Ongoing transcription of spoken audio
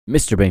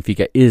Mr.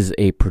 Benfica is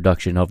a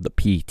production of the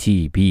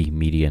PTB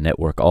Media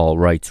Network. All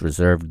rights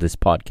reserved. This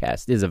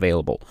podcast is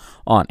available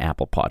on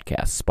Apple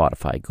Podcasts,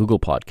 Spotify, Google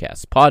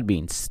Podcasts,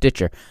 Podbean,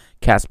 Stitcher,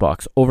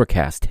 Castbox,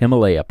 Overcast,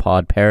 Himalaya,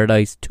 Pod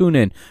Paradise,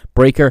 TuneIn,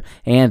 Breaker,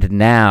 and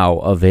now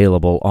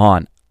available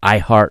on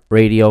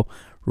iHeartRadio,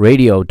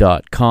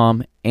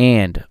 radio.com,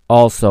 and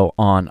also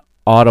on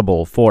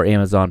Audible for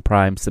Amazon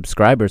Prime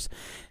subscribers.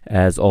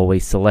 As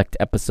always, select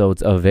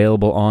episodes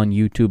available on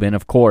YouTube and,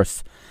 of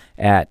course,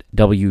 at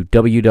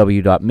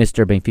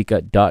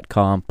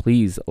www.mrbenfica.com.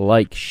 Please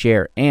like,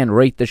 share, and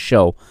rate the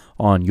show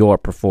on your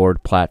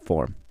preferred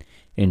platform.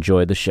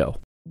 Enjoy the show.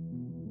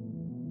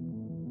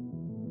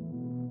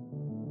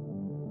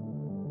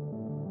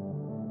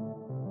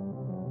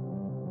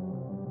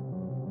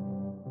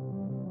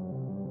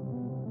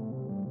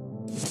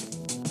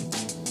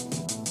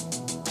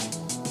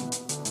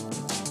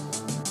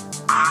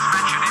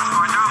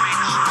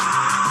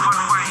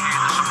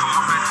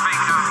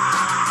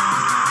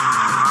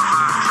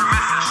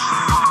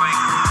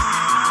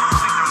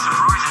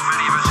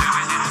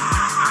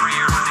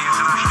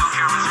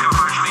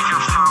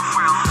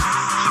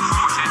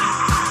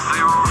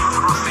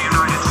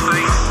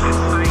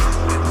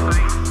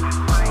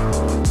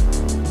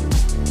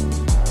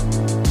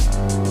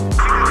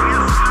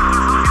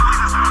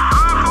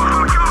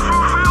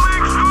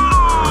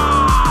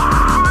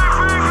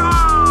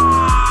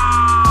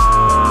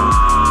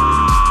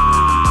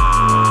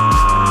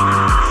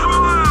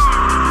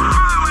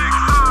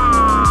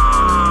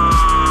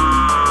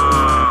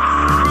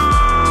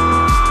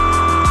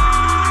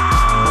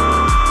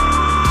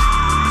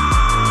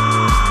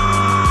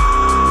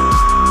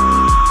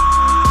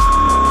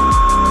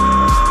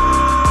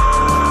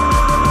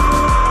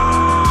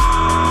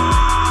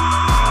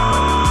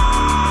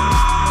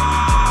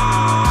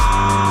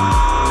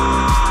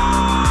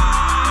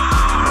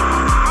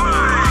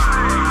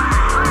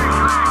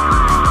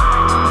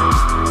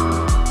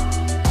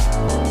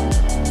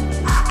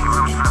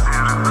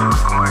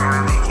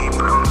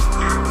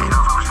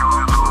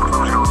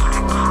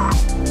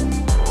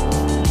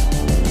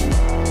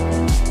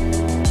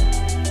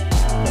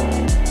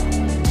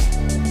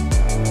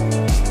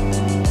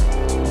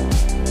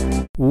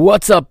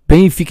 What's up,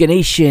 Benfica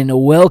Nation?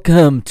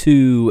 Welcome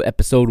to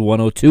episode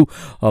 102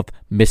 of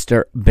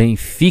Mr.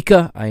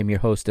 Benfica. I am your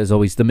host, as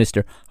always, the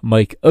Mr.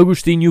 Mike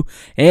Agostinho,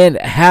 and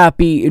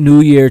Happy New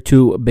Year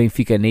to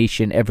Benfica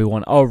Nation,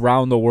 everyone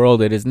around the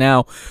world. It is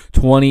now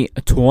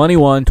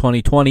 2021.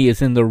 2020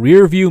 is in the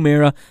rearview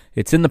mirror.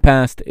 It's in the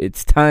past.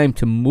 It's time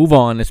to move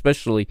on,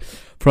 especially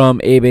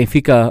from a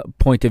Benfica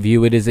point of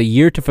view. It is a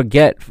year to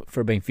forget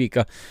for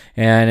Benfica,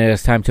 and it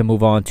is time to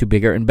move on to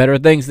bigger and better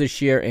things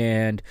this year,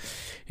 and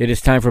it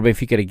is time for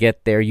Benfica to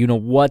get there,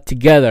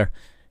 together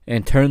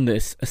and turn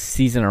this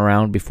season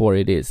around before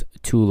it is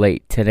too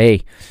late.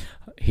 Today,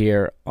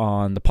 here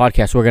on the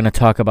podcast, we're going to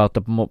talk about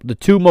the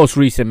two most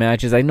recent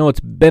matches. I know it's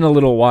been a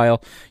little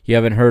while. You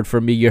haven't heard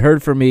from me. You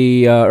heard from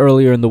me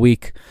earlier in the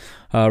week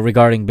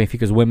regarding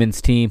Benfica's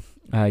women's team.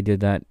 I did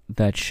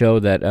that show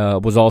that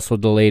was also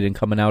delayed in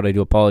coming out. I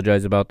do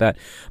apologize about that,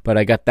 but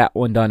I got that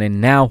one done,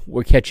 and now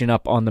we're catching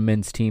up on the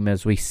men's team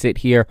as we sit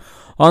here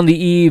on the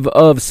eve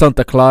of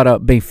Santa Clara,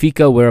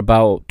 Benfica. We're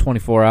about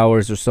 24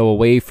 hours or so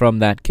away from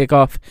that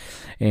kickoff,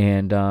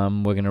 and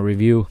we're going to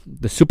review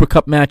the Super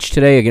Cup match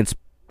today against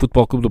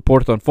Futebol Clube do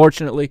Porto,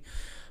 unfortunately,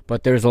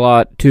 but there's a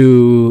lot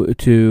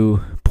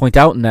to point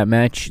out in that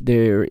match.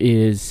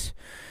 There's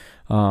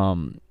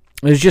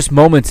just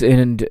moments,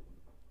 and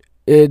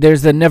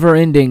there's the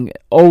never-ending,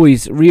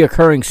 always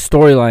reoccurring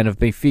storyline of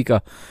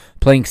Benfica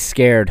playing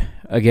scared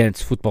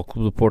against Futebol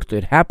Clube do Porto.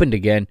 It happened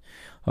again,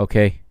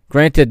 okay?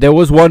 Granted, there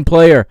was one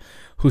player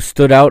who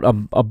stood out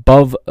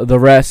above the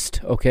rest,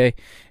 okay?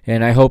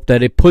 And I hope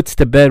that it puts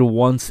to bed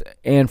once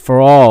and for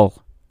all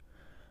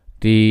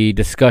the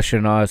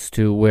discussion as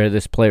to where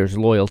this player's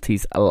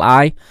loyalties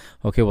lie.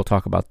 Okay, we'll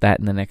talk about that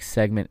in the next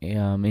segment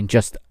in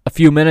just a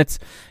few minutes.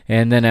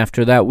 And then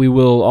after that, we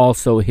will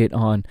also hit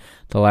on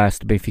the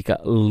last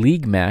Benfica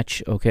league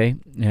match, okay,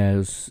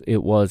 as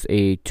it was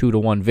a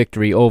 2-1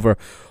 victory over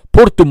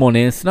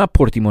Portimonense, not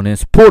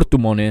Portimonense,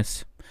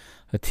 Portimonense,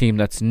 a team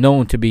that's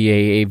known to be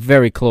a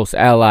very close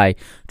ally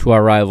to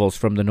our rivals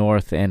from the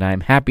north, and I'm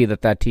happy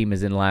that team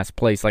is in last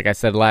place, like I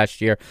said last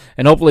year,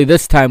 and hopefully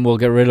this time we'll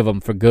get rid of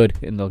them for good,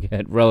 and they'll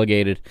get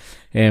relegated,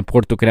 and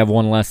Porto can have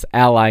one less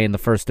ally in the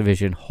first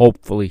division,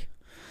 hopefully.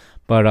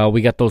 But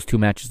we got those two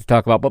matches to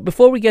talk about. But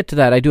before we get to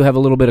that, I do have a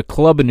little bit of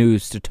club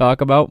news to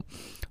talk about.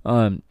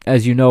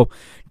 As you know,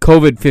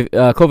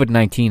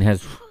 COVID-19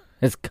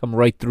 has come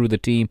right through the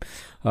team.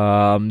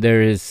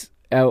 There is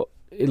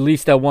at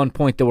least at one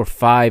point, there were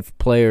 5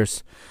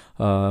 players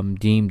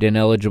deemed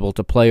ineligible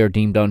to play or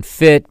deemed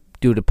unfit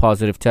due to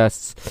positive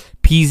tests.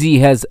 PZ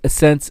has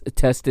since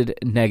tested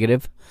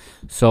negative,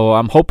 so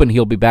I'm hoping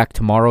he'll be back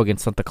tomorrow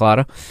against Santa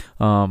Clara.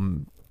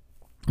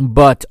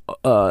 But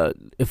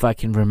if I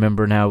can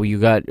remember now, you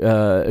got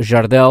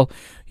Jardel,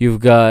 you've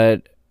got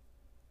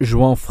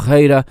João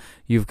Ferreira,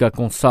 you've got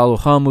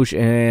Gonçalo Ramos,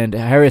 and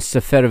Haris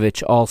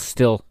Seferovic all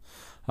still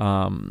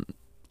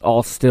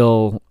all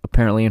still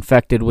apparently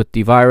infected with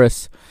the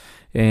virus,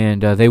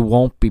 and they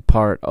won't be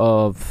part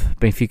of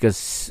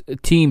Benfica's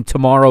team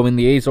tomorrow in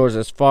the Azores,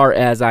 as far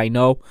as I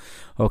know.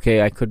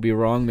 Okay, I could be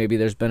wrong. Maybe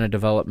there's been a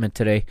development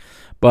today.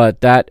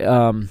 But that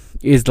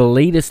is the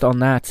latest on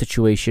that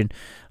situation.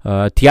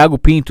 Tiago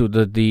Pinto,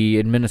 the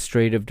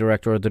administrative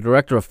director, or the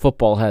director of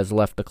football, has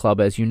left the club.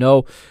 As you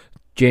know,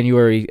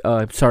 December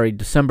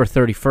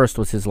 31st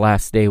was his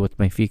last day with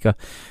Benfica.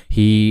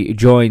 He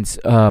joins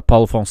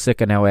Paulo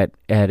Fonseca now at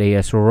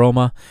AS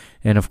Roma.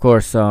 And, of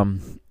course,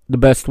 the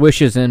best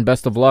wishes and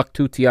best of luck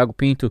to Tiago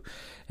Pinto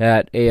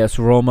at AS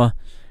Roma.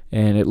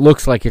 And it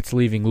looks like it's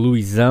leaving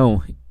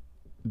Luizão,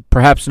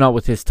 perhaps not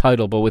with his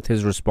title, but with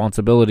his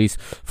responsibilities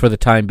for the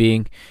time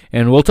being.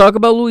 And we'll talk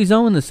about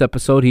Luizão in this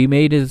episode. He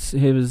made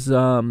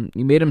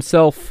he made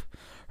himself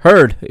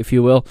heard, if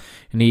you will,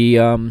 and he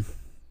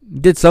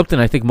did something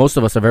I think most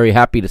of us are very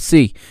happy to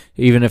see,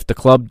 even if the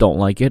club don't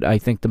like it. I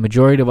think the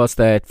majority of us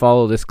that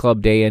follow this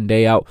club day in,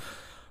 day out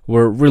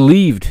were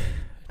relieved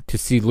to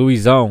see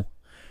Luizão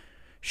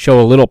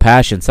show a little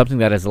passion, something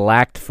that has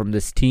lacked from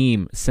this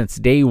team since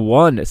day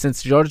one,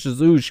 since Jorge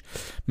Jesus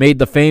made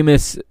the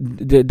famous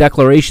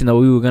declaration that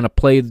we were going to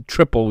play the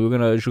triple, we were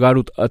going to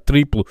jogar a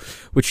triplo,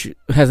 which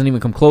hasn't even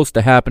come close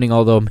to happening,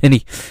 although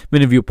many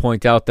of you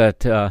point out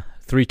that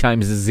 3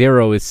 times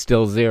 0 is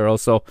still 0,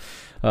 so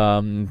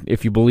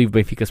if you believe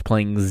Benfica's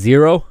playing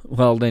 0,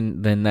 well,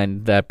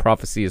 then that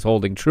prophecy is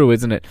holding true,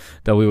 isn't it?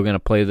 That we were going to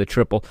play the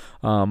triple.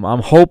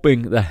 I'm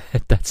hoping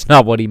that that's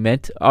not what he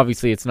meant.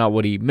 Obviously, it's not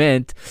what he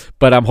meant,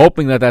 but I'm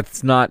hoping that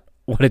that's not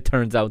what it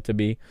turns out to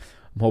be.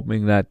 I'm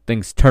hoping that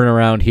things turn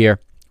around here.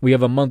 We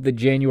have a month of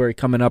January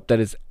coming up that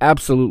is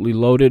absolutely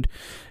loaded,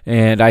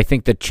 and I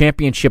think the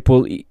championship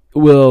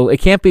it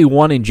can't be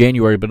won in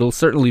January, but it'll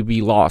certainly be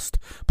lost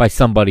by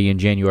somebody in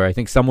January. I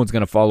think someone's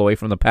going to fall away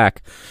from the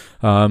pack,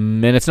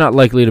 and it's not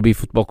likely to be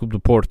Futebol Clube do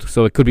Porto.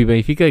 So it could be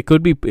Benfica,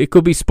 it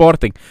could be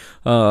Sporting.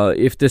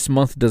 If this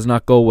month does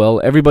not go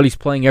well, everybody's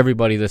playing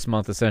everybody this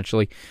month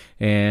essentially,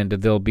 and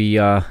there'll be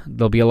a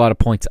lot of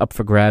points up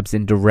for grabs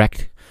in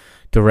direct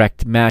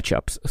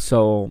matchups.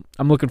 So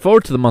I'm looking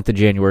forward to the month of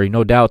January.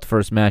 No doubt the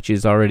first match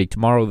is already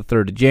tomorrow, the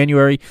 3rd of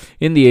January,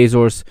 in the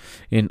Azores,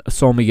 in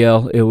São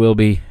Miguel. It will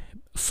be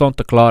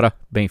Santa Clara,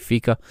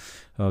 Benfica,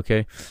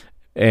 okay,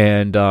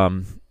 and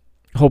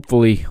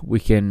hopefully we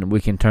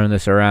can turn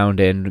this around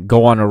and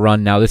go on a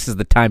run. Now this is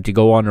the time to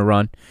go on a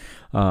run.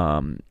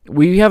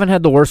 We haven't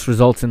had the worst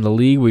results in the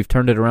league. We've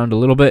turned it around a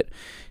little bit,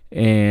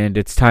 and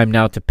it's time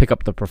now to pick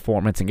up the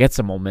performance and get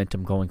some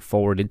momentum going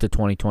forward into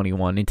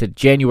 2021, into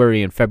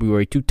January and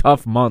February, 2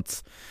 tough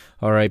months.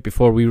 All right,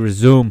 before we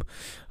resume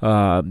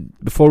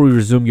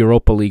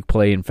Europa League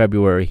play in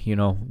February,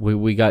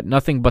 we got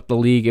nothing but the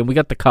league, and we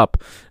got the cup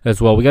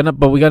as well. We got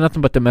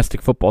nothing but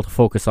domestic football to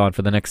focus on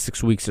for the next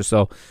 6 weeks or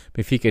so.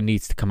 Benfica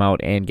needs to come out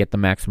and get the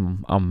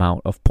maximum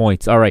amount of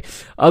points. All right,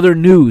 other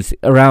news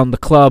around the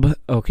club.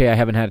 Okay, I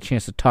haven't had a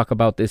chance to talk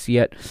about this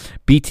yet.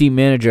 B team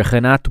manager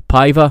Renato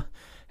Paiva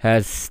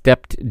has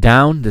stepped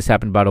down. This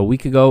happened about a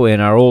week ago, and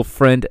our old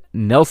friend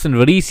Nelson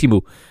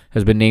Verissimo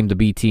has been named the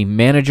B team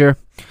manager.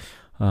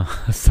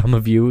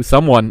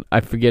 Someone, I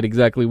forget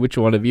exactly which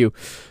one of you,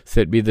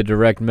 sent me the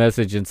direct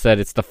message and said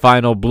it's the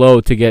final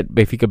blow to get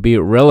Benfica B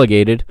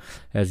relegated.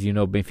 As you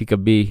know,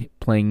 Benfica B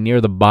playing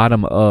near the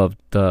bottom of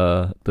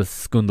the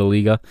Segunda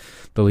Liga,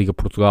 the Liga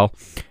Portugal,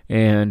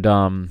 and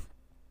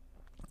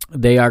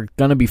they are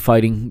gonna be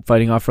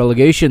fighting off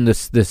relegation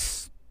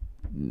this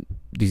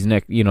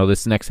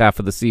next half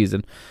of the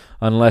season,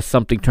 unless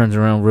something turns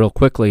around real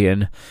quickly.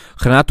 And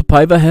Renato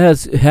Paiva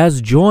has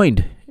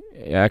joined.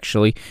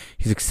 Actually,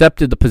 he's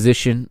accepted the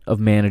position of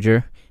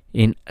manager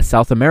in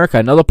South America.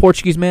 Another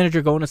Portuguese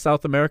manager going to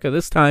South America.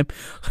 This time,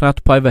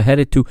 Renato Paiva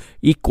headed to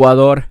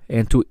Ecuador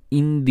and to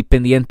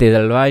Independiente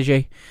del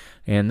Valle.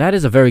 And that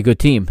is a very good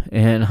team.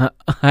 And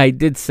I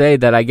did say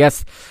that I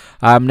guess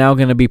I'm now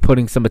going to be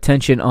putting some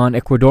attention on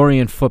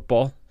Ecuadorian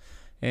football.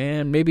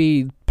 And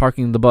maybe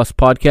Parking the Bus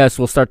podcast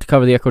will start to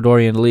cover the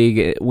Ecuadorian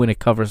League when it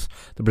covers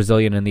the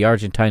Brazilian and the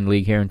Argentine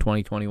League here in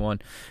 2021,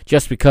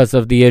 just because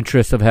of the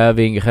interest of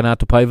having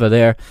Renato Paiva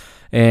there.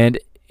 And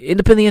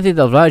Independiente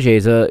del Valle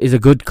is a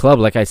good club.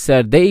 Like I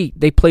said, they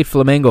played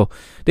Flamengo.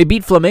 They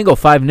beat Flamengo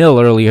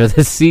 5-0 earlier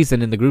this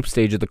season in the group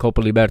stage of the Copa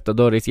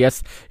Libertadores.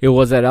 Yes, it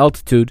was at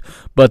altitude,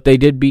 but they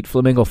did beat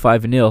Flamengo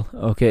 5-0.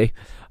 Okay,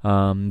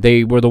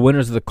 they were the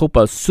winners of the Copa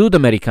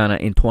Sudamericana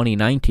in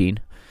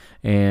 2019.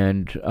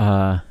 And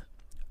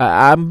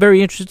I'm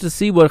very interested to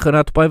see what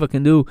Renato Paiva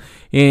can do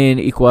in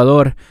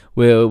Ecuador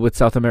with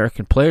South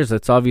American players.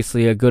 That's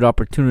obviously a good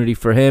opportunity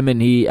for him,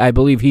 and I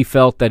believe he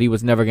felt that he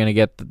was never going to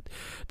get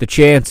the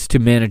chance to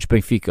manage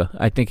Benfica.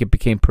 I think it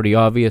became pretty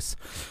obvious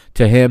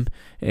to him,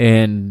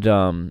 and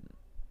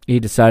he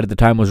decided the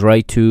time was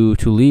right to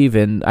leave.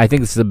 And I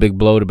think this is a big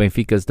blow to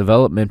Benfica's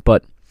development,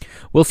 but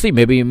we'll see.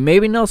 Maybe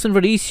Nelson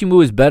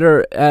Verissimo is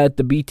better at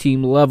the B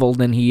team level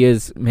than he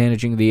is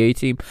managing the A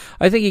team.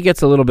 I think he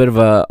gets a little bit of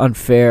an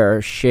unfair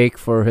shake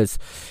for his,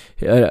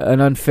 an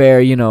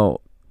unfair,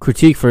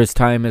 critique for his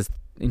time as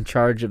in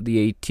charge of the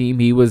A team.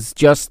 He was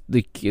just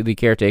the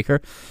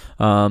caretaker.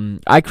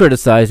 I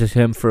criticized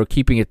him for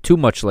keeping it too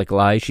much like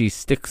Lage. He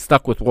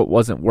stuck with what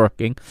wasn't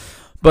working.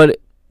 But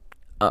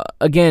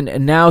again,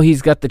 now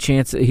he's got the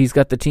chance. He's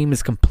got the team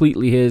is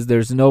completely his.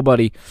 There's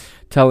nobody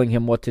telling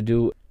him what to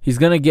do. He's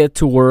going to get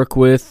to work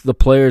with the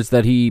players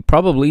that he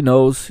probably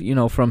knows,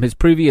 from his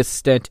previous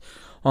stint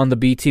on the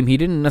B team. He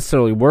didn't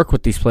necessarily work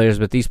with these players,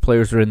 but these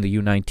players were in the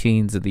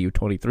U19s and the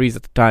U23s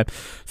at the time.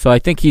 So I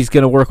think he's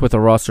going to work with a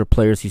roster of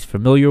players he's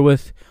familiar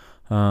with.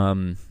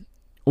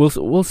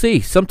 We'll see.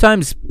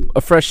 Sometimes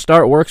a fresh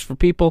start works for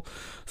people.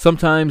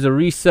 Sometimes a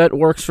reset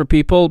works for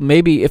people.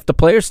 Maybe if the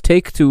players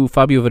take to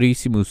Nelson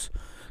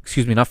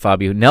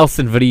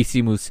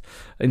Verissimo's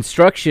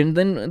instruction,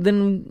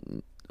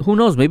 then who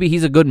knows? Maybe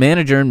he's a good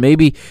manager, and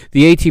maybe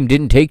the A team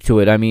didn't take to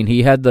it. I mean,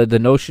 he had the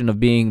notion of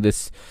being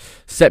this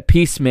set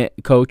piece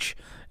coach,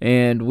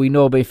 and we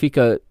know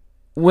Benfica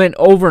went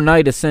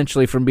overnight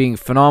essentially from being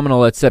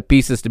phenomenal at set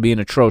pieces to being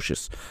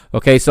atrocious.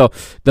 Okay, so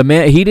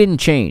he didn't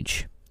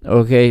change.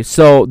 Okay,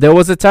 so there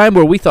was a time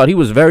where we thought he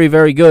was very,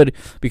 very good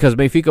because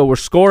Benfica were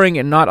scoring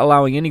and not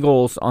allowing any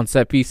goals on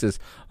set pieces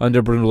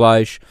under Bruno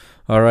Lage.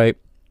 All right,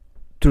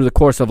 through the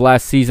course of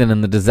last season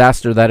and the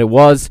disaster that it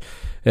was,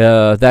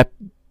 that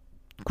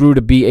grew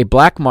to be a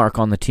black mark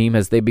on the team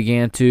as they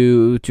began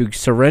to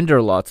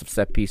surrender lots of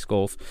set-piece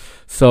goals.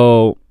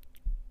 So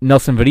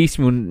Nelson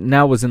Verissimo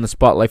now was in the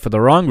spotlight for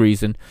the wrong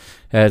reason,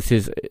 as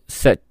his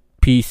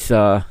set-piece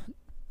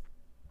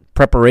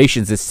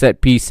preparations, his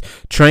set-piece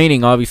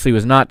training obviously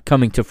was not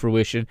coming to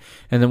fruition.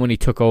 And then when he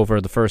took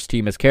over the first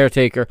team as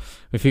caretaker,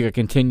 Benfica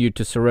continued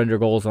to surrender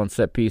goals on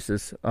set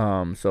pieces.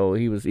 So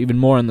he was even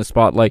more in the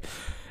spotlight.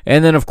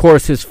 And then, of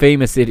course, his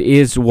famous "it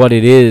is what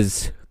it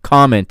is"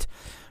 comment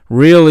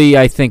really,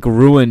 I think,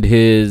 ruined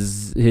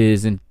his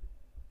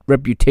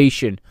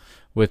reputation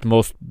with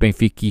most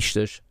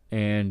Benfiquistas.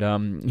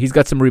 And he's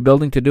got some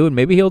rebuilding to do, and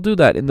maybe he'll do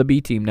that in the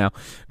B team now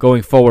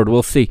going forward.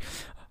 We'll see.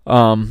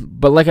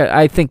 But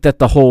I think that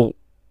the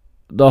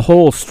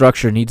whole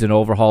structure needs an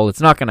overhaul.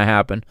 It's not going to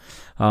happen.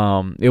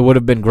 It would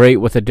have been great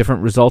with a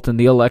different result in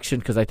the election,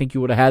 because I think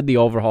you would have had the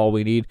overhaul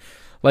we need.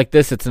 Like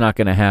this, it's not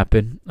going to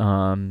happen.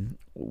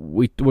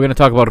 We're going to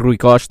talk about Rui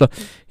Costa.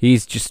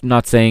 He's just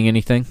not saying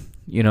anything.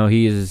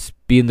 He is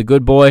being the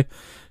good boy,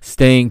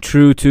 staying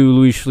true to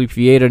Luis Felipe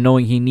Vieira,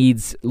 knowing he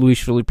needs Luis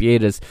Felipe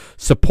Vieira's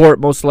support,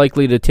 most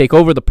likely to take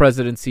over the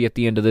presidency at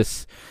the end of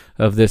this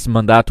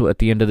mandato, at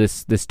the end of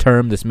this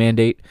term, this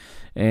mandate.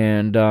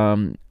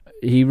 And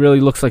he really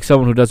looks like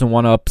someone who doesn't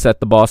want to upset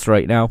the boss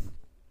right now.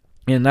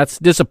 And that's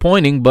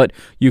disappointing, but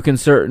you can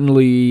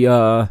certainly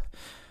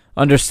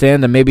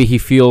understand that maybe he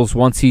feels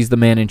once he's the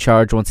man in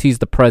charge, once he's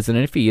the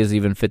president, if he is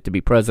even fit to be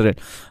president.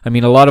 I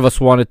mean, a lot of us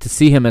wanted to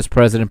see him as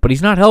president, but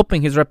he's not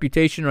helping his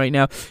reputation right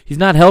now. He's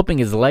not helping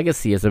his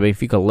legacy as a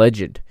Benfica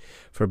legend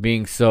for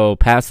being so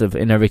passive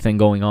in everything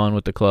going on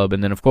with the club.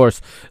 And then, of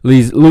course,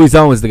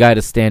 Luizão is the guy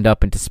to stand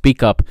up and to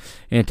speak up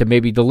and to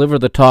maybe deliver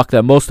the talk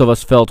that most of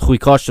us felt Rui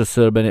Costa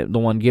should have been the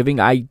one giving.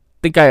 I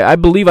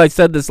believe I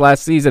said this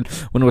last season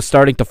when it was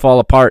starting to fall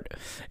apart,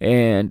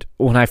 and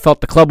when I felt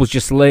the club was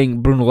just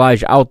laying Bruno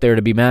Lage out there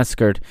to be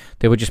massacred.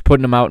 They were just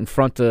putting him out in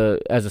front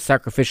as a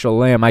sacrificial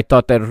lamb. I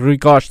thought that Rui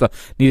Costa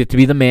needed to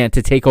be the man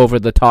to take over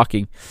the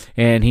talking,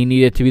 and he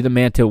needed to be the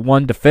man to,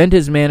 one, defend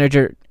his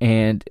manager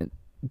and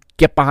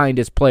get behind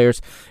his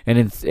players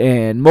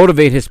and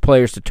motivate his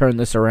players to turn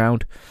this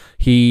around.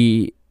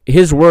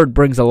 His word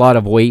brings a lot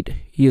of weight.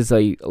 He is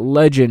a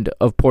legend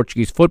of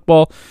Portuguese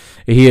football.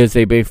 He is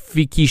a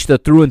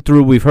Benfiquista through and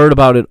through. We've heard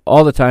about it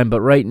all the time,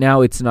 but right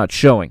now it's not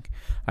showing.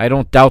 I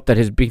don't doubt that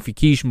his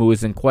Benfiquismo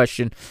is in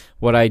question.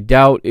 What I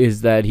doubt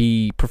is that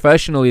he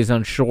professionally is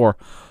unsure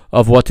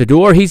of what to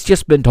do, or he's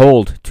just been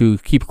told to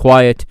keep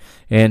quiet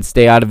and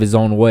stay out of his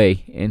own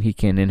way, and he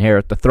can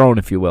inherit the throne,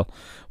 if you will.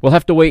 We'll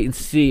have to wait and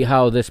see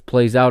how this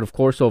plays out, of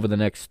course, over the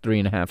next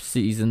 3.5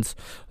 seasons,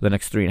 the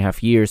next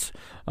 3.5 years.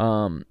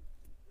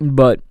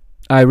 But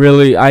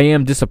I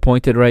am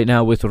disappointed right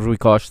now with Rui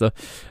Costa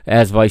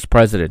as vice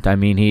president. I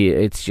mean,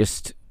 he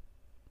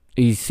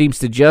seems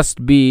to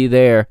just be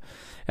there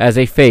as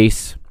a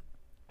face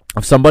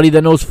of somebody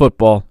that knows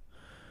football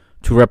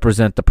to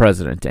represent the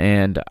president.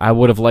 And I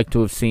would have liked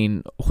to have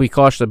seen Rui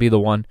Costa be the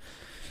one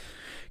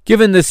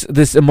given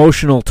this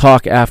emotional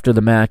talk after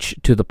the match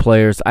to the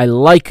players. I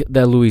like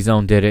that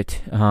Luizão did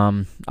it.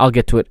 I'll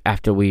get to it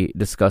after we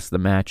discuss the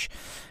match.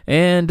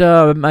 And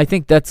I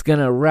think that's going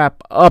to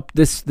wrap up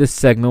this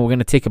segment. We're going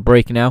to take a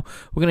break now.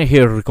 We're going to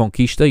hear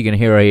Reconquista. You're going to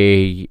hear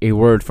a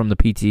word from the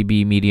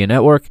PTB Media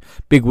Network.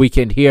 Big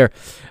weekend here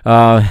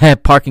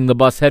at Parking the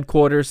Bus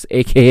headquarters,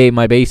 a.k.a.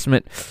 my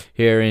basement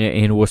here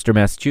in Worcester,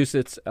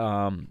 Massachusetts.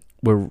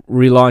 We're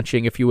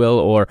relaunching, if you will,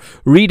 or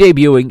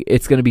re-debuting.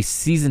 It's going to be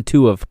Season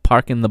 2 of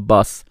Parking the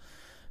Bus.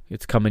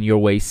 It's coming your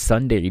way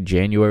Sunday,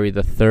 January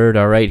the 3rd.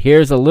 All right,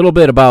 here's a little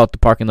bit about the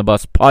Parking the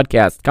Bus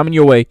podcast coming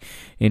your way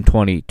in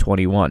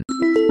 2021.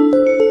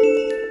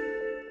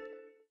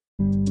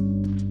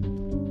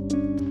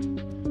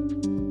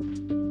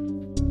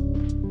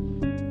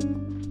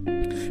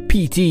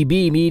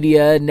 PTB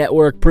Media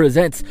Network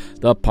presents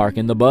the Park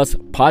in the Bus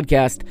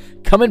podcast,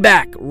 coming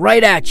back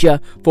right at you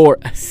for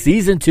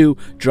Season 2,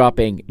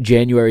 dropping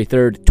January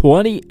 3rd,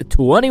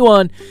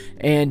 2021,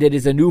 and it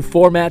is a new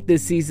format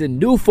this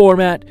season,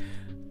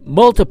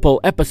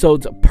 multiple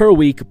episodes per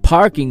week,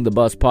 Parking the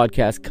Bus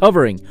podcast,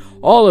 covering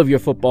all of your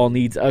football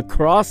needs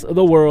across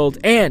the world,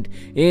 and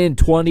in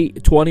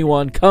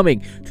 2021,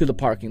 coming to the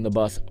Parking the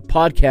Bus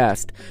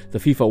podcast, the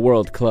FIFA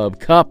World Club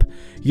Cup,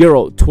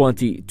 Euro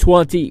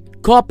 2020,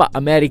 Copa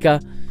America,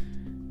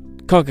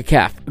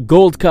 CONCACAF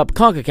Gold Cup,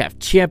 CONCACAF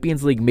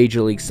Champions League,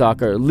 Major League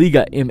Soccer,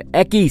 Liga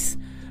MX,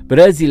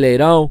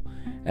 Brasileirão,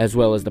 as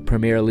well as the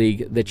Premier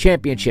League, the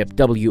Championship,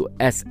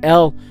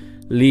 WSL,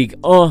 Ligue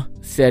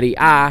 1, Serie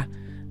A,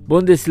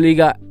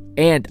 Bundesliga,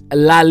 and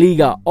La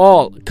Liga,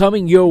 all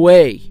coming your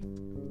way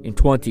in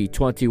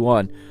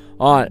 2021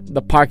 on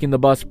the Parking the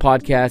Bus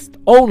podcast,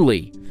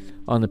 only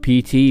on the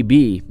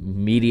PTB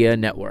Media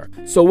Network.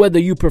 So whether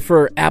you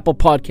prefer Apple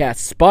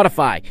Podcasts,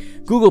 Spotify,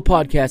 Google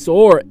Podcasts,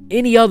 or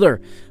any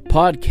other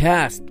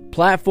podcast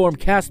platform,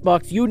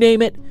 Castbox, you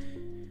name it,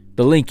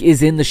 the link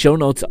is in the show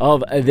notes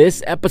of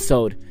this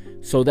episode,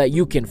 so that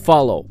you can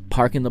follow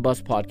Parking the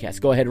Bus podcast.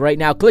 Go ahead right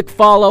now, click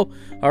follow.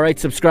 All right,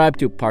 subscribe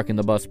to Parking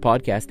the Bus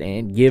podcast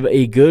and give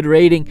a good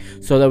rating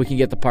so that we can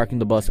get the Parking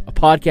the Bus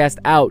podcast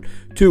out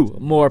to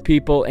more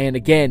people. And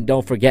again,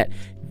 don't forget,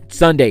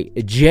 Sunday,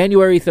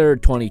 January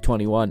 3rd,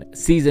 2021,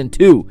 Season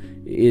 2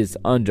 is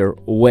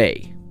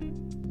underway.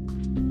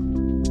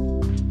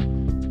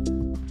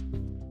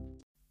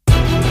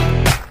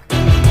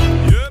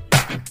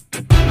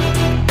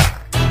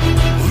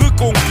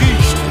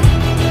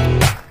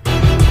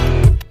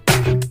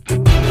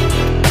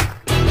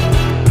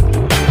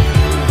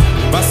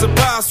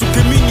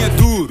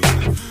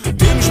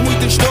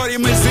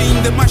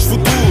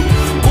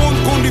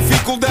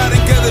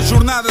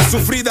 Jornada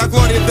sofrida, a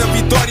glória da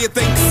vitória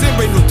tem que ser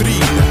bem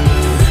nutrida.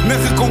 Na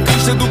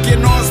reconquista do que é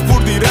nosso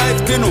por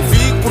direito, que não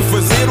fique por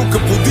fazer o que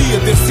podia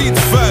ter sido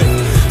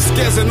feito. Se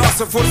queres a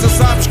nossa força,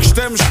 sabes que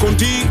estamos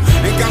contigo.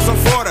 Em casa ou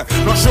fora,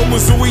 nós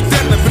somos o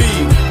eterno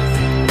abrigo.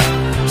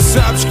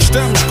 Sabes que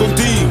estamos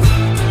contigo.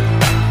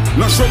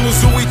 Nós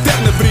somos o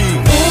eterno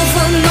abrigo. Ouve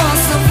a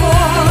nossa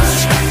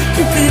voz,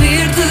 o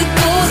querer de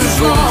todos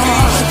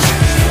nós.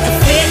 A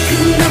fé que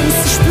não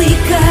se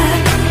explica.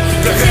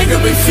 Carrega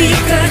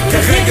Benfica,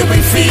 carrega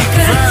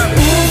Benfica.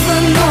 Ouve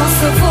a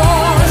nossa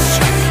voz,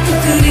 o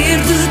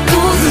querer de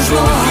todos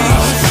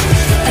nós.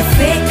 A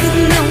fé que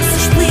não se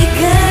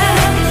explica.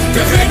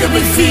 Carrega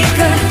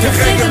Benfica,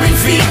 carrega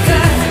Benfica.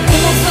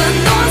 Ouve a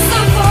nossa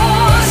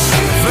voz,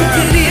 o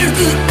querer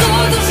de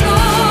todos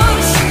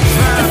nós.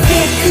 A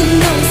fé que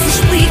não se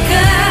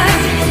explica.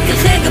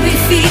 Carrega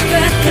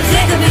Benfica,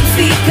 carrega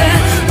Benfica.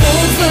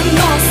 Ouve a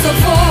nossa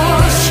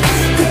voz,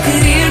 o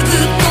querer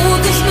de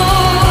todos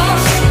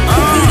nós.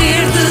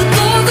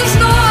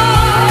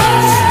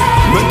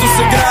 Manto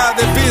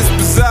sagrado é peso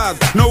pesado,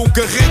 não o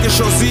carregas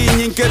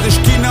sozinho, em cada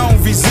esquina há um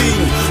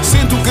vizinho.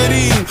 Sente o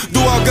carinho, do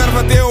Algarve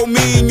até ao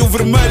Minho, o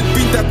vermelho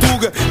pinta a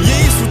tuga e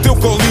é isso o teu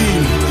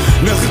colinho.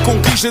 Na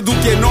reconquista do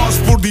que é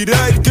nosso por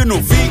direito, que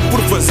não fique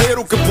por fazer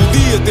o que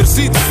podia ter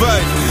sido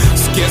feito.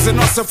 Se queres a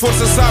nossa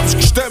força, sabes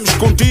que estamos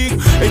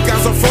contigo. Em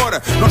casa ou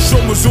fora, nós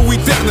somos o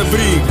eterno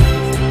abrigo.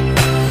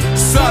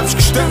 Sabes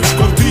que estamos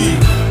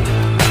contigo.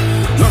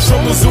 Nós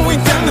somos o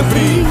eterno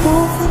abrigo.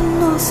 Ouve a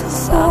nossa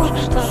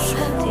voz,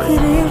 o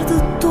querer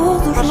de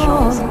todos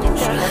nós.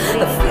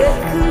 A fé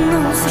que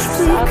não se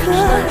explica.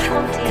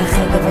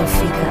 Carrega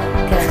Benfica,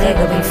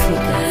 carrega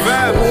Benfica.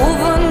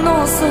 Ouve a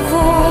nossa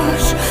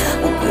voz,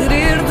 o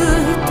querer de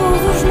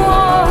todos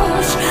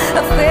nós.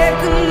 A fé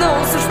que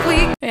não se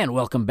explica. And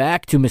welcome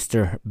back to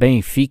Mr.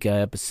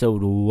 Benfica,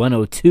 episode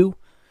 102.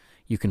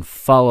 You can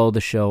follow the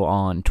show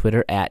on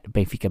Twitter at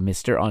Benfica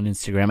Mister, on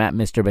Instagram at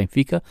Mr.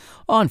 Benfica,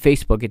 on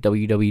Facebook at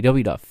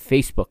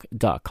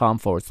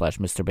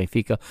www.facebook.com/Mr.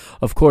 Benfica.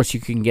 Of course,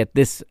 you can get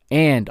this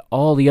and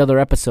all the other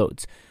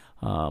episodes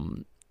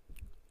on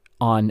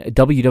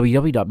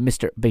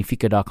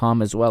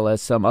www.mrbenfica.com, as well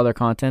as some other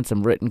content,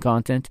 some written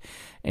content.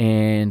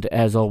 And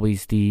as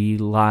always, the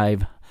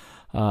live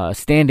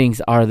standings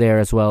are there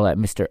as well at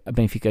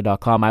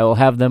mrbenfica.com. I will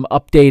have them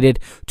updated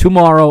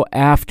tomorrow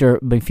after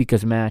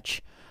Benfica's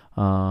match.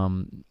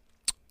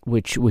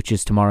 Which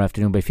is tomorrow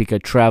afternoon.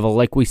 Benfica travel,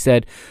 like we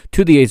said,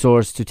 to the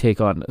Azores to take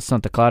on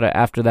Santa Clara.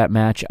 After that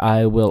match,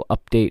 I will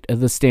update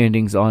the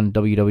standings on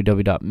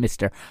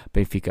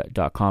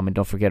www.mrbenfica.com. And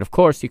don't forget, of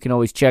course, you can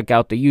always check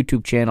out the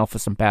YouTube channel for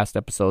some past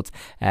episodes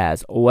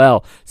as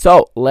well.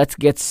 So let's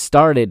get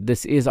started.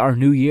 This is our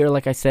new year,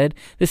 like I said.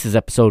 This is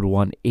episode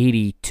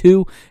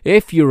 182.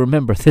 If you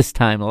remember this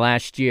time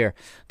last year,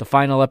 the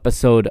final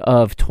episode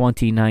of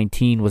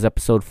 2019 was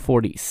episode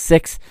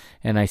 46,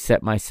 and I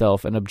set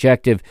myself an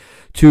objective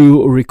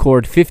to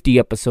record 50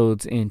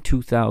 episodes in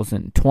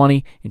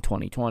 2020,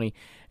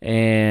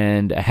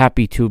 and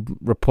happy to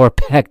report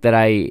back that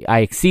I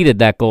exceeded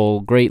that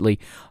goal greatly.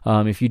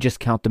 If you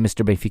just count the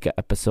Mr. Benfica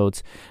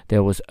episodes,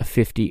 there was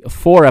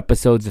 54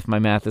 episodes, if my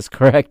math is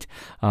correct.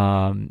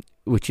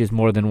 which is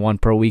more than one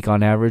per week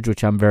on average,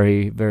 which I'm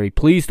very, very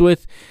pleased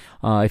with.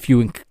 If you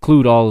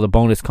include all of the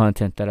bonus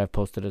content that I've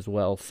posted as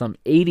well, some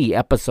 80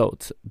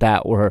 episodes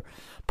that were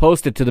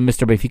posted to the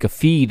Mr. Benfica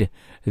feed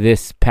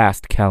this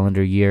past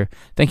calendar year.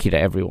 Thank you to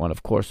everyone,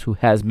 of course, who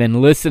has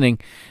been listening,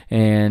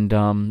 and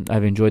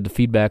I've enjoyed the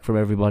feedback from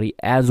everybody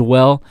as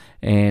well.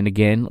 And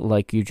again,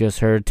 like you just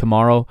heard,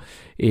 tomorrow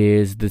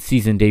is the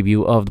season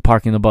debut of the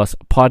Parking the Bus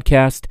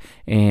podcast,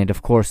 and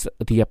of course,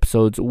 the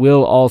episodes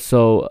will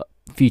also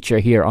feature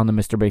here on the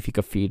Mr.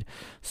 Benfica feed,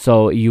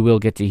 so you will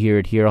get to hear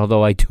it here.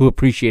 Although I do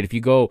appreciate if you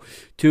go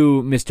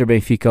to Mr.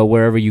 Benfica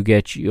wherever you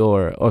get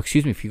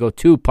if you go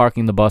to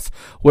Parking the Bus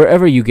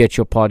wherever you get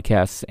your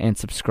podcasts and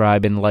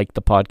subscribe and like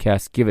the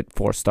podcast, give it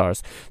 4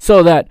 stars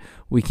so that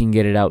we can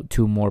get it out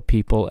to more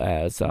people,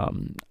 as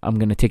I'm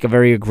going to take a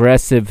very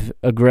aggressive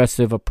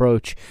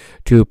approach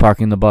to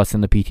Parking the Bus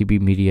and the PTB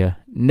Media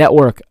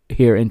Network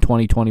here in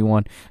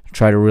 2021.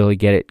 Try to really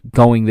get it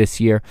going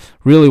this year.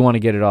 Really want to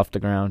get it off the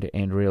ground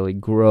and really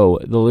grow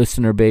the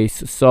listener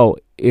base. So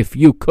if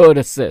you could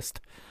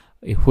assist,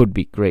 it would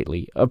be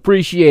greatly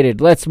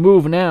appreciated. Let's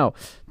move now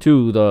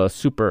to the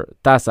Super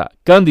Taça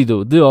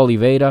Cândido de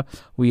Oliveira.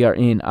 We are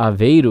in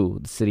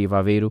Aveiro, the city of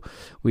Aveiro.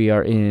 We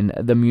are in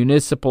the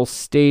Municipal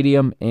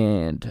Stadium,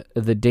 and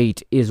the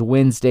date is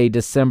Wednesday,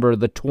 December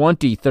the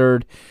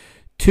 23rd,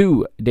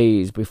 2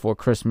 days before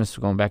Christmas.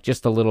 We're going back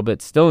just a little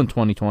bit, still in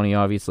 2020,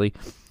 obviously.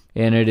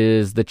 And it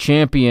is the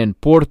champion,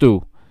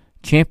 Porto,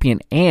 champion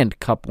and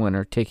cup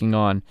winner, taking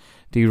on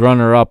the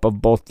runner-up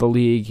of both the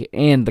league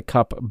and the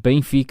cup,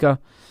 Benfica.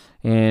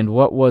 And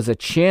what was a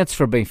chance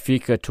for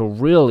Benfica to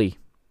really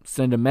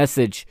send a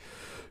message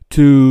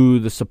to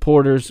the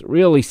supporters,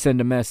 really send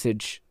a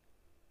message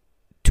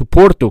to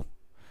Porto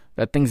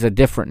that things are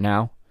different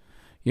now.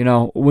 You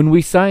know, when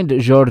we signed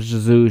Jorge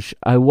Jesus,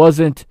 I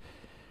wasn't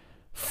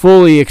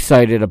fully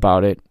excited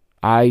about it.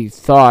 I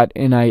thought,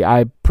 and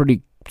I'm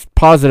pretty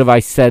positive I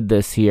said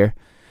this here,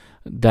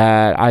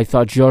 that I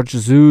thought Jorge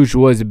Jesus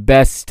was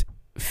best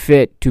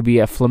fit to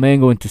be at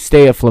Flamengo and to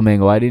stay at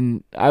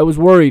Flamengo. I was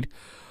worried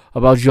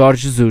about Jorge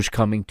Jesus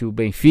coming to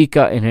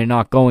Benfica and it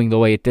not going the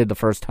way it did the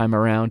first time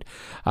around.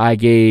 I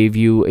gave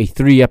you a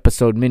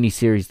 3-episode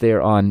miniseries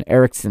there on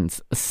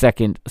Eriksen's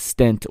second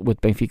stint with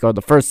Benfica, or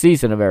the first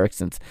season of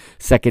Eriksen's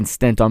second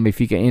stint on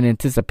Benfica, in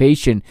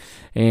anticipation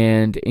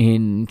and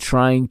in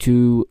trying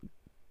to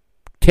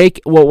take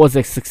what was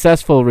a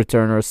successful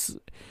return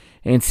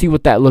and see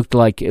what that looked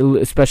like,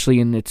 especially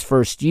in its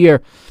first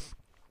year.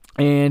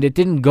 And it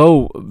didn't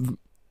go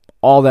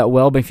all that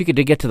well. Benfica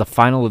did get to the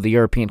final of the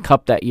European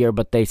Cup that year,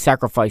 but they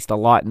sacrificed a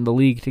lot in the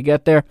league to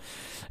get there,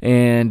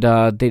 and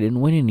they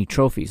didn't win any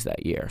trophies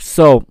that year.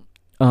 So,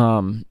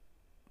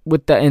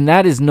 with that, and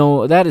that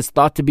is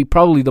thought to be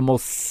probably the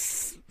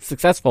most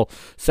successful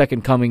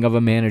second coming of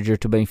a manager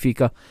to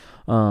Benfica.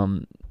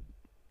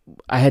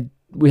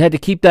 We had to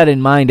keep that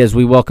in mind as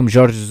we welcome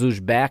Jorge Jesus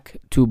back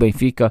to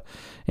Benfica,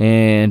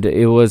 and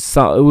it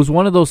was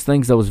one of those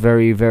things that was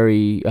very,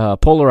 very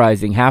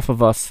polarizing. Half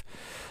of us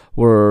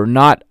were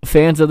not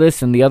fans of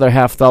this, and the other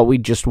half thought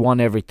we'd just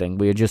won everything.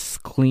 We had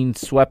just clean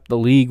swept the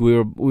league. We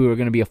were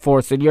going to be a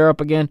force in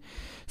Europe again,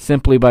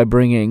 simply by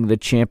bringing the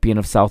champion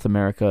of South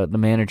America, the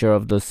manager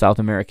of the South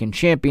American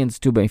champions,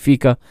 to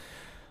Benfica,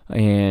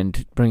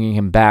 and bringing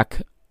him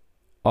back.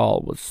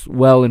 All was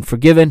well and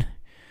forgiven.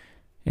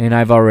 And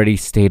I've already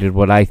stated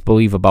what I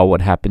believe about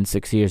what happened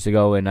 6 years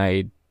ago, and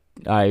I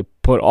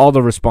put all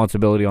the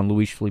responsibility on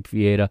Luis Felipe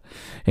Vieira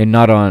and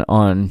not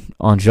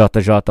on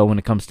Jota when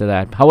it comes to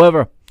that.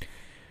 However,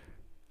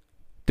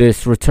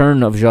 this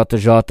return of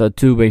Jota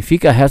to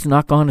Benfica has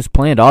not gone as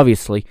planned,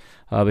 obviously.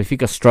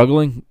 Benfica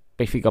struggling.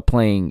 Benfica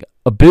playing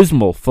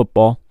abysmal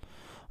football.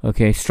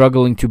 Okay,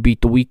 struggling to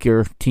beat the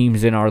weaker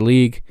teams in our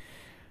league.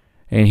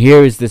 And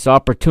here is this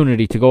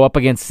opportunity to go up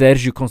against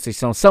Sergio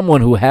Conceição,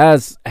 someone who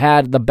has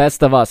had the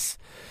best of us,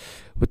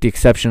 with the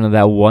exception of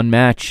that one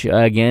match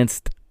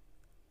against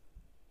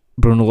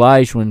Bruno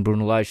Lage, when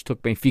Bruno Lage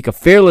took Benfica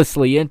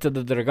fearlessly into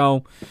the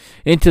Dragão,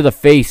 into the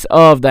face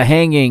of the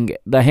hanging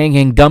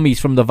dummies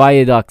from the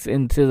viaducts,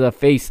 into the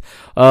face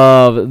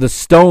of the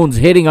stones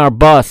hitting our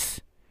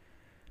bus.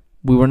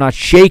 We were not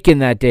shaken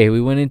that day.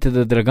 We went into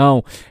the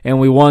Dragão and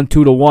we won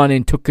 2-1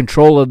 and took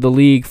control of the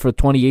league for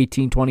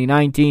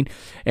 2018-2019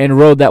 and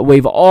rode that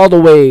wave all the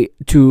way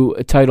to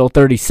title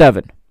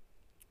 37.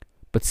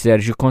 But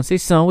Sergio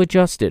Conceição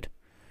adjusted.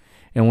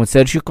 And when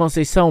Sergio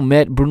Conceição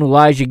met Bruno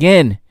Lage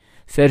again,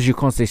 Sergio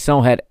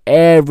Conceição had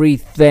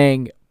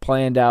everything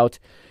planned out.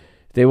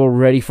 They were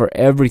ready for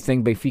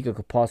everything Benfica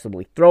could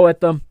possibly throw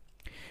at them.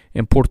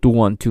 And Porto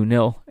won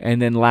 2-0.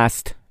 And then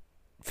last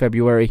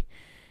February,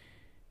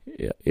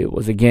 it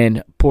was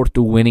again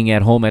Porto winning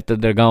at home at the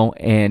Dragão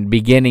and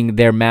beginning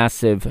their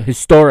massive,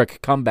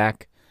 historic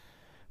comeback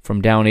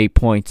from down 8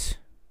 points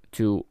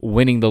to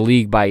winning the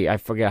league by,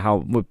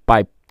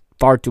 by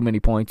far too many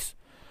points.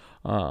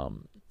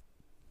 And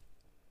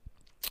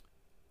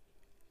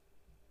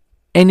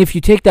if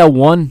you take that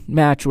one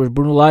match where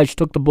Bruno Lage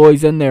took the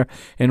boys in there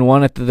and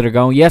won at the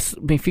Dragão, yes,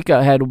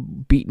 Benfica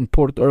had beaten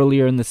Porto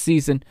earlier in the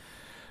season,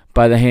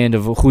 by the hand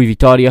of Rui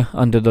Vitória,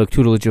 under the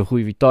tutelage of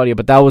Rui Vitória.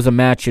 But that was a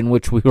match in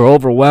which we were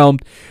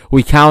overwhelmed.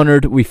 We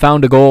countered, we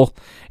found a goal,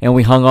 and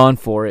we hung on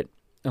for it.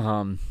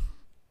 You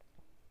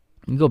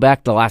go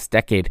back the last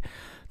decade.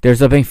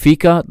 There's a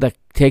Benfica that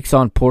takes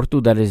on Porto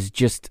that is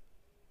just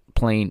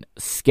plain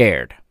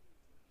scared.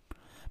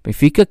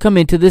 Benfica come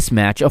into this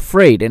match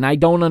afraid, and I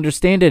don't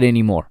understand it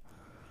anymore.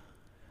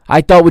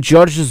 I thought with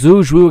Jorge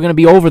Jesus we were going to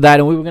be over that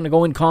and we were going to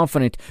go in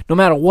confident no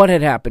matter what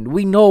had happened.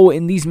 We know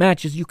in these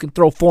matches you can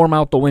throw form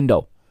out the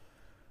window.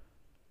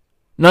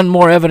 None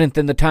more evident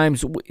than the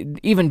times,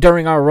 even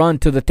during our run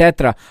to the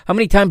Tetra. How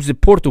many times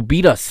did Porto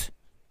beat us?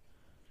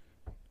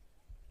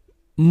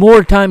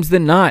 More times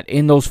than not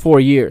in those 4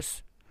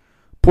 years.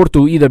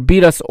 Porto either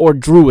beat us or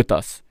drew with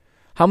us.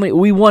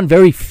 We won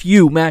very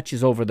few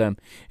matches over them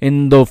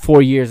in the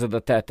 4 years of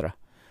the Tetra.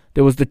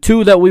 There was the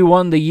 2 that we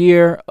won the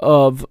year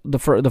of the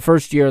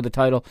first year of the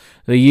title,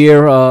 the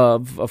year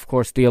of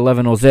course, the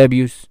 11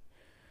 Eusebius.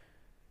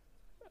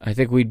 I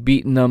think we'd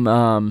beaten them.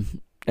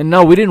 And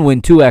no, we didn't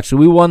win 2 actually.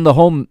 We won the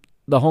home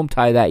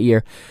tie that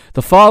year.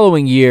 The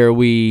following year,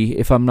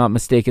 if I'm not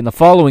mistaken,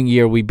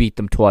 we beat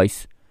them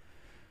twice.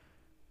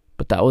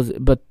 But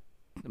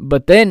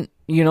then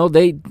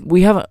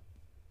we have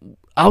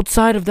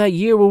outside of that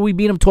year where we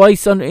beat them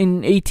twice in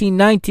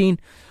 18-19.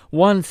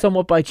 One,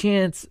 somewhat by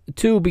chance.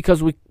 2,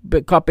 because we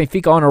caught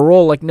Benfica on a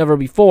roll like never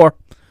before.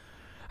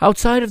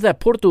 Outside of that,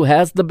 Porto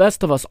has the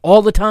best of us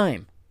all the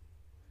time.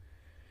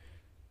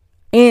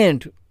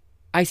 And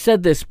I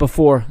said this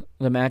before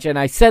the match, and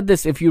I said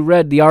this if you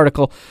read the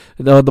article,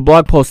 the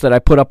blog post that I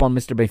put up on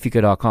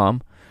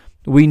MrBenfica.com.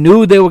 We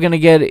knew they were going to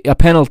get a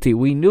penalty.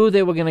 We knew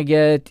they were going to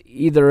get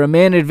either a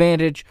man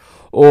advantage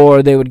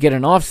or they would get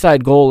an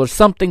offside goal or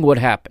something would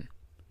happen.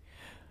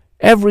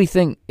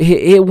 Everything,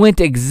 it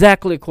went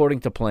exactly according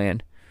to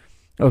plan.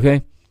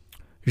 Okay?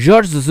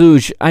 Jorge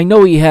Jesus, I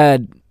know he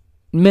had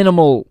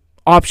minimal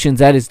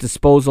options at his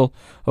disposal.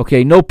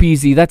 Okay, no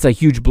Pizzi, that's a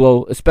huge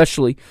blow,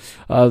 especially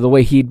the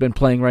way he'd been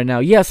playing right now.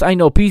 Yes, I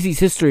know Pizzi's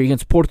history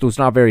against Porto is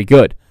not very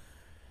good.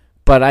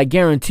 But I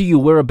guarantee you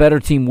we're a better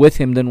team with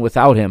him than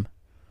without him.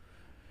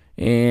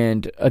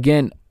 And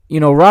again,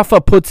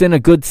 Rafa puts in a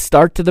good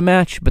start to the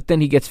match, but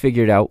then he gets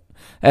figured out,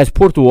 as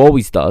Porto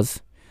always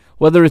does.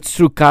 Whether it's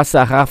through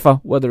Casa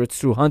Rafa, whether it's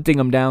through hunting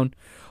him down,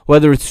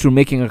 whether it's through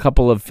making a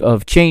couple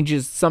of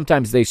changes.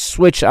 Sometimes they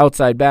switch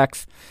outside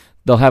backs.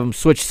 They'll have him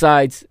switch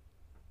sides.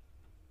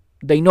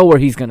 They know where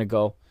he's going to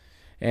go.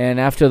 And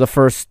after the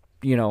first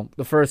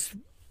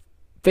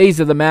phase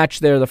of the match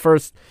there, the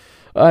first,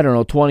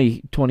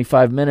 20,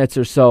 25 minutes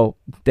or so,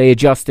 they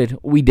adjusted.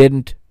 We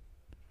didn't.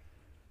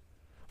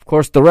 Of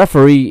course, the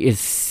referee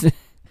is...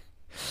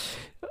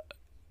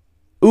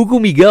 Hugo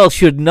Miguel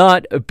should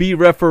not be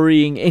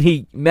refereeing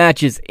any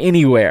matches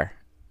anywhere.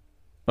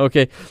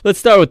 Okay, let's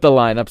start with the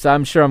lineups.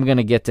 I'm sure I'm going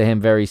to get to him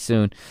very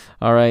soon.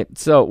 All right,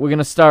 so we're going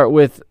to start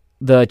with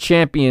the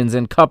champions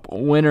and cup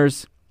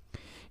winners.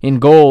 In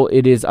goal,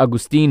 it is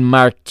Agustin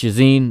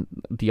Marchesin,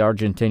 the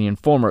Argentinian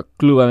former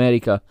Club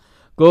America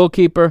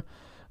goalkeeper.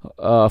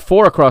 4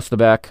 across the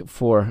back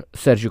for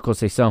Sergio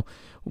Conceição.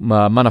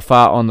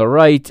 Manafá on the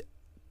right.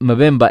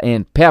 Mbemba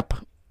and Pep,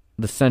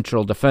 the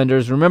central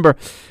defenders. Remember,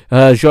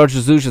 Jorge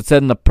Jesus had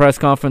said in the press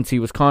conference he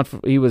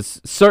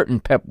was certain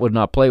Pep would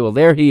not play. Well,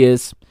 there he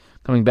is,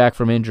 coming back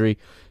from injury,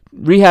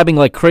 rehabbing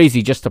like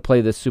crazy just to play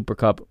this Super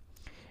Cup.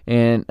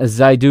 And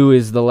Zaidu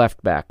is the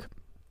left back.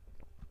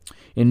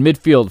 In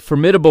midfield,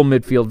 formidable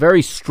midfield,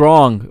 very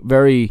strong,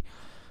 very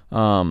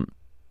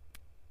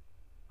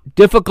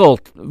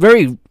difficult,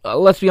 very,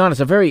 let's be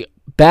honest, a very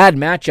bad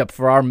matchup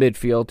for our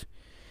midfield.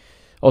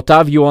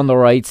 Otavio on the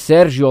right,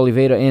 Sergio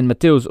Oliveira and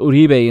Mateus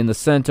Uribe in the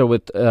center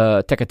with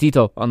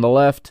Tecatito on the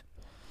left.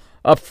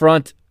 Up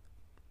front,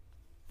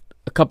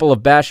 a couple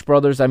of Bash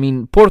brothers. I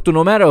mean, Porto,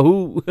 no matter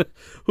who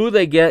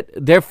they get,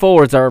 their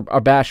forwards are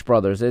Bash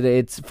brothers.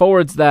 It's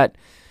forwards that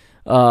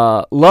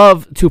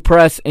love to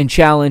press and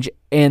challenge,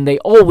 and they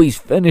always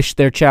finish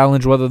their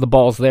challenge whether the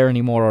ball's there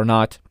anymore or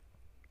not.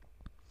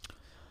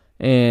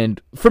 And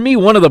for me,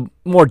 one of the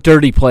more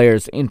dirty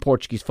players in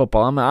Portuguese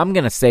football. I'm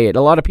going to say it.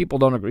 A lot of people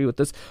don't agree with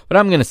this, but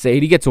I'm going to say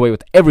it. He gets away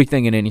with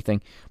everything and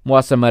anything.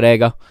 Moissa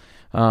Marega,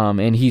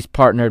 and he's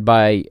partnered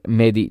by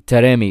Mehdi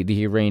Taremi,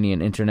 the Iranian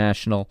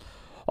international.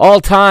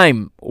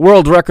 All-time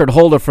world record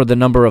holder for the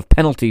number of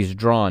penalties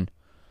drawn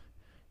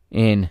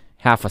in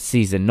half a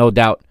season, no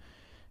doubt.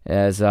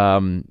 As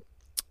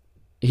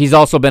he's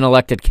also been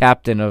elected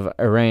captain of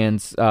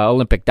Iran's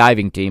Olympic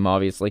diving team,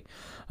 obviously.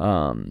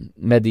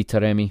 Mehdi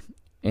Taremi.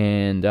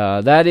 And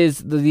that is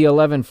the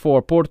 11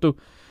 for Porto.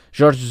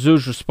 Jorge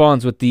Jesus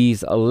responds with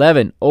these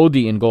 11.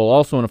 Odi in goal,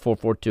 also in a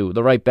 4-4-2.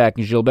 The right back,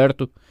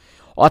 Gilberto.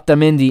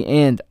 Otamendi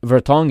and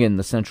Vertonghen,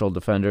 the central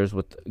defenders,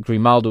 with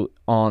Grimaldo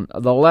on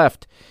the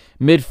left.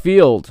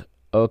 Midfield,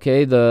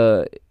 okay,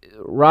 the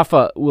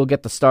Rafa will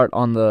get the start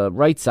on the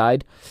right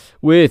side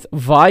with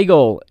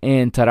Weigl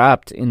and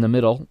Tarapt in the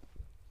middle.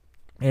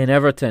 And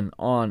Everton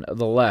on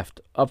the left.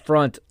 Up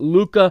front,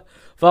 Luka,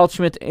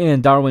 Waldschmidt,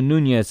 and Darwin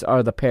Nunez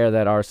are the pair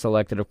that are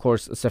selected. Of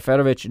course,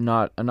 Seferovic,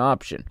 not an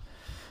option.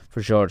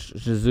 for Jorge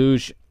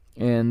Jesus.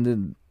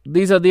 And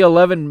these are the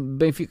 11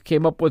 Benfica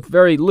came up with.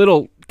 Very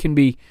little can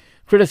be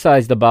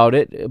criticized about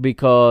it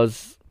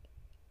because,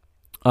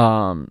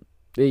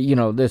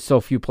 there's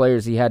so few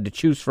players he had to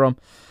choose from.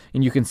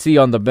 And you can see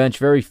on the bench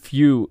very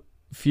few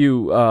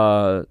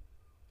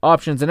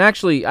options. And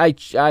actually, I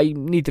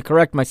need to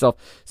correct myself.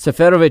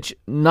 Seferovic,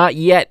 not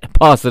yet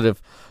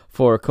positive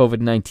for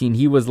COVID-19.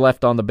 He was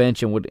left on the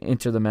bench and would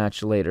enter the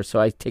match later. So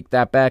I take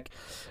that back.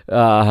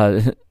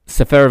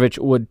 Seferovic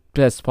would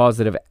test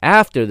positive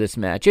after this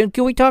match. And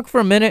can we talk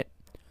for a minute?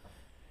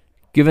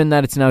 Given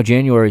that it's now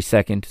January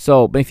 2nd.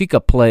 So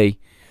Benfica play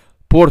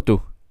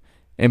Porto.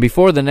 And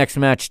before the next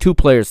match, 2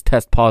 players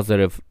test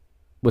positive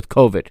with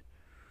COVID.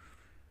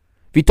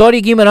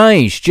 Vitória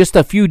Guimarães, just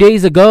a few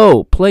days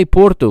ago, play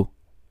Porto.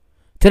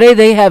 Today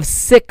they have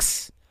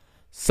 6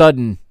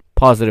 sudden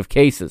positive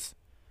cases.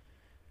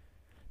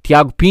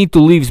 Tiago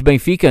Pinto leaves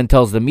Benfica and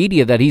tells the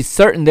media that he's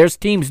certain there's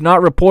teams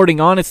not reporting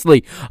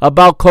honestly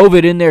about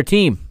COVID in their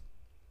team.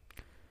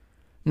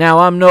 Now,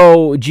 I'm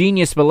no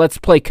genius, but let's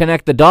play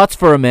connect the dots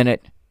for a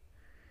minute.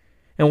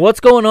 And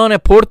what's going on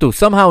at Porto?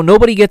 Somehow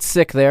nobody gets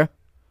sick there.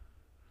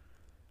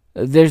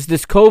 There's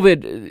this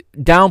COVID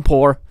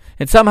downpour,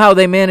 and somehow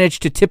they manage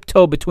to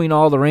tiptoe between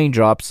all the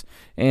raindrops,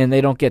 and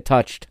they don't get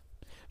touched.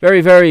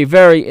 Very, very,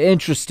 very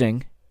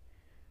interesting.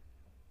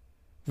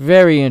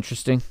 Very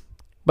interesting.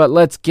 But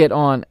let's get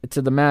on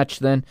to the match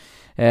then,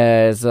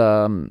 as,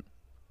 of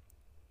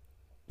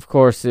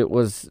course, it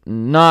was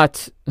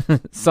not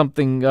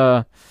something,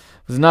 was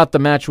not the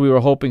match we were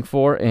hoping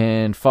for,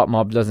 and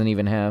FOTMOB doesn't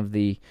even have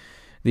the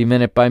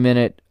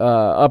minute-by-minute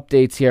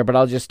updates here, but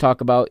I'll just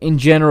talk about, in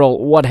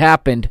general, what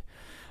happened,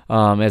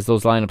 as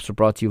those lineups are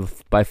brought to you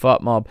by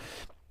FOTMOB.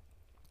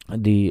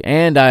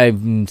 And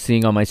I'm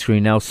seeing on my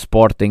screen now,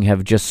 Sporting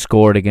have just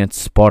scored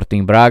against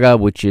Sporting Braga,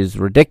 which is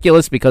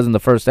ridiculous because in the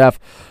first half,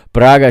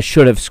 Braga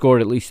should have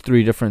scored at least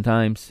 3 different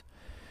times.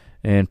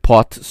 And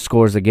Pot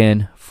scores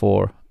again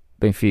for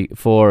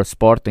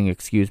Sporting, and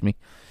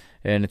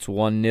it's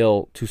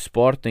 1-0 to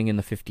Sporting in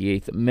the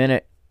 58th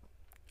minute.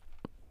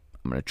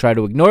 I'm going to try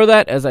to ignore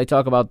that as I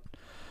talk about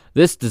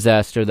this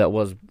disaster that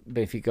was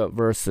Benfica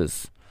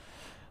versus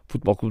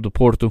Futebol Clube de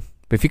Porto.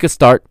 Benfica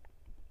start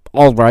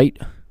all right.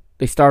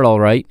 They start all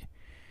right,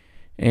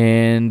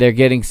 and they're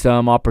getting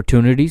some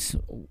opportunities,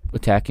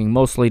 attacking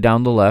mostly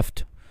down the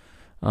left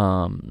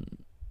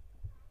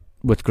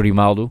with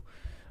Grimaldo.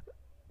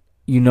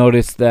 You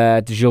notice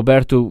that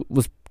Gilberto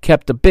was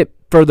kept a bit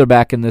further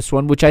back in this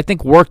one, which I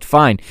think worked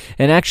fine.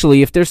 And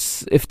actually, if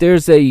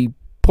there's a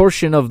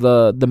portion of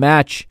the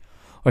match,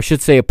 or I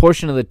should say a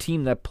portion of the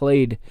team that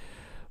played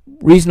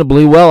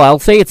reasonably well, I'll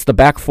say it's the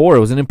back 4. It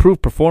was an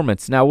improved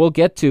performance. Now, we'll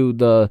get to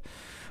the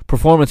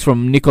performance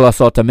from Nicolas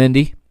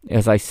Otamendi,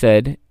 as I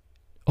said,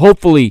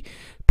 hopefully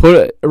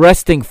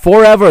resting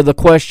forever the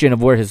question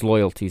of where his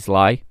loyalties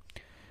lie,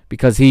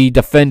 because he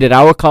defended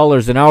our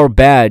colors and our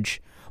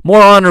badge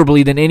more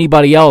honorably than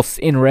anybody else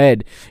in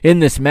red in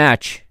this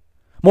match,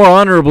 more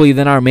honorably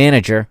than our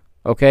manager,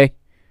 okay?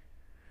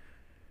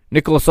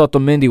 Nicolas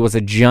Otamendi was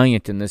a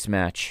giant in this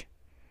match.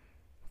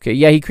 Okay,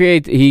 yeah,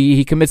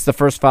 he commits the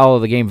first foul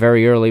of the game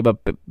very early,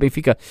 but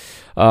Benfica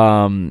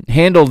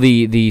handled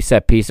the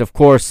set piece. Of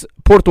course,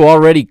 Porto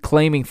already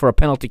claiming for a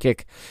penalty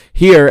kick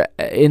here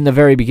in the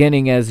very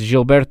beginning as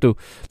Gilberto,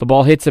 the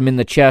ball hits him in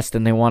the chest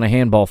and they want a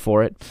handball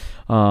for it.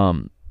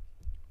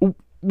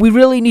 We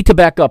really need to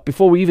back up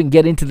before we even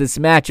get into this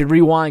match and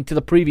rewind to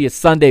the previous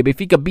Sunday.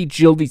 Benfica beat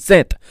Gil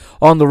Vicente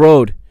on the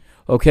road,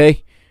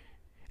 okay?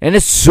 And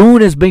as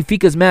soon as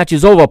Benfica's match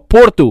is over,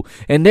 Porto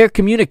and their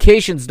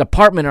communications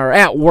department are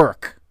at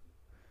work.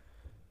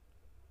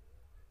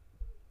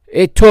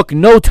 It took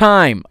no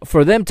time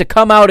for them to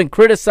come out and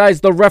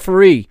criticize the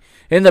referee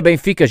in the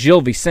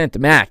Benfica-Gil Vicente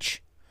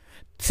match.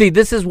 See,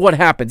 this is what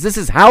happens. This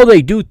is how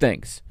they do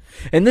things.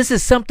 And this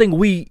is something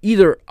we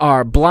either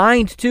are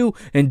blind to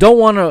and don't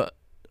want to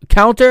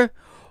counter,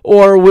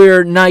 or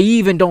we're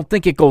naive and don't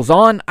think it goes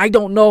on. I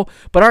don't know.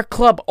 But our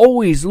club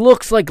always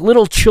looks like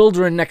little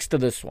children next to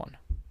this one.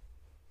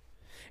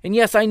 And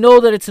yes, I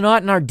know that it's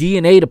not in our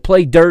DNA to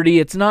play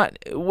dirty.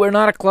 We're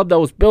not a club that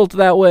was built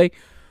that way.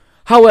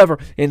 However,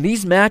 in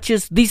these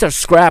matches, these are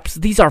scraps,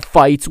 these are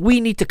fights.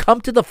 We need to come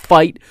to the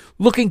fight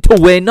looking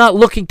to win, not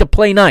looking to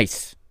play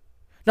nice.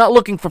 Not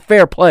looking for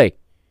fair play.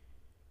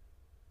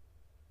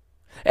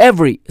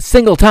 Every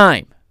single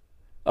time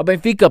a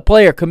Benfica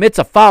player commits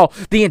a foul,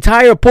 the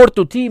entire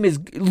Porto team is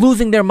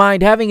losing their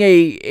mind, having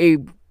a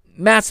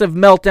massive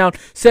meltdown.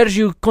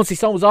 Sergio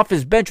Conceição was off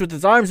his bench with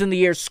his arms in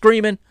the air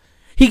screaming.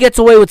 He gets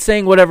away with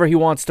saying whatever he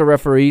wants to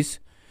referees.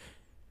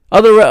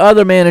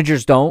 Other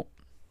managers don't.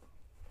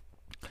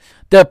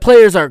 The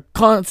players are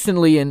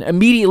constantly and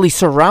immediately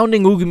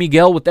surrounding Hugo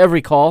Miguel with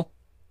every call.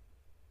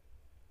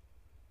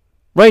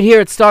 Right here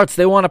it starts.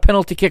 They want a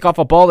penalty kick off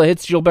a ball that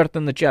hits Gilberto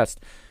in the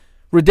chest.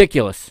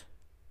 Ridiculous.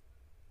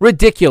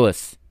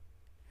 Ridiculous.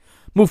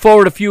 Move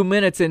forward a few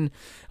minutes and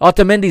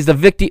Otamendi's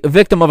the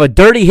victim of a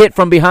dirty hit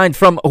from behind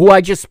from who I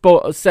just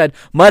said,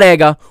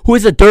 Marega, who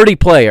is a dirty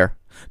player.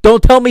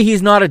 Don't tell me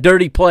he's not a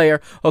dirty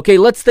player. Okay,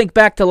 let's think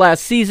back to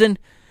last season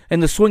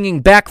and the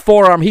swinging back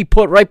forearm he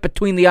put right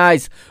between the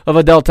eyes of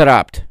Adel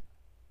Tarabt.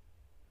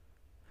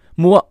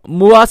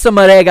 Muasa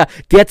Marega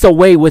gets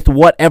away with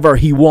whatever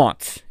he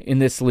wants in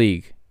this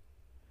league.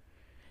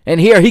 And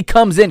here he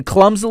comes in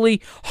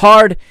clumsily,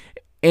 hard,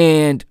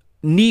 and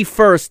knee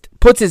first,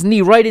 puts his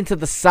knee right into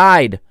the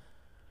side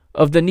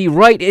of the knee,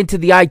 right into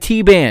the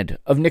IT band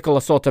of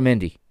Nicolas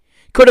Otamendi.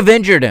 Could have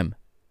injured him.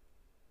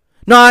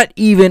 Not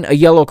even a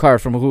yellow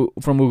card from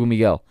Hugo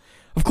Miguel.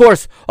 Of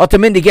course,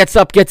 Otamendi gets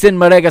up, gets in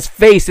Marega's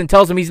face, and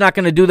tells him he's not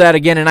going to do that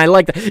again, and I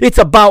like that. It's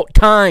about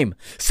time.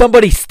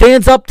 Somebody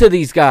stands up to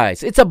these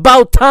guys. It's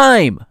about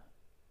time.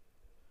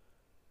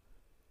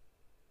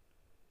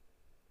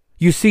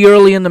 You see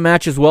early in the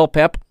match as well,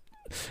 Pep.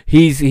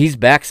 He's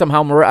back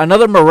somehow.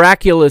 Another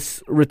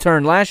miraculous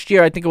return. Last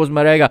year, I think it was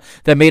Marega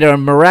that made a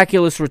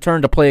miraculous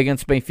return to play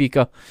against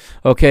Benfica.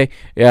 Okay,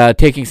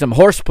 taking some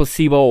horse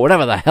placebo,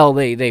 whatever the hell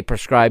they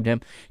prescribed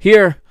him.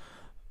 Here,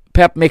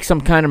 Pep makes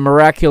some kind of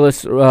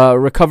miraculous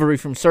recovery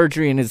from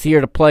surgery and is here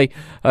to play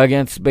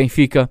against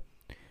Benfica.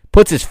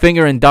 Puts his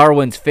finger in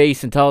Darwin's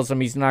face and tells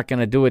him he's not going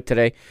to do it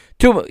today.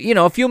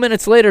 A few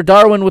minutes later,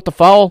 Darwin with the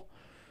foul.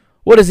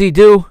 What does he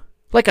do?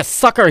 Like a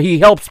sucker, he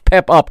helps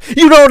Pep up.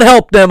 You don't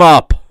help them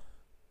up.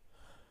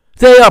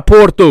 They are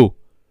Porto.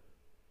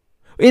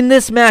 In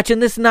this match, in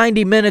this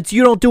 90 minutes,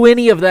 you don't do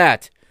any of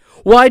that.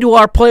 Why do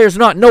our players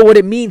not know what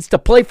it means to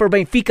play for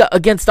Benfica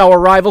against our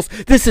rivals?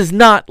 This is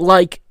not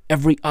like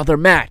every other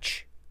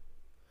match.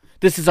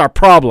 This is our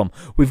problem.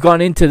 We've gone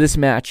into this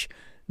match,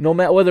 no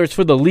matter whether it's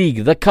for the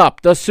league, the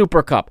cup, the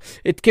Super Cup.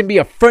 It can be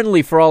a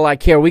friendly for all I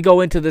care. We go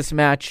into this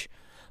match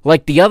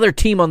like the other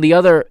team on the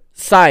other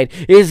side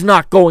is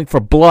not going for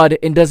blood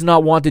and does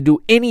not want to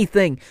do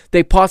anything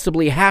they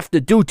possibly have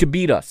to do to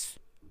beat us.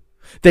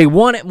 They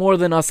want it more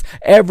than us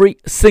every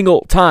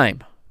single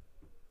time.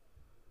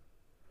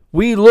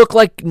 We look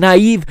like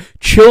naive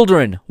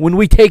children when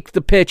we take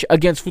the pitch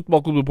against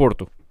Futebol Clube do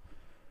Porto.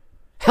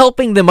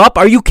 Helping them up?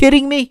 Are you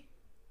kidding me?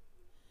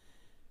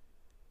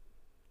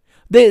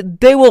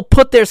 They will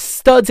put their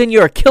studs in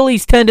your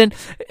Achilles tendon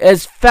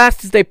as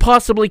fast as they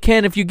possibly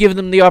can if you give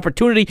them the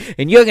opportunity,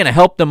 and you're going to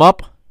help them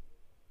up?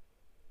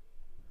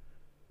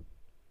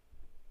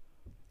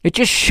 It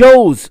just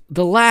shows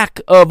the lack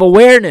of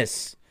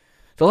awareness,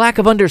 the lack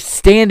of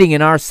understanding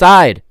in our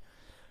side.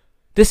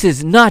 This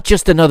is not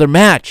just another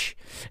match.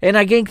 And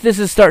I think this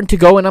is starting to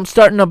go, and I'm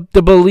starting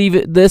to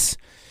believe this,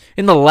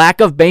 in the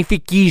lack of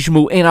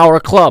Benfiquismo in our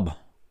club.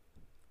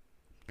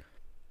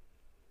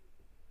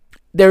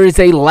 There is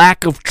a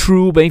lack of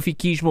true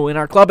Benfiquismo in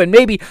our club, and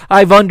maybe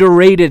I've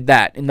underrated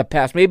that in the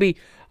past. Maybe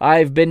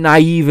I've been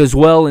naive as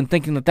well in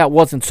thinking that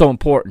wasn't so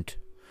important.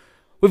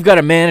 We've got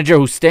a manager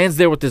who stands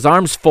there with his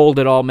arms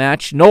folded all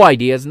match, no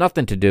ideas,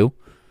 nothing to do.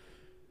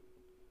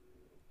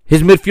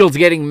 His midfield's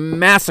getting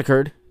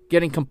massacred,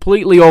 getting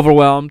completely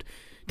overwhelmed.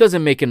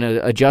 Doesn't make an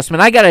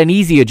adjustment. I got an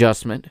easy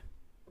adjustment.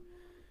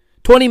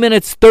 20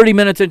 minutes, 30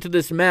 minutes into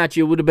this match,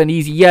 it would have been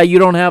easy. Yeah, you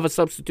don't have a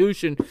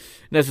substitution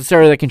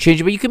necessarily that can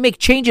change it, but you can make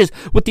changes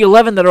with the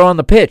 11 that are on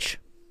the pitch.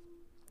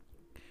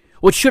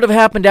 What should have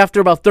happened after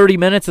about 30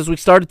 minutes as we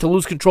started to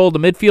lose control of the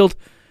midfield,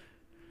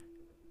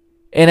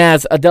 and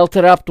as Adel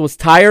Tarabt was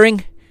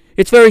tiring,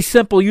 it's very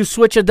simple. You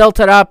switch Adel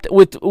Tarabt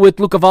with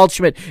Luka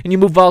Waldschmidt, and you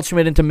move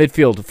Waldschmidt into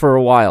midfield for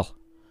a while.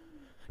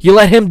 You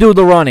let him do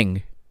the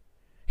running.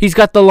 He's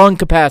got the lung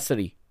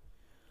capacity.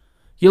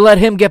 You let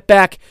him get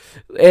back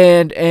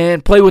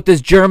and play with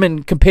this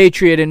German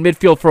compatriot in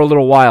midfield for a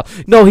little while.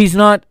 No, he's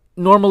not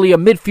normally a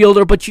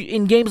midfielder, but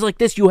in games like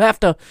this, you have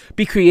to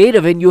be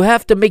creative, and you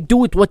have to make do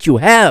with what you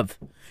have.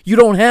 You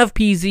don't have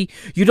Pizzi.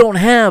 You don't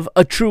have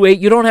a true 8.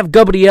 You don't have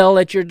Gabriel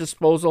at your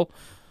disposal.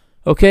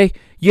 Okay?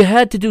 You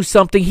had to do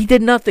something. He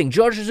did nothing.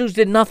 Jorge Jesus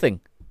did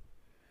nothing.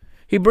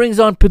 He brings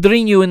on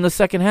Pedrinho in the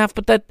second half,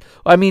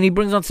 he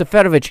brings on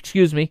Seferovic,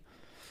 excuse me.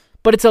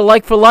 But it's a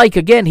like for like.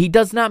 Again, he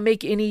does not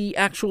make any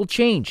actual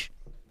change.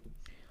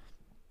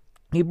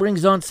 He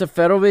brings on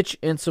Seferovic,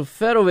 and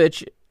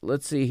Seferovic,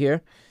 let's see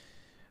here,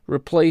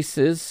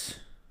 replaces,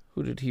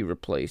 who did he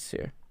replace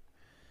here?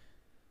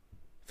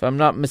 If I'm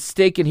not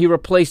mistaken, he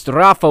replaced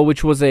Rafa,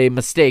 which was a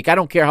mistake. I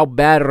don't care how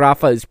bad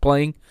Rafa is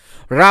playing.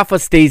 Rafa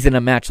stays in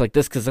a match like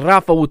this because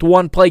Rafa with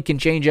one play can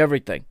change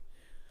everything.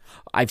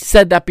 I've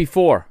said that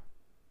before.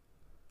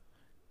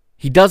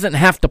 He doesn't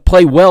have to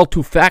play well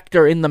to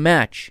factor in the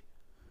match.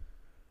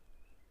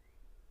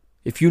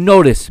 If you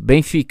notice,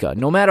 Benfica,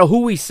 no matter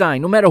who we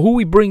sign, no matter who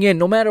we bring in,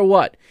 no matter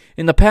what,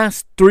 in the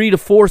past 3 to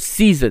 4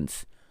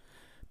 seasons,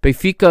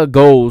 Benfica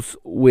goes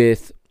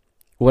with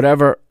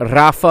whatever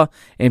Rafa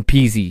and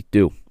Pizzi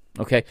do.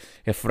 Okay?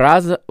 If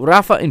Rafa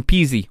and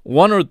Pizzi,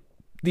 one or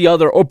the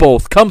other or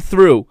both, come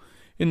through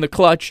in the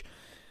clutch,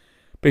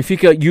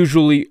 Benfica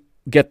usually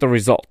get the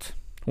result.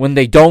 When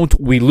they don't,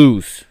 we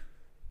lose.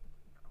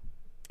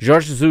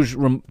 Jorge Jesus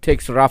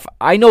takes Rafa.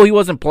 I know he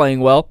wasn't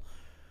playing well.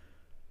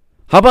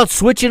 How about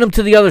switching him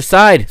to the other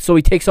side so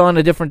he takes on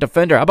a different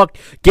defender? How about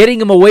getting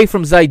him away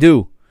from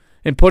Zaidu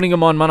and putting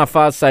him on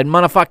Manafa's side?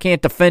 Manafa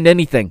can't defend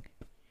anything.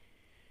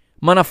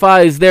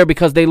 Manafá is there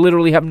because they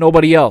literally have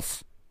nobody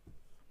else.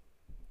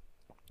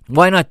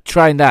 Why not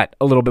try that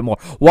a little bit more?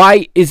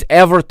 Why is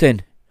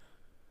Everton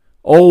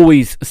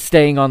always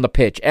staying on the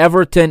pitch?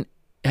 Everton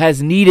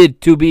has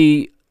needed to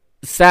be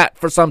sat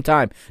for some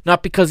time.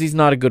 Not because he's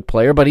not a good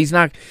player, but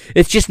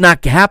it's just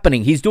not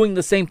happening. He's doing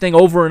the same thing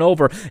over and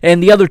over,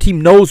 and the other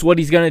team knows what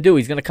he's going to do.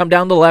 He's going to come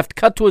down the left,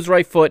 cut to his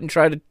right foot, and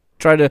try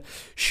to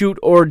shoot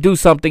or do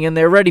something, and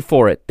they're ready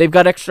for it. They've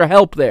got extra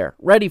help there,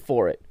 ready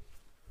for it.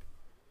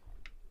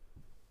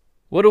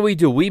 What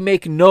do? We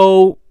make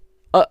no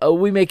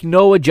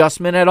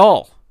adjustment at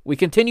all. We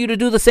continue to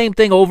do the same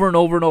thing over and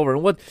over and over.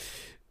 And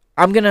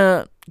I'm going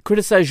to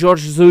criticize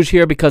Jorge Jesus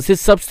here because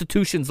his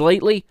substitutions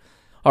lately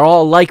are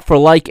all like for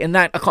like, and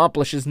that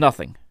accomplishes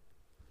nothing.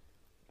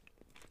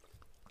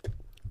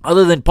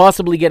 Other than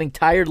possibly getting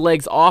tired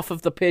legs off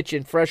of the pitch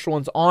and fresh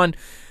ones on,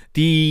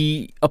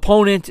 the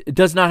opponent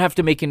does not have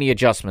to make any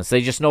adjustments.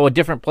 They just know a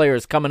different player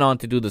is coming on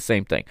to do the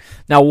same thing.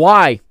 Now,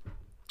 why?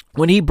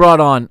 When he brought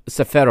on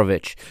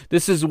Seferovic,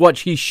 this is what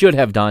he should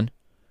have done.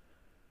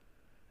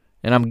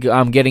 And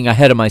I'm getting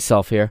ahead of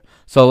myself here.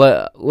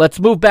 So let's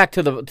move back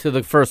to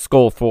the first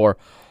goal for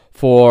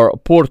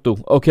Porto,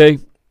 okay?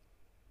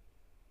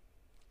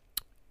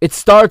 It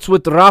starts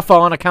with Rafa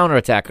on a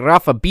counterattack.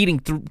 Rafa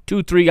beating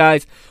 2-3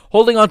 guys,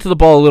 holding onto the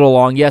ball a little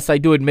long. Yes, I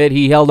do admit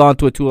he held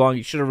onto it too long.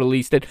 He should have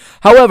released it.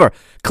 However,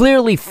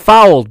 clearly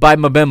fouled by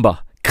Mbemba.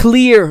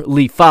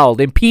 Clearly fouled,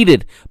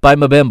 impeded by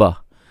Mbemba.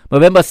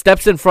 Mbemba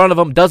steps in front of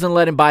him, doesn't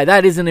let him by.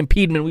 That is an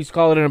impediment. We used to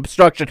call it an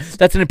obstruction.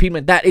 That's an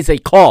impediment. That is a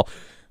call.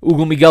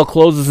 Hugo Miguel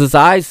closes his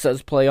eyes,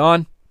 says play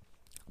on.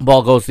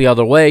 Ball goes the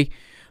other way.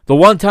 The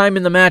one time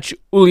in the match,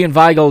 Julian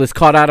Weigl is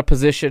caught out of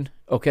position,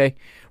 okay?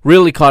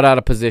 Really caught out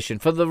of position.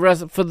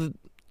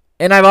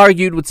 And I've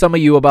argued with some of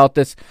you about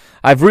this.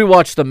 I've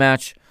rewatched the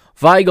match.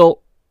 Weigl,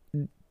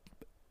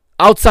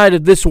 outside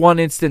of this one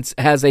instance,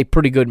 has a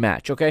pretty good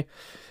match, okay?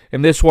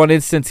 In this one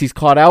instance, he's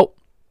caught out.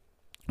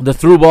 The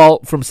through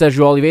ball from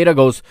Sergio Oliveira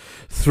goes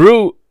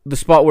through the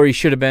spot where he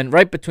should have been,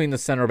 right between the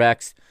center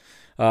backs.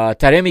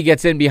 Taremi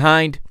gets in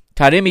behind.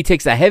 Taremi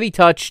takes a heavy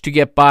touch to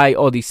get by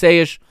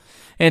Odysseus.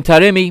 And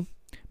Taremi,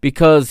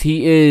 because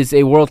he is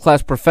a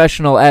world-class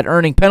professional at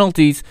earning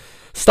penalties,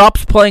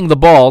 stops playing the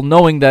ball,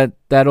 knowing that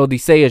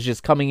Odysseus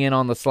is coming in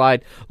on the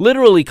slide.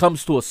 Literally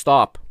comes to a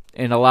stop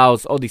and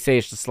allows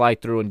Odysseus to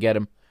slide through and get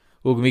him.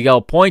 Hugo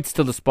Miguel points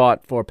to the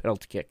spot for a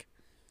penalty kick.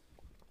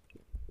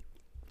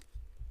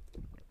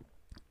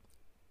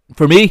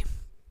 For me,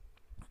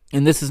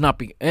 and this is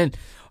not...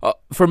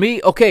 for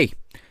me, okay...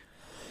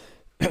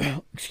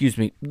 excuse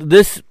me,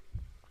 this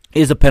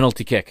is a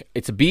penalty kick.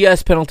 It's a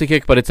BS penalty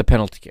kick, but it's a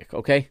penalty kick,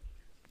 okay?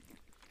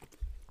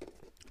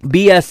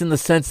 BS in the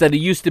sense that it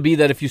used to be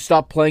that if you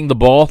stop playing the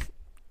ball,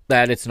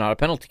 that it's not a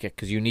penalty kick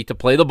because you need to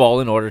play the ball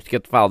in order to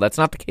get the foul. That's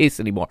not the case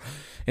anymore.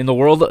 In the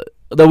world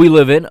that we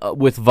live in,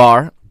 with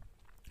VAR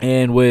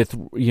and with,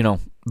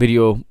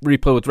 video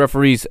replay with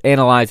referees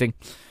analyzing,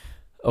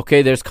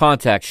 okay, there's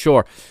contact,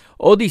 sure.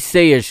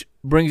 Odysseus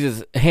brings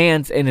his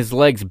hands and his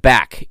legs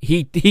back.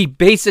 He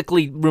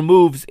basically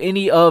removes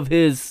any of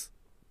his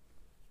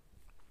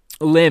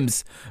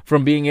limbs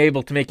from being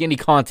able to make any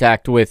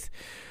contact with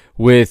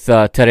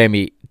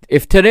Taremi.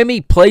 If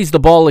Taremi plays the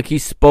ball like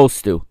he's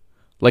supposed to,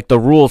 like the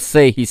rules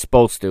say he's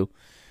supposed to,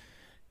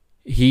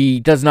 he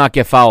does not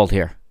get fouled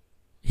here.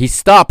 He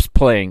stops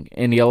playing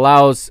and he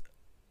allows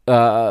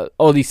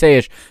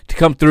Odysseus to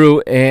come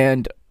through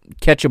and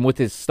catch him with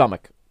his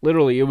stomach.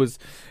 Literally, it was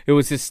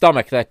his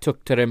stomach that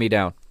took Taremi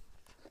down.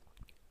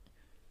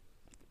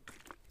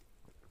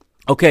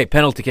 Okay,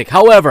 penalty kick.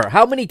 However,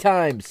 how many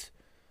times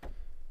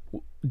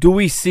do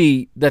we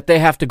see that they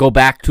have to go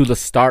back to the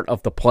start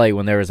of the play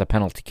when there is a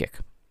penalty kick?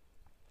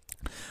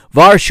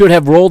 VAR should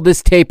have rolled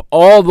this tape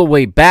all the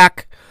way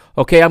back.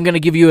 Okay, I'm going to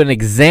give you an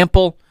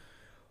example.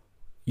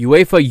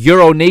 UEFA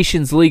Euro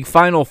Nations League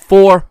Final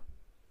 4.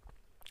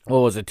 What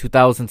was it,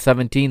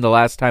 2017? The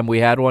last time we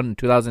had one in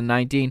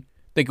 2019?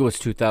 I think it was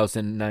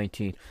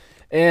 2019.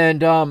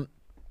 And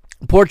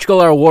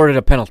Portugal are awarded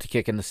a penalty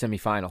kick in the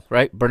semifinal,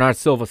 right? Bernard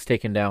Silva's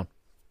taken down.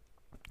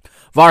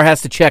 VAR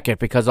has to check it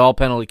because all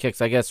penalty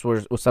kicks, I guess,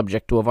 were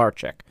subject to a VAR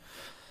check.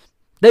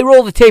 They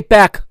roll the tape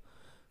back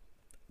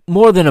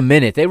more than a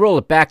minute. They roll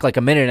it back like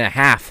a minute and a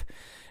half.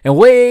 And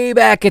way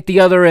back at the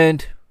other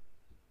end,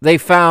 they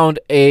found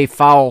a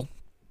foul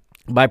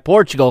by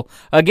Portugal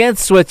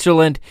against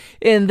Switzerland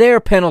in their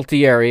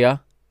penalty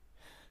area.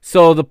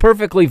 So the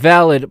perfectly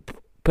valid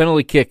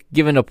penalty kick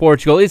given to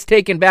Portugal is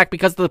taken back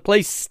because the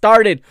play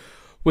started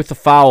with the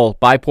foul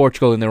by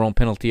Portugal in their own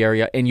penalty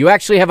area. And you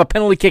actually have a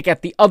penalty kick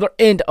at the other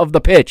end of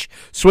the pitch.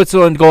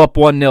 Switzerland go up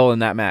 1-0 in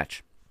that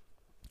match.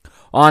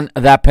 On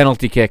that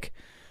penalty kick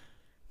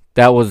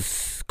that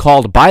was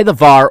called by the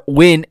VAR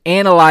when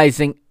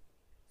analyzing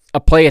a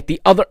play at the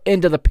other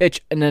end of the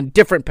pitch and a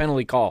different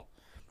penalty call.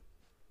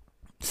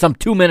 Some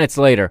 2 minutes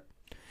later.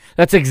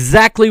 That's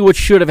exactly what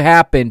should have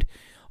happened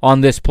on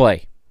this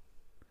play.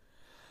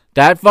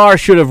 That VAR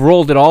should have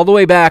rolled it all the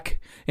way back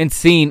and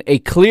seen a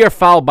clear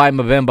foul by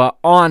Mbemba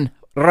on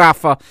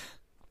Rafa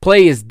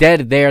play is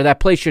dead there. That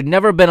play should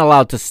never have been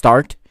allowed to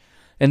start.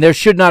 And there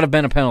should not have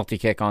been a penalty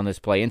kick on this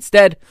play.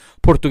 Instead,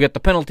 Porto get the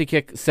penalty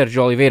kick. Sergio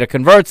Oliveira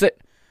converts it.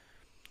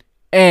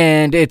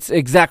 And it's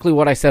exactly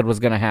what I said was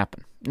going to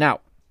happen. Now,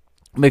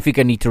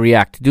 Benfica need to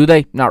react. Do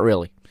they? Not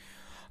really.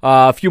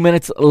 A few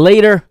minutes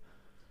later,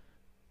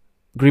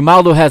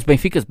 Grimaldo has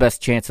Benfica's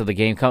best chance of the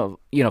game.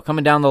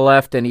 Coming down the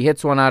left, and he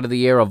hits one out of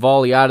the air, a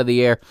volley out of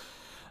the air.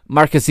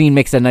 Marquezine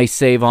makes a nice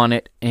save on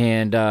it,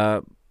 and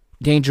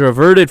danger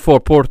averted for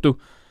Porto.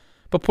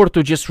 But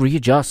Porto just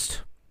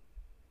readjust.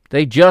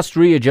 They just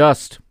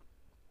readjust.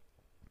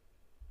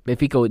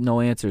 Benfica with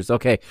no answers.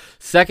 Okay,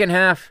 second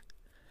half,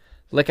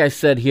 like I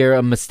said here,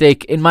 a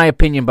mistake, in my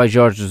opinion, by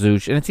Jorge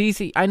Jesus. And it's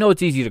easy. I know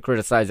it's easy to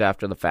criticize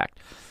after the fact.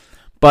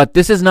 But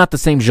this is not the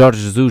same Jorge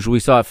Jesus we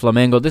saw at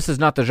Flamengo. This is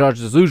not the Jorge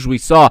Jesus we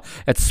saw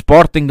at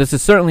Sporting. This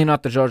is certainly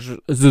not the Jorge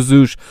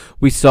Jesus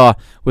we saw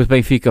with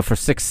Benfica for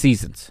 6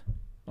 seasons.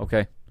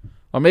 Okay?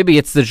 Or maybe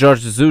it's the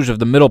Jorge Jesus of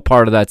the middle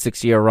part of that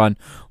 6-year run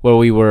where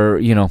we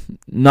were,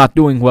 not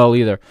doing well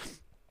either.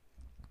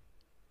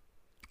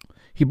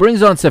 He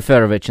brings on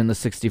Seferovic in the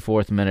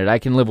 64th minute. I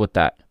can live with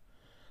that.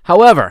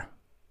 However,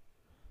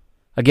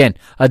 again,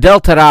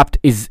 Adel Taarabt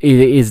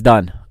is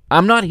done.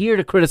 I'm not here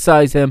to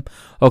criticize him,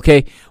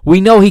 okay?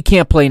 We know he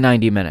can't play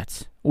 90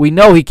 minutes.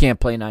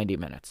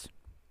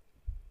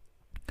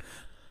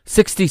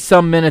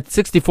 60-some minutes,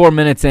 64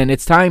 minutes in,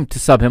 it's time to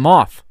sub him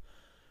off.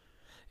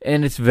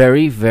 And it's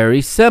very,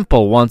 very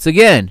simple. Once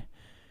again,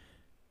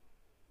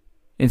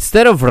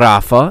 instead of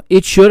Rafa,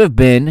 it should have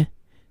been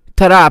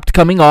Taarabt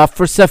coming off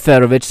for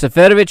Seferovic.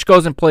 Seferovic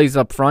goes and plays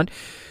up front.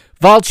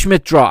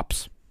 Waldschmidt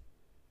drops.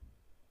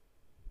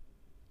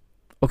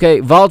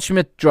 Okay,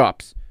 Waldschmidt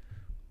drops.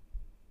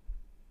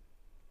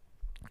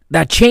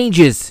 That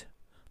changes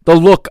the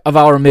look of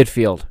our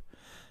midfield.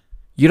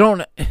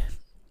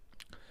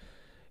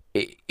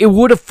 It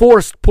would have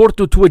forced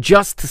Porto to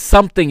adjust to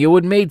something. It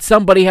would have made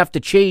somebody have to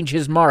change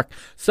his mark.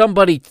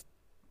 Somebody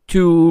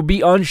to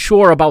be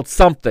unsure about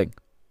something.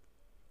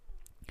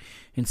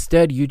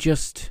 Instead, you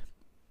just...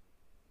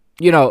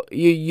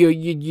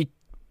 you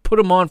put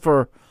him on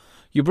for,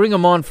 you bring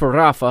him on for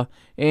Rafa,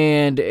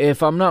 and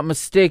if I'm not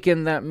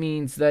mistaken, that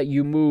means that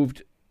you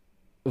moved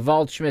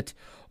Waldschmidt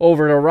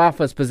over to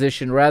Rafa's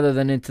position rather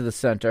than into the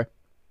center.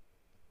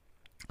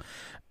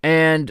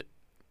 And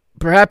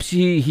perhaps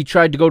he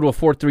tried to go to a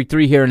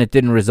 4-3-3 here and it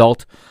didn't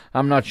result.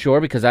 I'm not sure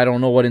because I don't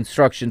know what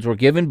instructions were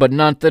given, but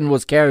nothing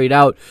was carried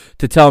out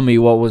to tell me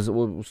what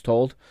was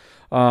told.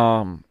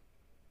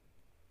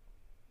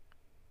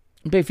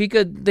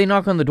 Benfica, they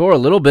knock on the door a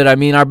little bit. I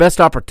mean, our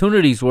best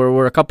opportunities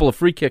were a couple of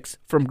free kicks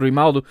from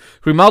Grimaldo.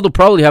 Grimaldo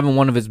probably having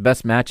one of his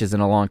best matches in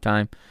a long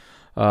time.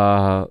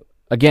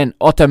 Again,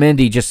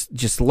 Otamendi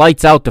just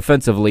lights out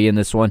defensively in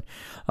this one,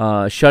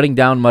 shutting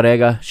down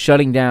Marega,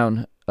 shutting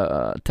down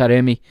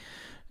Taremi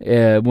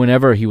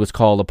whenever he was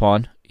called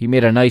upon. He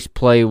made a nice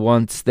play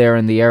once there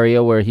in the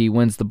area where he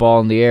wins the ball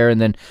in the air and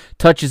then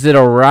touches it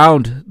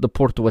around the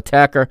Porto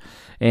attacker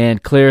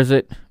and clears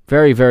it.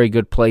 Very, very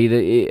good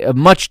play. A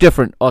much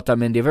different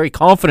Otamendi, a very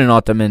confident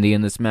Otamendi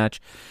in this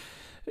match.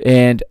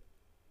 And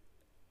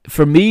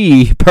for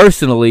me,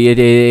 personally,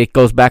 it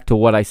goes back to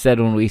what I said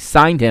when we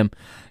signed him.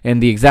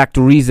 And the exact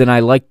reason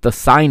I liked the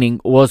signing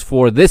was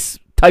for this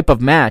type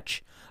of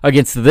match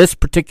against this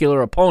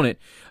particular opponent.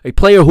 A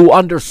player who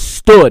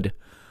understood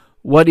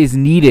what is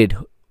needed,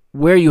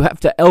 where you have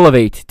to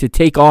elevate to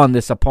take on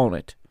this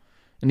opponent.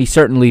 And he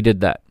certainly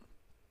did that.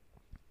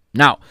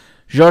 Now,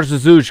 Jorge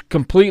Jesus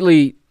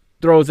completely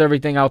throws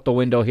everything out the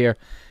window here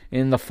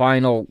in the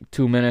final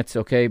 2 minutes,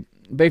 okay?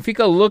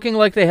 Benfica looking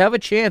like they have a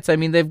chance. I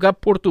mean, they've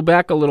got Porto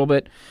back a little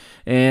bit.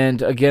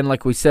 And again,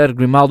 like we said,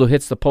 Grimaldo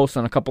hits the post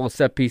on a couple of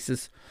set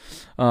pieces.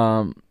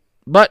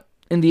 But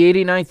in the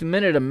 89th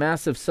minute, a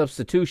massive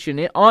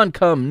substitution. On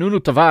come Nuno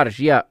Tavares.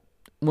 Yeah,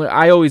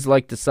 I always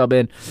like to sub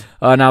in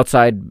an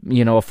outside,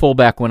 a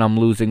fullback when I'm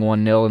losing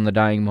 1-0 in the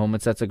dying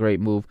moments. That's a great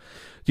move.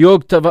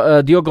 Diogo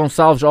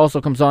Gonçalves also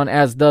comes on,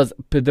 as does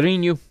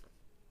Pedrinho.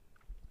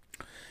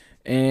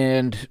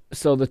 And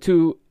so the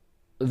two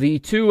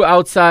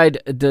outside,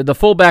 the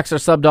fullbacks are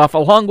subbed off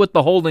along with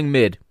the holding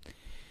mid.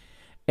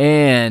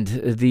 And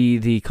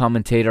the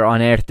commentator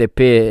on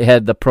RTP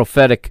had the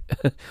prophetic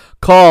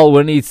call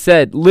when he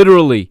said,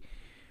 literally,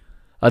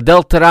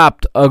 Adel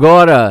Taarabt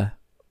agora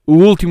o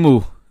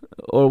último,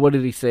 or what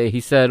did he say?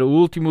 He said, o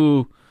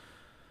último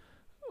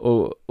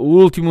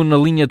na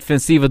linha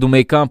defensiva do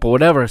meio campo,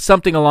 whatever,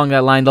 something along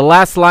that line. The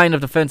last line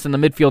of defense in the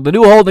midfield, the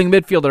new holding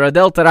midfielder,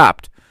 Adel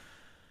Taarabt.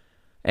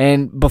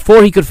 And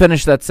before he could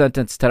finish that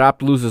sentence,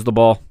 Taarabt loses the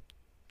ball.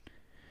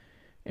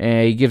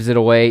 And he gives it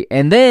away.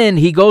 And then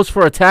he goes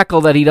for a tackle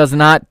that he does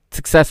not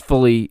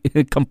successfully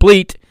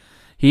complete.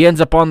 He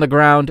ends up on the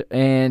ground.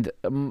 And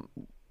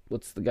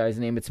what's the guy's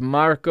name? It's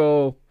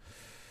Marco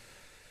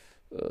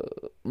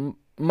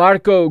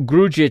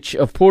Grujic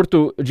of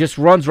Porto just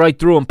runs right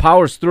through him,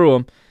 powers through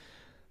him,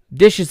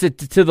 dishes it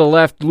to the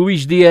left.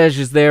 Luis Diaz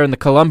is there, and the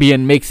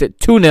Colombian makes it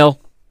 2-0.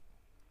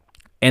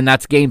 And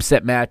that's game,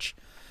 set, match.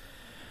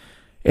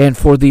 And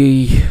for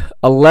the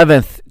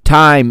 11th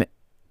time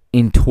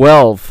in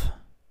 12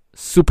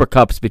 Super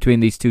Cups between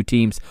these two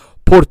teams.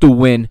 Porto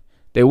win.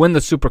 They win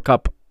the Super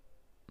Cup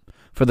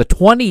for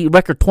the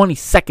record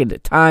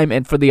 22nd time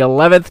and for the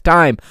 11th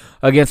time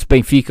against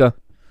Benfica.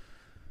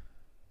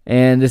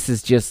 And this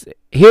is just,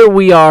 here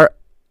we are,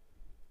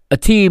 a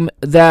team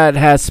that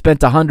has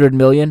spent 100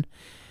 million,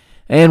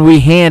 and we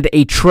hand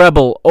a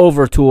treble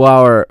over to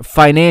our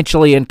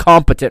financially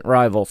incompetent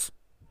rivals.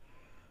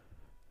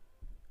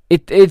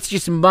 It's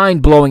just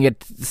mind-blowing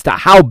as to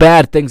how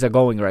bad things are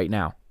going right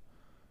now.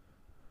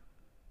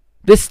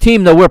 This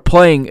team that we're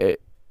playing,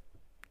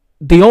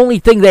 the only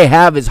thing they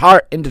have is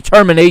heart and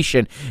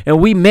determination,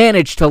 and we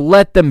managed to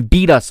let them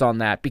beat us on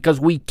that because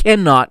we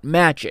cannot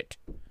match it.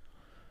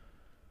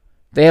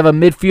 They have a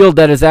midfield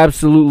that is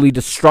absolutely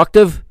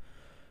destructive.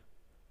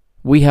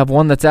 We have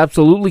one that's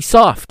absolutely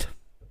soft.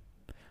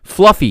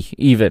 Fluffy,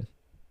 even.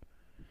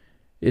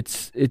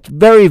 It's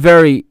very,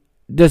 very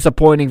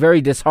disappointing,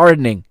 very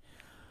disheartening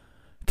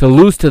to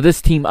lose to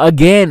this team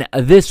again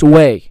this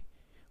way.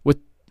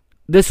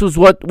 This was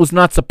what was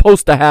not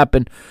supposed to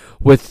happen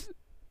with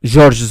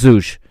Jorge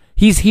Jesus.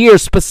 He's here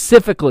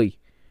specifically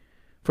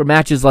for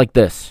matches like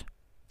this.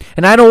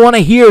 And I don't want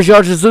to hear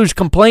Jorge Jesus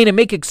complain and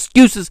make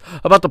excuses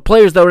about the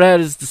players that were at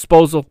his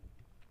disposal.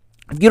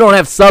 If you don't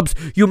have subs,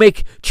 you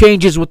make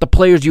changes with the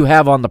players you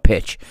have on the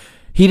pitch.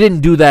 He didn't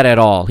do that at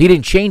all. He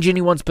didn't change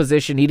anyone's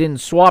position. He didn't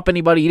swap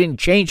anybody. He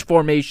didn't change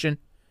formation.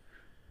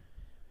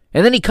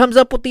 And then he comes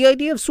up with the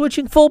idea of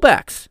switching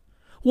fullbacks.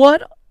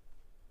 What?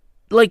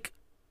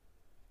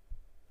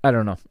 I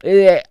don't know.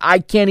 I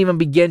can't even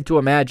begin to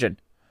imagine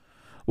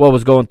what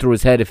was going through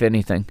his head, if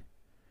anything.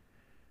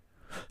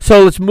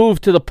 So let's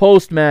move to the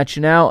post-match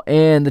now,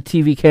 and the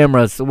TV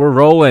cameras. We're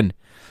rolling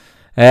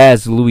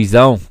as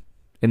Luizão,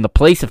 in the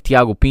place of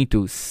Thiago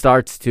Pinto,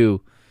 starts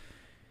to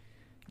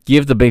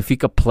give the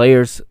Benfica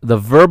players the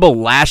verbal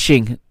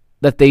lashing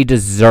that they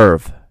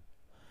deserve.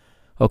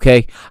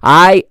 Okay?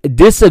 I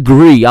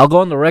disagree. I'll go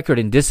on the record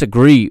and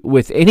disagree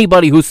with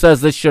anybody who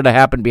says this should have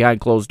happened behind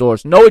closed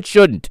doors. No, it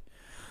shouldn't.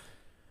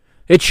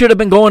 It should have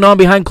been going on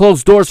behind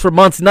closed doors for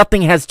months.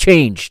 Nothing has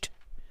changed.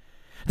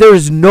 There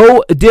is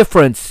no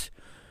difference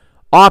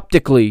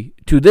optically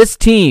to this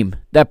team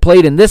that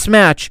played in this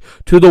match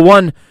to the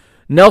one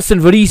Nelson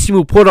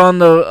Verissimo put on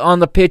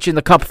the pitch in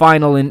the cup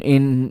final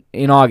in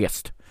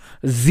August.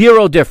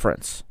 Zero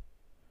difference.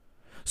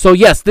 So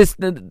yes,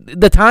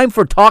 the time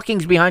for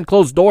talkings behind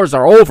closed doors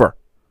are over.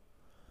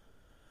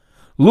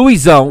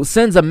 Luizão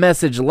sends a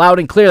message loud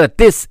and clear that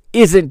this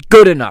isn't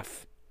good enough.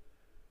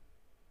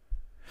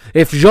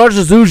 If Jorge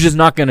Jesus is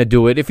not going to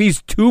do it, if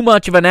he's too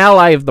much of an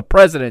ally of the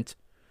president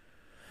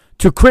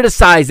to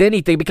criticize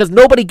anything, because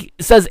nobody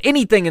says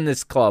anything in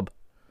this club.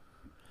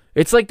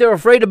 It's like they're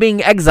afraid of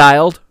being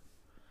exiled,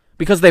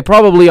 because they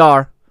probably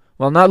are.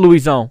 Well, not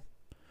Luizão.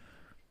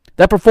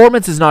 That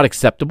performance is not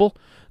acceptable.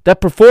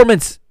 That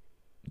performance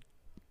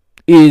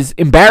is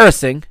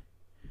embarrassing.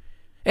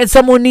 And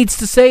someone needs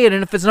to say it.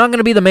 And if it's not going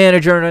to be the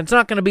manager and it's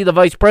not going to be the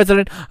vice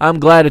president, I'm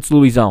glad it's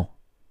Luizão.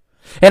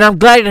 And I'm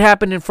glad it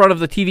happened in front of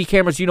the TV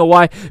cameras. You know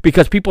why?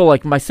 Because people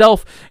like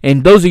myself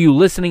and those of you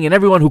listening and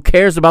everyone who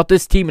cares about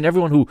this team and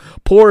everyone who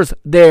pours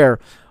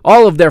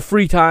all of their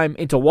free time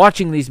into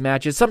watching these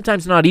matches,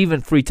 sometimes not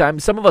even free time.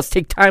 Some of us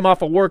take time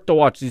off of work to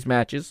watch these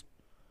matches.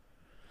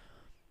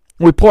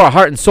 We pour our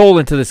heart and soul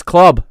into this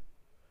club.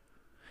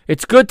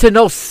 It's good to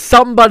know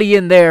somebody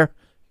in there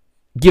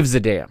gives a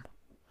damn.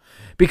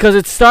 Because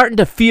it's starting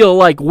to feel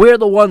like we're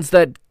the ones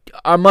that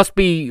must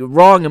be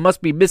wrong and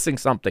must be missing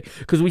something.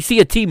 Because we see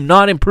a team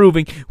not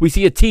improving. We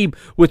see a team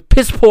with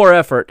piss poor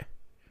effort.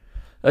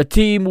 A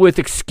team with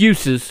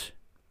excuses.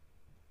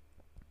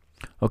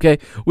 Okay?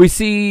 We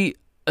see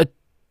a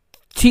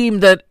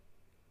team that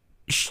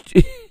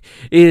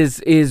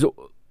is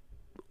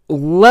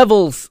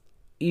levels,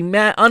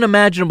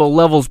 unimaginable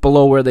levels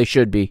below where they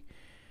should be.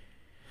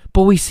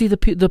 But we see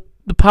the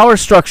power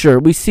structure.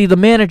 We see the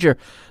manager,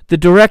 the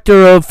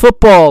director of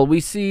football. We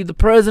see the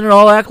president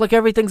all act like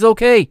everything's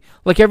okay.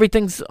 Like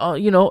everything's,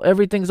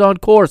 everything's on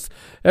course.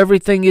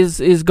 Everything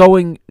is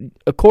going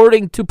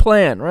according to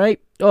plan, right?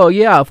 Oh,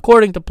 yeah,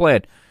 according to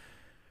plan.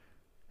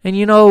 And,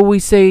 we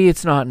say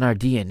it's not in our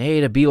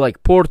DNA to be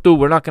like Porto.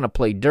 We're not going to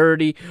play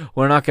dirty.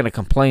 We're not going to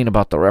complain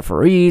about the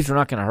referees. We're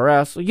not going to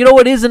harass. You know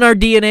what is in our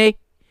DNA?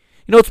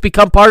 You know it's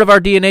become part of our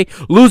DNA?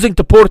 Losing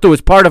to Porto is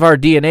part of our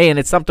DNA, and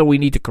it's something we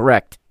need to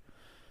correct.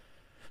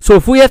 So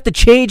if we have to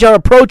change our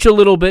approach a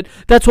little bit,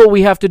 that's what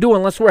we have to do,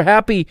 unless we're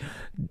happy,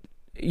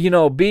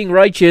 being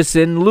righteous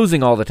and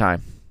losing all the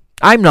time.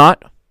 I'm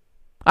not.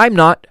 I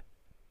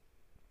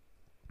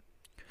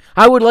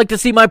would like to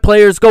see my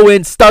players go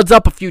in, studs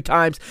up a few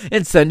times,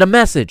 and send a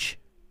message.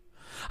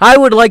 I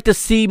would like to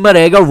see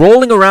Marega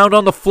rolling around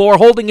on the floor,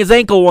 holding his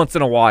ankle once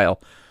in a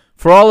while,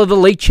 for all of the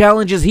late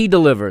challenges he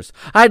delivers.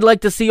 I'd like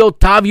to see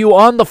Otavio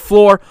on the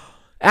floor,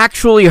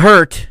 actually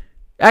hurt,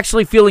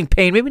 actually feeling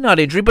pain, maybe not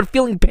injury, but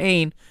feeling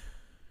pain,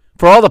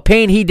 for all the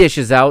pain he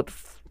dishes out.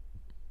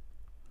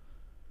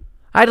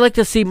 I'd like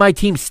to see my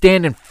team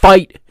stand and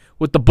fight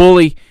with the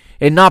bully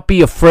and not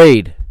be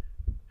afraid.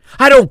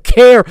 I don't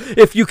care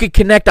if you can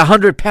connect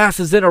 100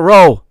 passes in a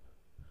row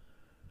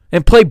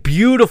and play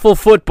beautiful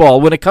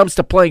football when it comes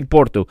to playing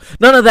Porto.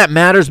 None of that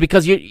matters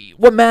because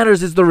what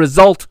matters is the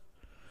result.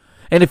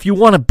 And if you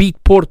want to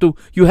beat Porto,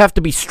 you have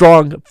to be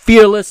strong,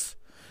 fearless,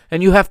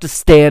 and you have to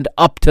stand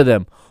up to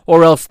them.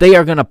 Or else they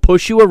are going to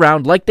push you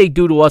around like they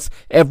do to us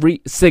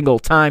every single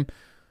time.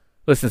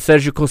 Listen,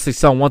 Sergio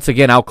Conceição once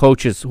again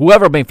outcoaches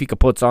whoever Benfica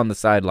puts on the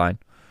sideline.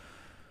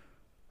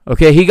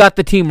 Okay, he got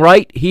the team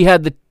right. He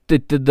had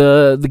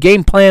the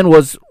game plan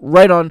was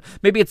right on.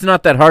 Maybe it's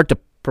not that hard to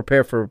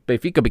prepare for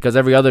Benfica because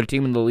every other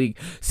team in the league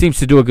seems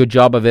to do a good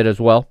job of it as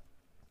well.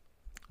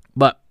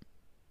 But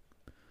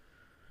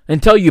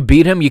until you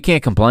beat him, you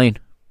can't complain.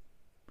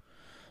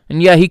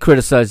 And yeah, he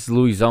criticized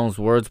Luizão's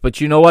words, but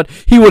you know what?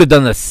 He would have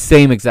done the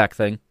same exact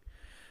thing.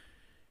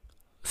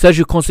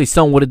 Sergio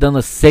Conceição would have done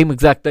the same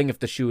exact thing if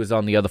the shoe was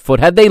on the other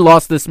foot. Had they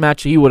lost this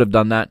match, he would have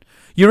done that.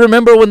 You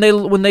remember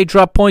when they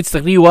dropped points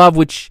to Rio Ave,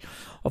 which,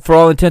 for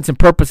all intents and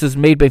purposes,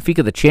 made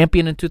Benfica the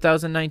champion in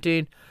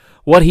 2019?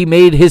 What he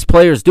made his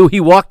players do, he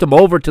walked them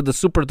over to the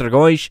Super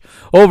Dragões,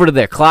 over to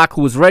their clock,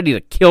 who was ready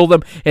to kill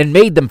them, and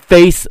made them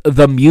face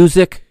the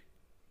music.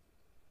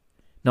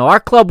 Now, our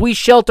club, we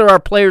shelter our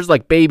players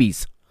like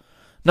babies.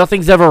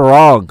 Nothing's ever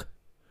wrong.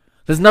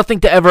 There's nothing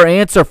to ever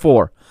answer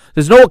for.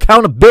 There's no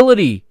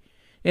accountability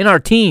in our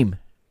team.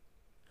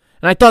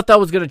 And I thought that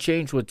was going to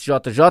change with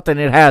Jota, and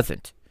it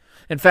hasn't.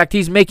 In fact,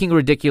 he's making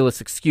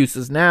ridiculous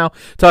excuses now,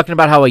 talking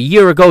about how a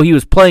year ago he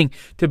was playing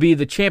to be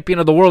the champion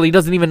of the world. He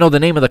doesn't even know the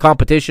name of the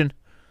competition.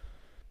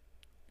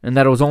 And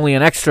that it was only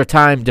an extra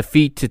time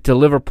defeat to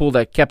Liverpool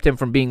that kept him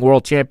from being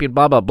world champion,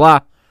 blah, blah,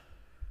 blah.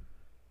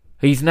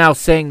 He's now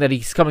saying that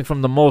he's coming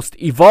from the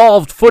most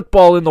evolved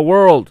football in the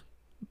world,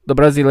 the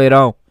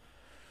Brasileirão.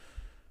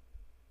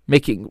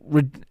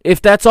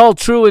 If that's all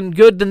true and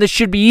good, then this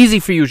should be easy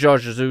for you,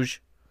 Jorge Jesus.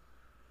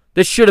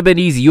 This should have been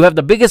easy. You have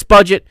the biggest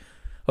budget.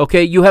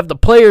 Okay, you have the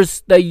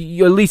players that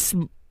you, at least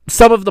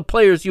some of the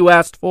players you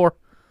asked for.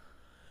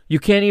 You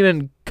can't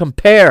even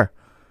compare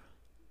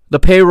the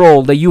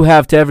payroll that you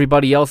have to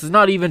everybody else's,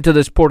 not even to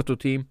this Porto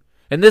team.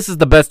 And this is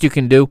the best you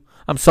can do.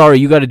 I'm sorry,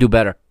 you got to do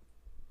better.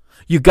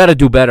 You got to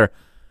do better.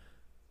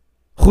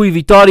 Rui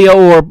Vitória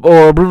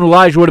or Bruno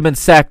Lage would have been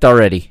sacked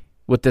already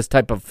with this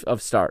type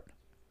of start.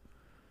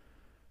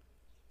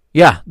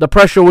 Yeah, the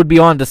pressure would be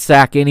on to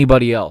sack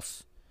anybody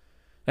else.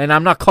 And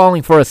I'm not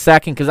calling for a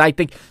sacking because I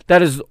think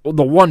that is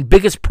the one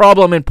biggest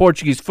problem in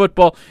Portuguese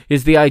football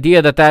is the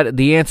idea that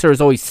the answer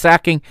is always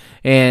sacking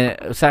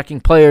and sacking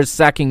players,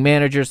 sacking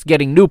managers,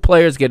 getting new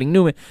players, getting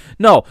new.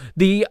 No,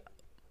 the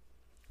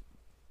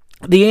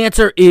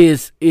answer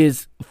is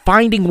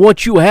finding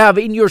what you have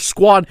in your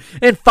squad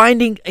and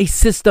finding a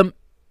system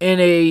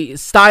and a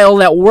style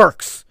that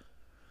works.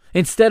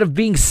 Instead of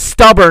being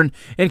stubborn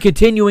and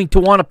continuing to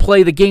want to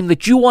play the game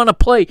that you want to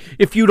play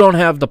if you don't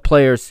have the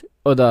players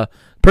or the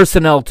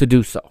personnel to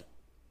do so.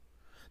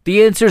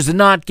 The answer is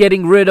not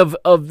getting rid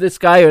of this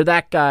guy or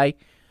that guy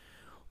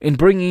and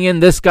bringing in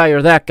this guy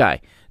or that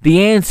guy.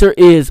 The answer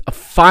is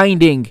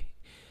finding,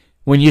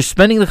 when you're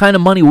spending the kind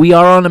of money we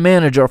are on a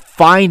manager,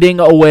 finding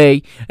a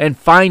way and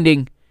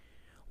finding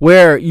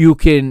where you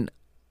can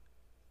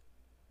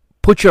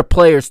put your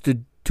players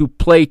to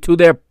play to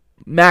their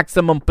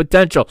maximum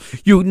potential.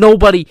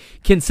 Nobody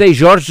can say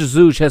Jorge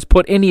Jesus has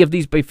put any of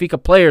these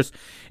Benfica players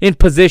in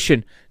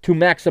position to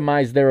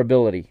maximize their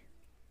ability.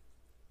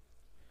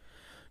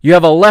 You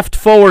have a left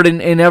forward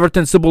in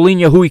Everton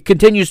Cebolinha who he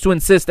continues to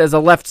insist as a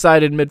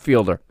left-sided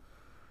midfielder.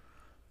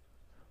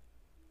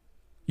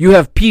 You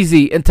have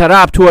Pizzi and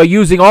Tarap who are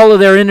using all of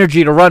their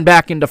energy to run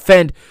back and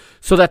defend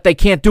so that they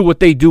can't do what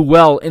they do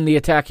well in the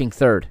attacking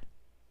third.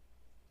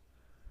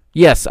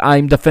 Yes,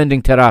 I'm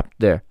defending Tarap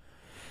there.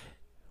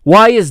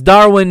 Why is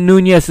Darwin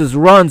Núñez's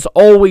runs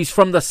always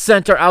from the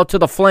center out to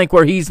the flank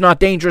where he's not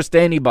dangerous to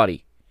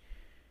anybody?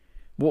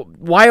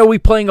 Why are we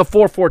playing a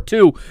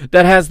 4-4-2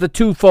 that has the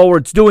two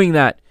forwards doing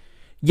that,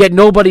 yet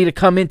nobody to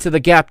come into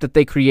the gap that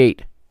they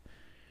create?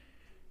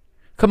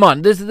 Come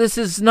on, this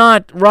is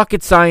not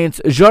rocket science.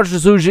 Jorge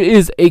Jesus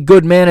is a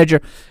good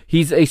manager.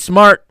 He's a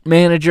smart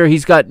manager.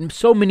 He's got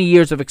so many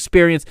years of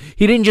experience.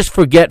 He didn't just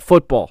forget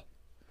football.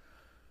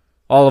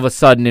 All of a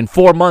sudden, in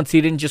 4 months, he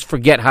didn't just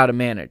forget how to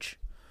manage.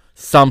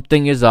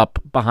 Something is up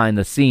behind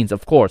the scenes,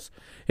 of course.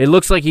 It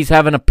looks like he's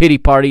having a pity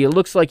party. It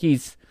looks like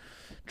he's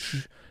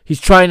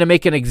trying to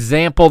make an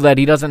example that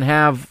he doesn't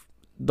have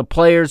the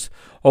players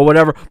or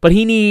whatever. But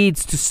he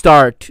needs to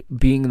start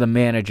being the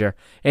manager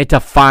and to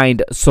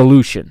find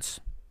solutions.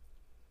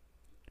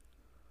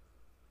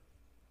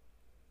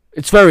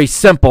 It's very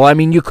simple. I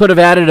mean, you could have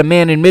added a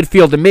man in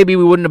midfield and maybe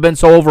we wouldn't have been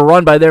so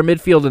overrun by their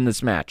midfield in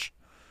this match.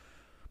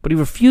 But he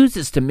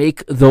refuses to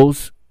make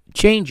those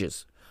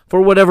changes. For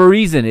whatever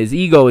reason, his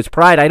ego, his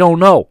pride, I don't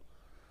know.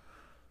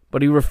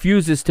 But he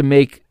refuses to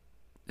make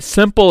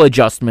simple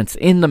adjustments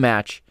in the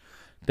match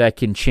that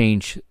can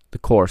change the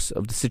course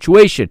of the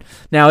situation.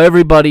 Now,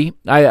 everybody,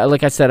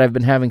 like I said, I've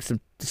been having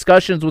some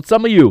discussions with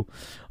some of you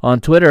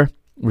on Twitter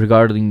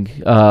regarding,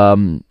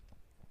 had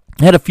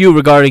a few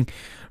regarding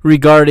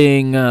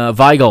regarding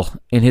Weigl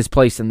in his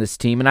place in this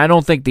team, and I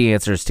don't think the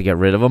answer is to get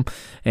rid of him.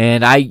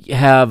 And I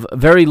have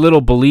very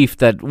little belief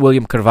that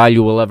William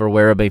Carvalho will ever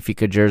wear a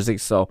Benfica jersey,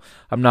 so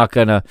I'm not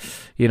going to,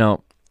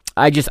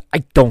 I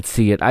don't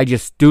see it. I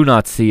just do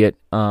not see it.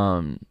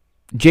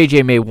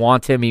 JJ may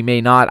want him, he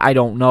may not, I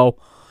don't know.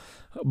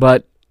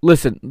 But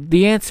listen,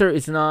 the answer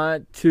is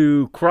not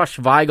to crush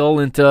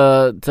Weigl and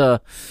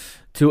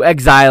to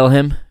exile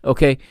him,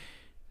 okay?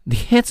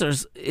 The answer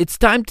is it's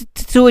time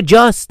to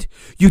adjust.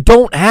 You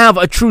don't have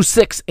a true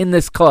six in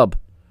this club,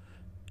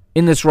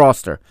 in this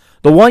roster.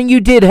 The one you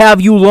did have,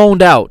 you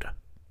loaned out.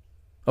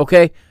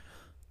 Okay?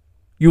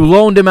 You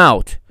loaned him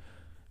out.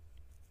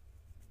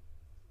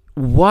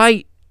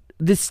 Why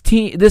this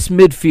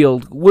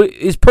midfield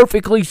is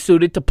perfectly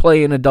suited to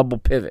play in a double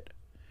pivot.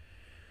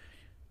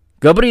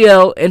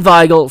 Gabriel and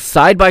Weigl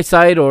side by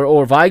side,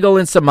 or Weigl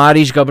and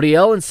Samaris,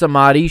 Gabriel and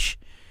Samaris.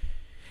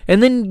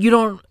 And then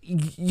your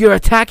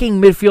attacking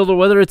midfielder,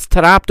 whether it's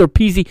Taarabt or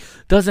Pizzi,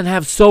 doesn't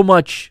have so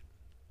much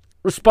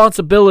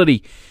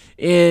responsibility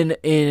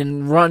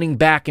in running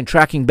back and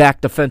tracking back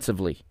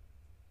defensively.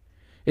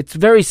 It's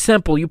very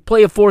simple. You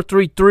play a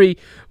 4-3-3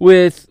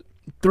 with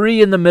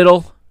 3 in the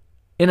middle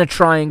in a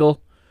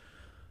triangle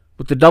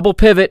with the double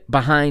pivot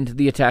behind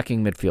the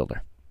attacking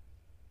midfielder.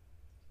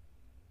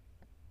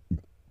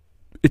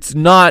 It's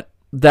not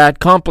that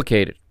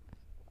complicated.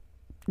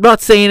 I'm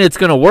not saying it's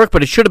going to work,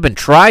 but it should have been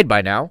tried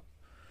by now.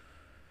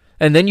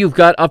 And then you've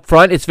got up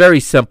front, it's very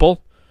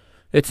simple.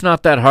 It's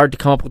not that hard to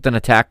come up with an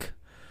attack.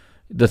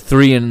 The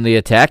 3 in the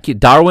attack.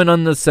 Darwin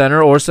on the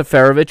center or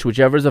Seferovic,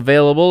 whichever is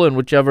available and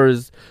whichever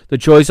is the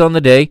choice on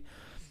the day.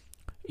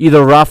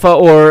 Either Rafa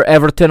or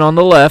Everton on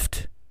the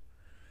left.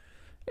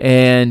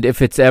 And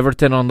if it's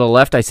Everton on the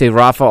left, I say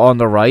Rafa on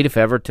the right. If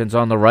Everton's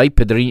on the right,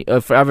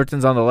 if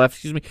Everton's on the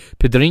left,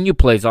 Pedrinho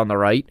plays on the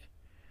right.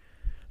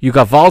 You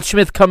got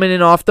Waldschmidt coming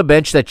in off the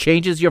bench. That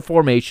changes your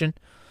formation.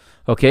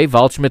 Okay,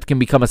 Waldschmidt can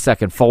become a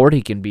second forward.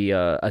 He can be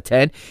a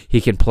 10.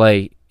 He can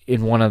play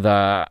in one of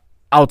the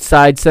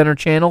outside center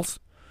channels.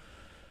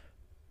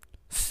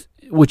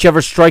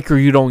 Whichever striker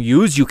you don't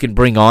use, you can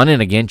bring on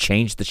and, again,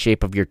 change the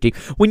shape of your team.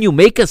 When you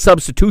make a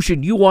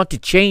substitution, you want to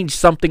change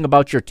something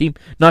about your team,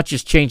 not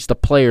just change the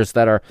players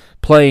that are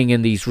playing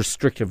in these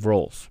restrictive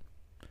roles.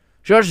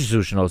 Jorge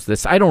Jesus knows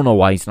this. I don't know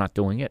why he's not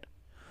doing it.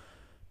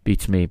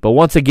 Beats me. But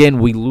once again,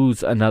 we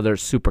lose another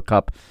Super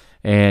Cup.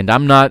 And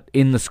I'm not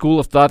in the school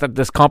of thought that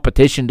this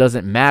competition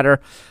doesn't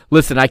matter.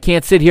 Listen, I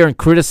can't sit here and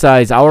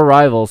criticize our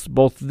rivals,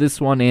 both this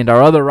one and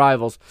our other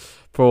rivals,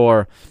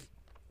 for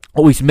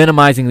always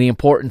minimizing the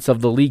importance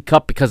of the League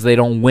Cup because they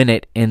don't win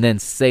it, and then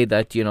say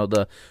that,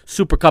 the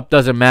Super Cup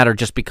doesn't matter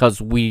just because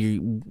we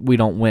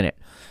don't win it.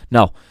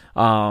 No.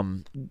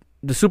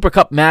 The Super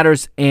Cup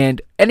matters,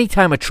 and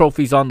anytime a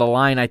trophy's on the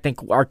line, I think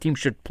our team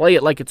should play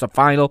it like it's a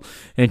final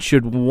and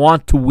should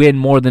want to win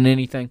more than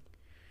anything.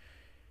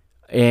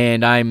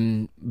 And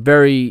I'm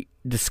very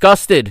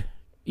disgusted,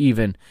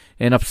 even,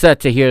 and upset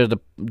to hear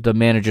the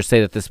manager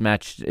say that this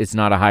match is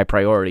not a high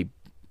priority.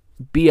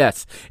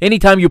 BS.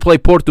 Anytime you play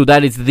Porto,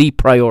 that is the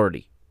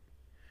priority.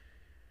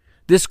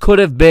 This could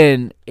have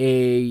been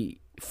a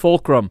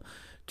fulcrum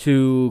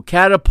to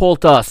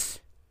catapult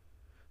us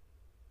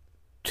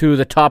to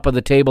the top of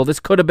the table. This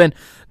could have been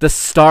the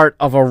start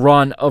of a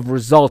run of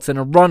results and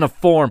a run of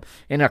form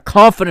and a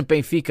confident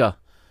Benfica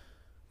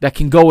that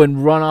can go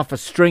and run off a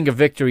string of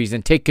victories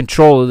and take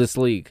control of this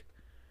league.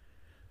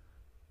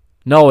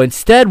 No,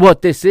 instead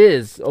what this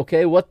is,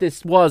 what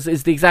this was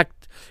is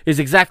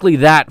exactly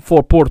that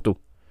for Porto.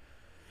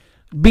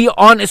 Be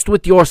honest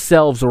with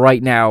yourselves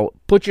right now.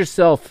 Put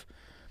yourself,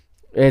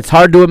 it's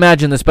hard to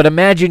imagine this, but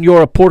imagine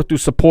you're a Porto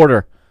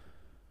supporter.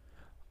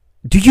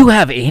 Do you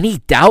have any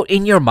doubt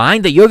in your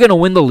mind that you're going to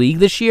win the league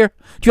this year?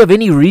 Do you have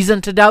any reason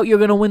to doubt you're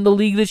going to win the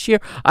league this year?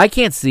 I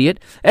can't see it.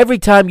 Every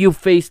time you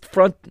faced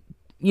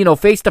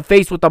face to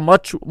face with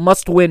a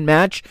must-win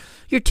match,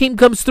 your team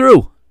comes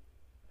through.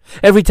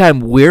 Every time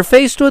we're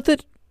faced with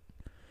it,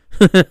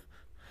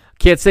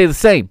 can't say the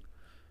same.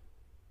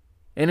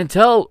 And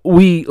until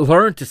we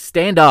learn to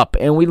stand up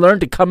and we learn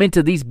to come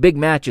into these big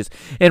matches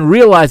and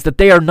realize that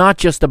they are not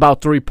just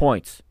about 3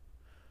 points.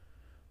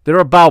 They're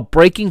about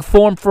breaking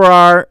form for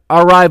our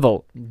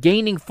rival,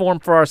 gaining form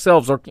for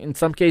ourselves, or in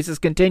some cases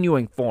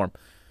continuing form.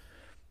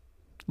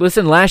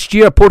 Listen, last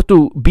year,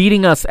 Porto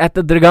beating us at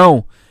the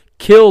Dragão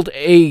killed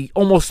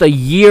almost a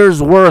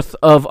year's worth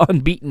of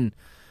unbeaten,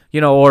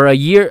 or a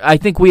year. I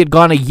think we had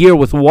gone a year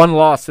with 1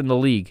 loss in the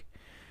league.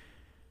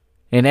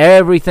 And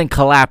everything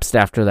collapsed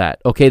after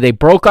that. Okay, they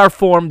broke our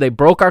form, they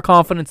broke our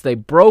confidence, they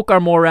broke our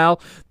morale,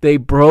 they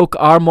broke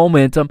our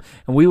momentum,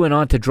 and we went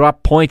on to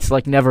drop points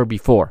like never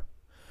before.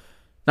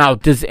 Now,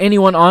 does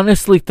anyone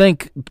honestly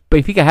think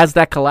Benfica has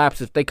that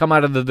collapse if they come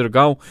out of the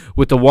Dragão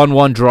with the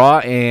 1-1 draw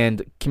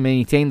and can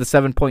maintain the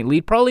 7-point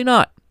lead? Probably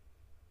not.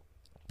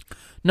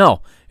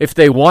 No. If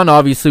they won,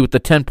 obviously, with the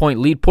 10-point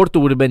lead, Porto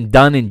would have been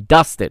done and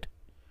dusted.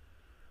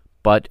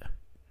 But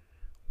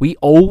we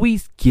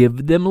always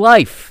give them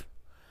life.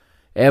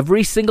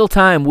 Every single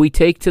time we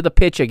take to the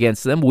pitch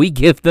against them, we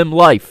give them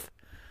life.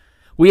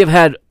 We have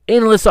had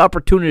endless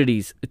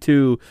opportunities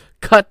to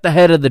cut the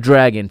head of the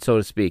dragon, so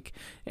to speak,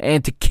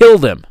 and to kill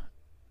them,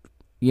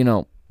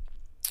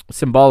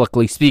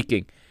 symbolically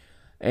speaking.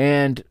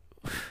 And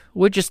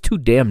we're just too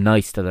damn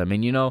nice to them.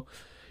 And,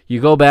 you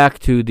go back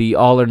to the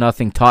All or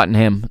Nothing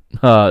Tottenham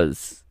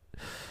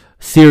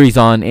series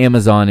on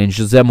Amazon, and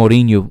Jose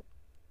Mourinho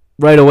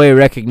right away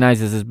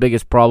recognizes his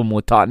biggest problem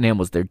with Tottenham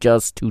was they're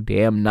just too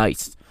damn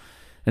nice.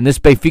 And this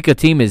Benfica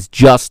team is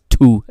just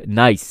too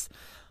nice.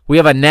 We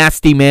have a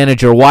nasty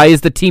manager. Why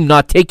is the team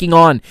not taking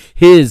on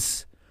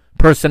his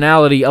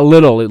personality a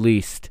little, at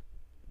least?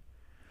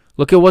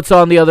 Look at what's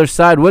on the other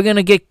side. We're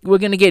gonna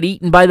get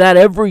eaten by that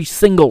every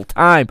single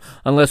time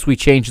unless we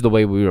change the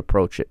way we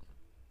approach it.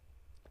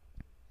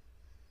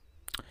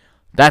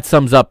 That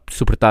sums up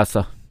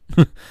Supertaça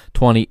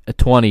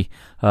 2020.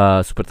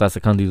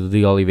 Supertaça Cândido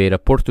de Oliveira,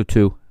 Porto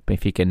 2,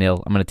 Benfica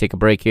 0. I'm gonna take a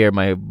break here.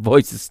 My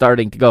voice is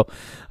starting to go.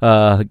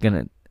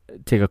 Gonna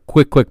take a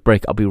quick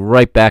break. I'll be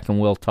right back, and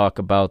we'll talk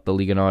about the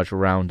Liga NOS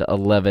round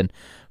 11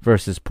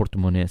 versus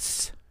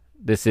Portimonense.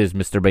 This is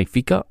Mr.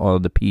 Benfica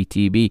on the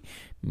PTB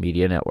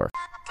Media Network.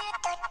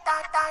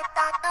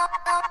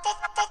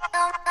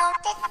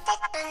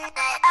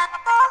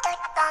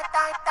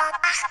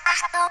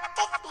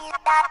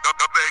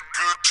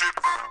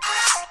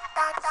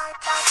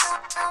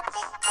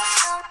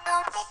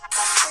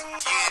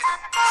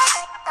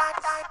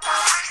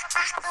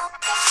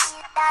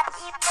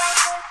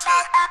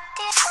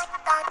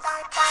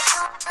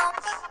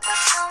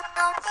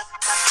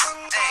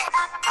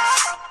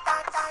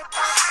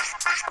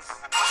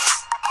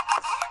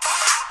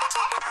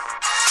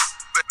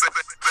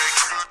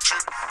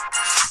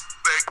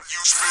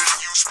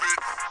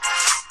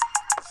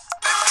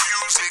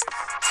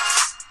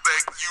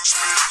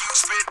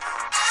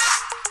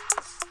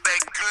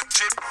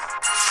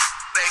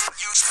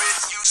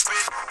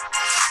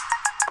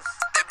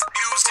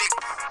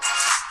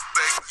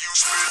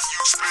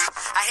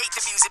 I hate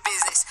the music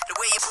business, the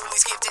way your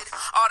bully's gifted.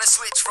 All the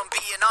switch from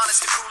being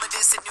honest to cool and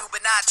distant, new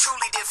but not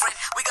truly different.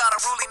 We got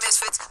unruly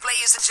misfits,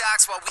 players and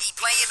jocks while we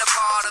playing the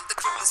part of the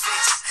clueless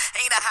victim.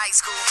 Ain't a high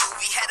school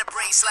movie, had a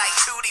brace like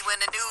Tootie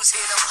when the news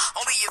hit 'em.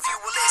 Only if you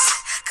will listen,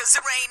 cause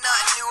there ain't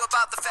nothing new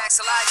about the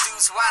facts of life,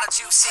 dudes. Why don't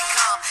you sit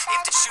calm?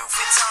 If the shoe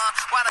fits on,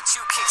 why don't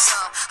you kick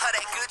some? Her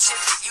that good shit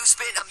that you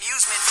spit,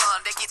 amusement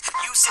fun. They get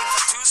you sick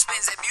from two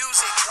spins at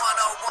music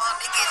 101.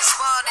 It gets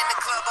fun in the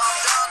club, I'm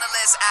done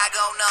unless I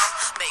go numb.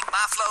 Make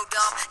my flow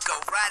dumb, go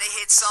write a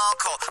hit song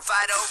called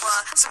Fight or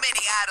Run. So many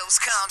idols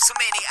come, so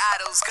many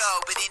idols go,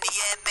 but in the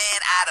end,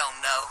 man, I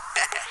don't know.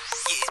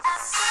 Yeah.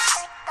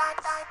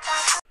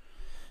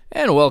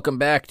 And welcome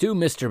back to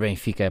Mr.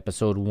 Benfica,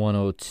 episode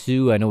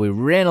 102. I know we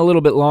ran a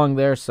little bit long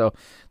there, so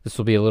this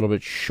will be a little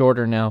bit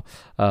shorter now.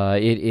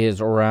 It is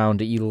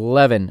around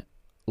 11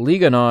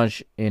 Liga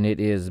NOS, and it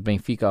is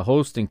Benfica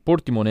hosting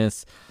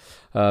Portimonense.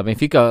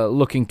 Benfica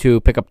looking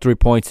to pick up 3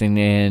 points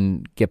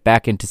and get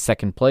back into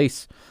second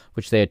place,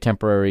 which they had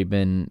temporarily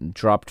been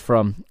dropped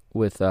from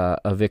with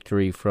a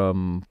victory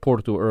from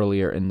Porto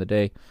earlier in the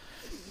day.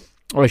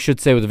 Or I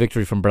should say with a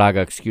victory from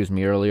Braga,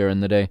 earlier in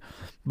the day.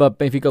 But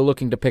Benfica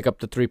looking to pick up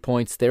the 3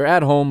 points. They're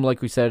at home,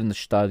 like we said, in the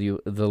Estádio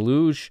da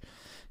Luz,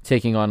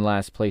 taking on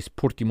last place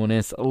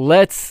Portimonense.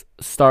 Let's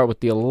start with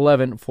the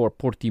 11 for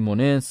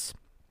Portimonense,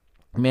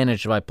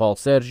 managed by Paul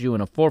Sergio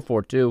in a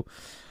 4-4-2.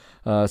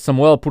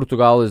 Samuel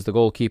Portugal is the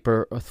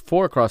goalkeeper.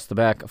 4 across the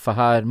back.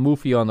 Fahad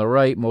Mufi on the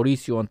right.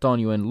 Mauricio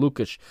Antonio and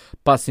Lucas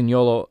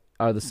Passignolo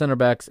are the center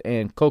backs.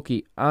 And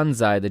Koki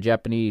Anzai, the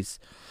Japanese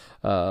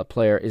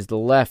player, is the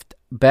left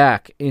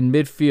back. In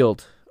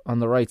midfield on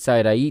the right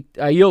side,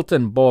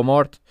 Ailton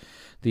Boamort,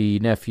 the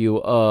nephew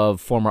of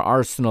former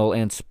Arsenal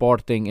and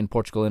Sporting in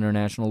Portugal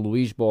international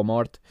Luís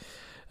Boamort.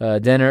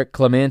 Denner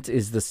Clement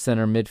is the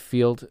center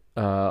midfield,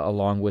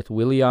 along with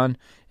Willian,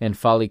 and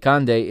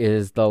Falicande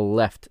is the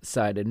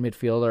left-sided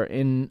midfielder.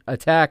 In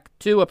attack,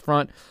 2 up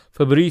front,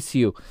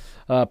 Fabricio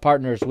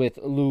partners with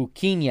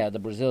Luquinha, the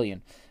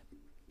Brazilian.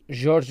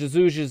 Jorge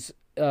Jesus'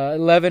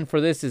 11 for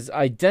this is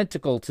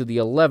identical to the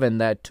 11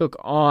 that took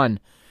on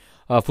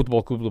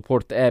Futebol Clube do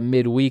Porto at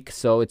midweek,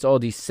 so it's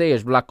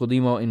Odisseias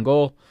Blacodimo in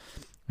goal.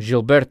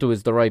 Gilberto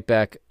is the right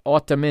back.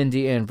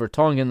 Otamendi and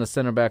Vertonghen the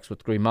center backs,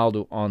 with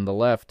Grimaldo on the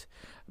left.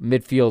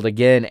 Midfield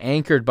again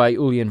anchored by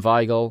Julian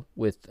Weigl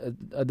with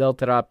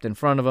Adelterapt in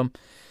front of him.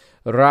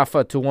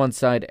 Rafa to one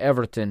side,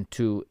 Everton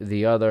to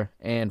the other,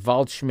 and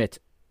Waldschmidt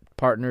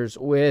partners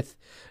with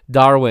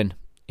Darwin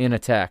in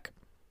attack.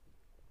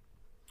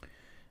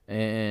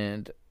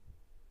 And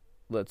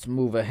let's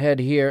move ahead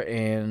here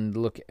and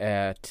look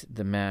at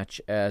the match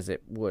as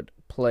it would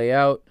play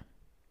out.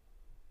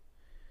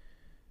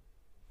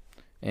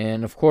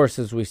 And, of course,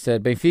 as we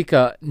said,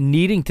 Benfica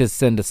needing to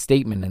send a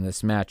statement in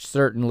this match,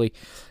 certainly,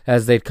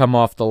 as they'd come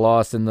off the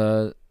loss. And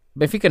the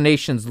Benfica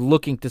Nation's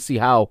looking to see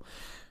how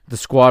the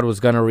squad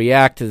was going to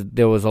react.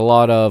 There was a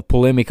lot of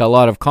polemic, a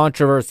lot of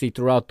controversy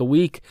throughout the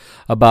week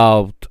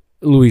about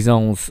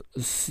Luizão's,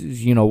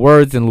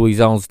 words and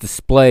Luizão's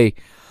display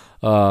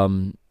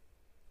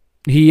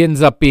he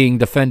ends up being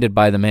defended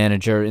by the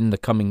manager in the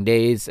coming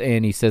days,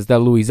 and he says that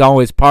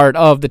Luizão is part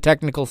of the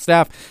technical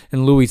staff,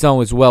 and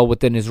Luizão is well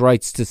within his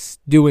rights to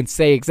do and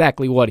say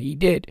exactly what he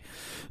did.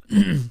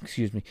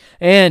 Excuse me.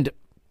 And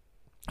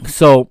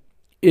so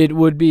it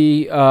would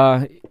be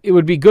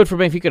good for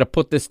Benfica to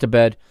put this to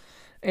bed.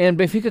 And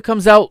Benfica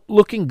comes out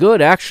looking good,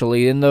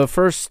 actually. In the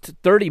first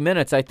 30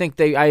 minutes, I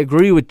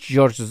agree with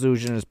Jorge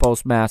Jesus in his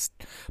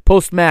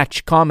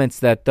post-match comments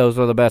that those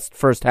were the best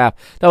first half.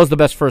 That was the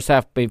best first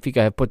half Benfica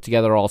have put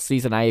together all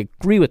season. I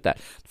agree with that.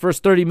 The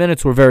first 30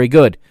 minutes were very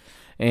good.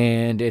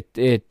 And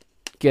it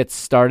gets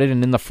started.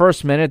 And in the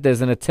first minute,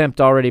 there's an attempt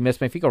already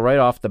missed. Benfica right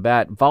off the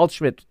bat.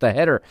 Waldschmidt with the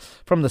header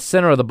from the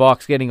center of the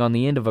box, getting on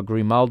the end of a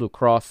Grimaldo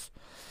cross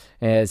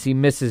as he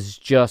misses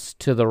just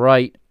to the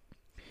right.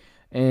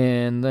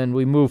 And then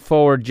we move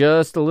forward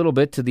just a little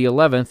bit to the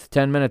 11th.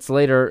 10 minutes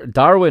later,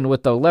 Darwin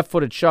with the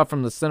left-footed shot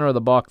from the center of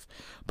the box,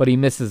 but he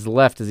misses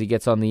left as he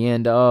gets on the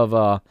end of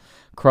a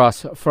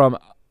cross from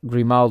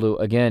Grimaldo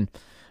again.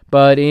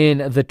 But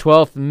in the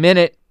 12th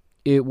minute,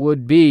 it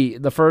would be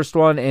the first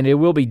one, and it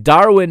will be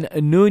Darwin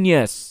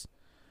Núñez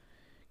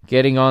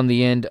getting on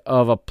the end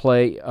of a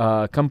play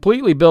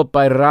completely built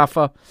by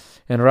Rafa.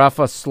 And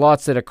Rafa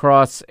slots it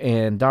across,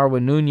 and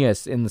Darwin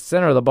Núñez in the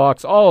center of the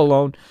box, all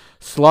alone,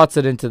 slots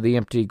it into the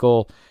empty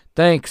goal,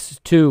 thanks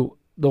to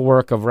the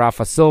work of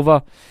Rafa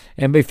Silva.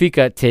 And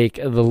Benfica take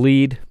the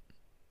lead.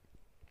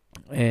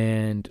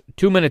 And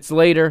 2 minutes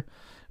later,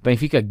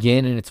 Benfica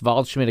again, and it's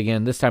Waldschmidt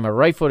again. This time a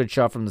right-footed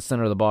shot from the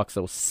center of the box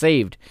that was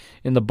saved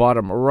in the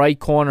bottom right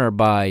corner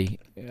by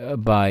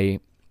the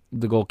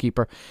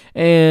goalkeeper.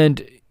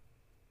 And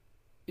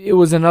it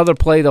was another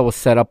play that was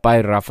set up by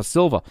Rafa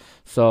Silva.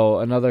 So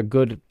another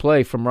good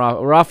play from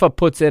Rafa. Rafa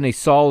puts in a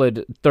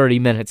solid 30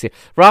 minutes here.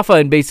 Rafa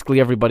and basically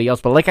everybody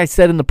else. But like I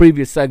said in the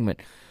previous segment,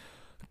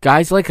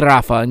 guys like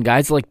Rafa and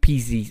guys like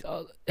Pizzi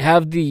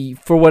have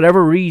for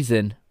whatever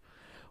reason,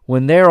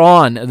 when they're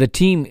on, the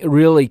team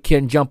really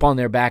can jump on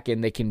their back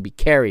and they can be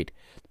carried.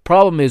 The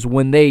problem is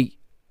when they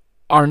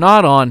are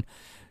not on,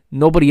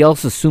 nobody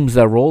else assumes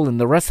that role, and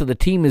the rest of the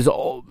team is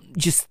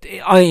just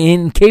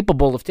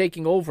incapable of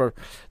taking over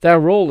that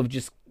role of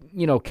just,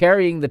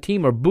 carrying the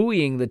team or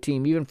buoying the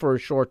team even for a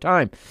short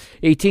time.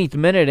 18th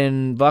minute,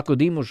 and Vlaco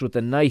Dimos with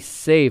a nice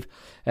save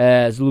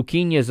as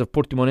Luquinhas of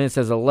Portimonense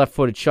has a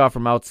left-footed shot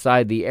from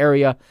outside the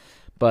area,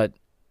 but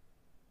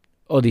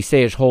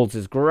Odysseus holds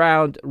his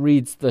ground,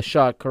 reads the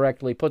shot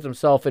correctly, puts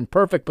himself in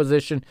perfect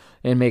position,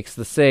 and makes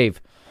the save.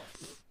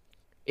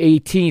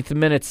 18th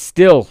minute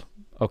still.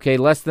 Okay,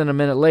 less than a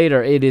minute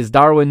later, it is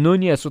Darwin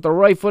Núñez with a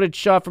right-footed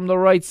shot from the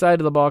right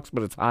side of the box,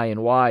 but it's high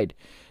and wide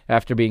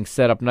after being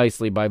set up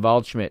nicely by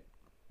Waldschmidt.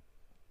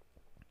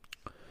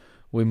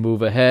 We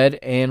move ahead,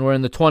 and we're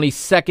in the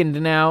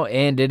 22nd now,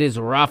 and it is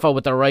Rafa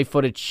with a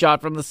right-footed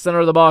shot from the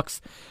center of the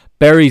box.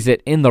 Buries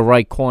it in the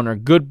right corner.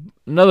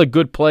 Another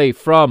good play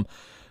from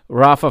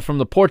Rafa from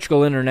the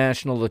Portugal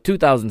international, the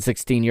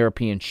 2016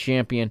 European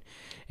champion.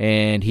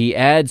 And he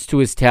adds to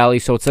his tally,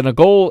 so it's a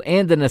goal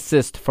and an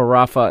assist for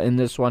Rafa in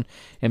this one.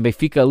 And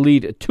Benfica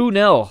lead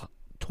 2-0,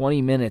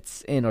 20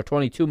 minutes in, or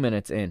 22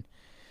 minutes in.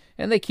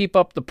 And they keep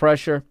up the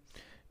pressure.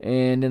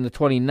 And in the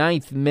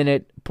 29th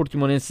minute,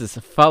 Portimonense's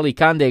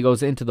Falicande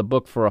goes into the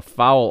book for a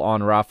foul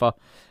on Rafa,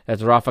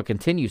 as Rafa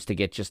continues to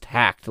get just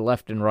hacked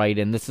left and right.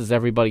 And this is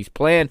everybody's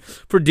plan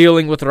for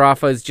dealing with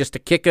Rafa, is just to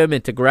kick him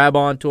and to grab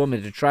onto him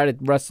and to try to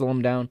wrestle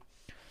him down.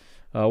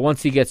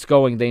 Once he gets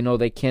going, they know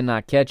they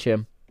cannot catch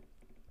him.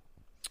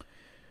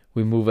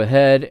 We move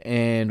ahead,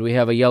 and we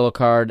have a yellow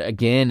card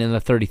again in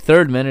the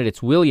 33rd minute.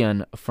 It's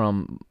Willian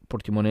from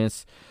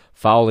Portimonense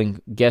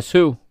fouling, guess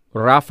who?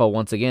 Rafa,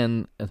 once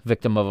again, a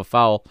victim of a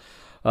foul.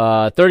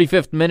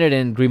 35th minute,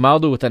 and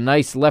Grimaldo with a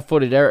nice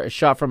left-footed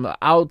shot from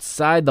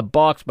outside the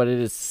box, but it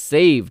is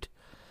saved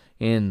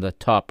in the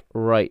top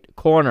right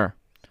corner.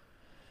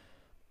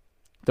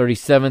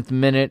 37th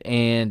minute,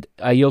 and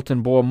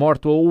Ailton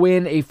Boamort will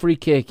win a free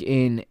kick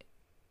in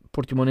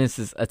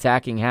Portimonense's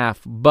attacking half,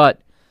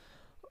 but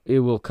it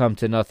will come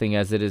to nothing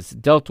as it is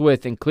dealt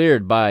with and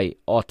cleared by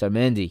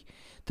Otamendi.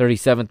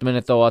 37th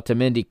minute, though,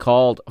 Otamendi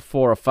called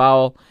for a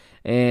foul,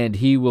 and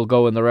he will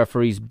go in the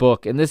referee's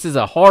book. And this is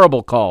a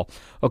horrible call.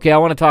 Okay, I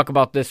want to talk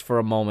about this for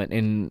a moment,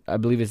 and I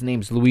believe his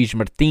name's Luís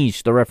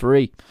Martins, the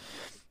referee.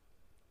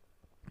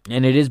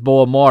 And it is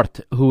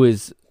Boamort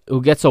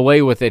who gets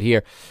away with it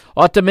here.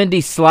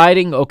 Otamendi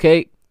sliding,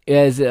 okay,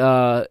 as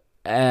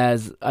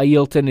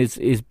Ailton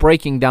is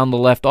breaking down the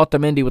left.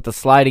 Otamendi with a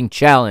sliding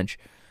challenge.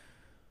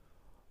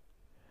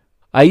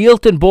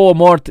 Ailton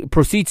Boamort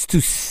proceeds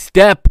to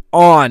step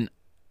on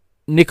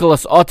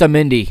Nicolas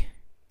Otamendi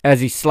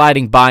as he's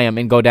sliding by him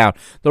and go down.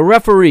 This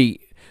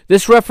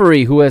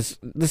referee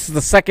this is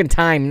the second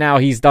time now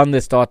he's done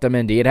this to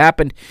Otamendi. It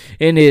happened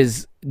in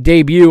his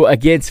debut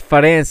against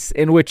Farense,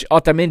 in which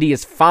Otamendi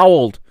is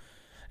fouled,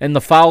 and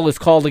the foul is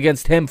called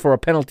against him for a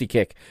penalty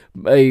kick.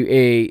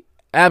 A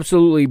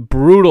absolutely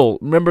brutal,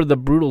 remember the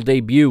brutal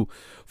debut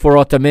for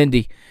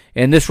Otamendi.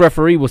 And this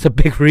referee was a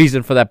big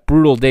reason for that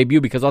brutal debut,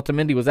 because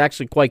Otamendi was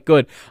actually quite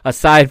good,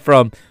 aside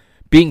from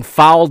being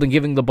fouled and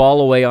giving the ball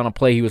away on a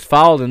play. He was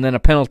fouled and then a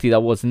penalty that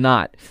was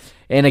not.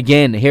 And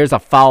again, here's a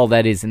foul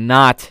that is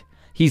not.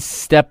 He's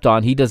stepped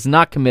on. He does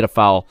not commit a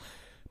foul,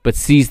 but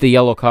sees the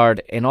yellow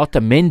card. And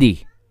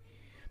Otamendi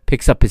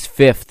picks up his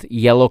 5th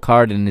yellow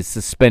card and is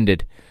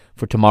suspended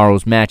for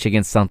tomorrow's match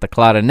against Santa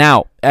Clara.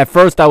 Now, at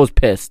first I was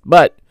pissed,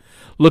 but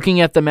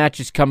looking at the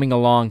matches coming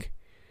along,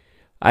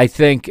 I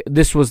think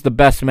this was the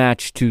best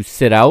match to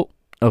sit out,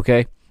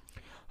 okay?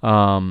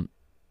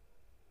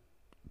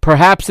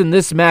 Perhaps in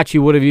this match he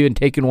would have even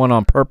taken one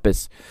on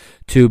purpose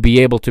to be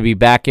able to be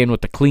back in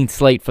with a clean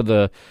slate for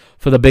the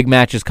big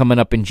matches coming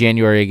up in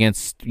January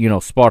against,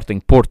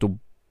 Sporting, Porto,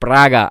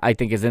 Braga, I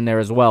think is in there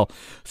as well.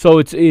 So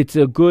it's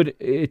a good,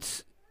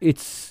 it's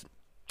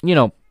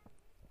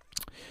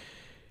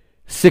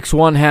 6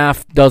 one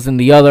half, dozen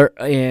the other,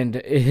 and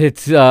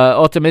it's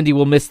Otamendi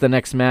will miss the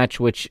next match,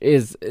 which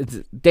it's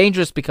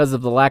dangerous because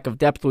of the lack of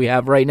depth we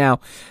have right now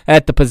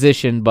at the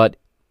position, but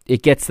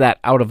it gets that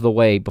out of the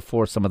way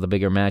before some of the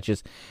bigger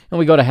matches. And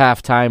we go to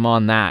halftime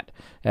on that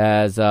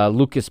as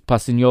Lucas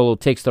Pasignolo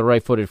takes the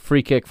right-footed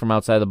free kick from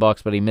outside the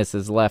box, but he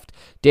misses left.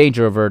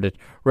 Danger averted.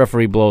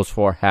 Referee blows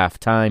for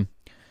halftime.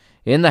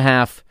 In the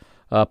half,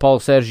 Paulo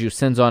Sergio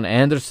sends on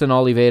Anderson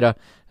Oliveira,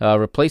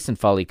 replacing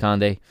Fali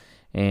Conde,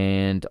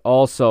 and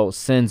also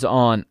sends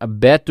on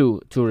Beto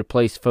to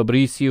replace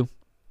Fabricio.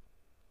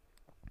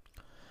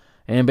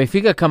 And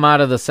Benfica come out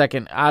of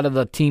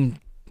the team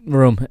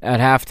room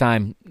at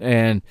halftime,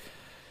 and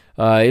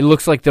it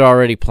looks like they're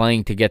already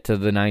playing to get to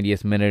the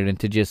 90th minute and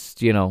to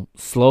just,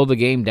 slow the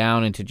game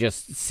down and to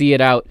just see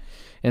it out.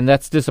 And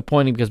that's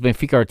disappointing because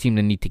Benfica are a team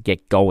that need to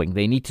get going.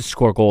 They need to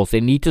score goals.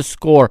 They need to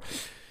score.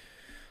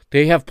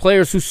 They have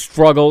players who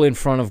struggle in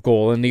front of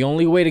goal, and the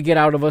only way to get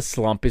out of a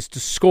slump is to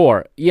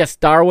score. Yes,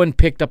 Darwin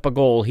picked up a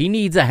goal. He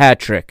needs a hat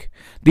trick.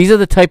 These are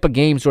the type of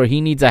games where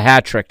he needs a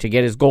hat trick to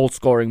get his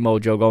goal-scoring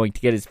mojo going,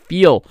 to get his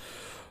feel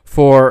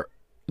for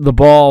the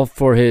ball,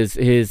 for his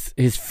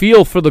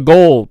feel for the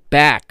goal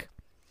back.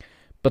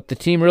 But the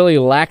team really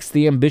lacks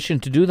the ambition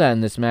to do that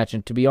in this match,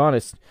 and to be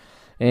honest.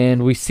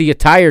 And we see a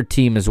tired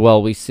team as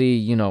well. We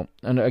see,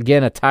 and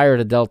again, a tired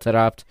Adel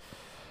Taarabt.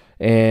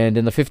 And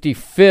in the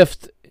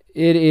 55th,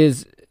 It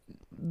is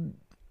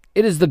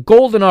the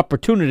golden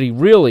opportunity,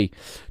 really,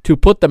 to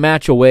put the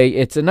match away.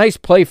 It's a nice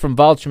play from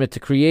Waldschmidt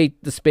to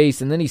create the space,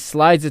 and then he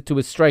slides it to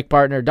his strike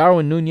partner,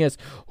 Darwin Nunez,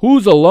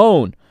 who's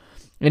alone.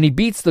 And he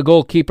beats the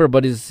goalkeeper,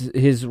 but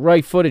his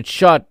right-footed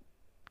shot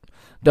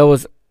that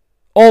was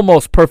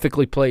almost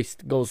perfectly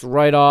placed goes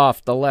right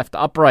off the left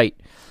upright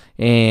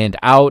and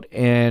out.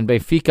 And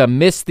Benfica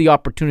missed the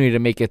opportunity to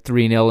make it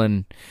 3-0,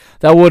 and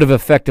that would have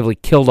effectively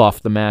killed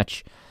off the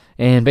match.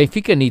 And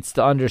Benfica needs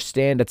to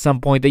understand at some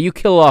point that you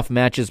kill off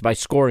matches by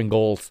scoring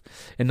goals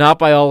and not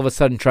by all of a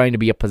sudden trying to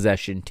be a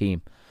possession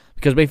team.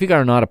 Because Benfica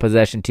are not a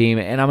possession team,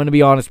 and I'm going to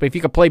be honest,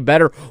 Benfica play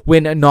better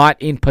when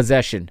not in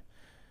possession.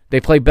 They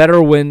play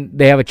better when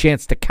they have a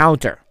chance to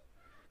counter.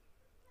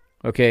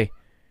 Okay?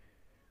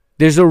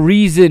 There's a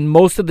reason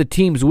most of the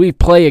teams we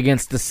play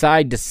against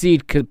decide to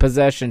cede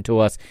possession to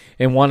us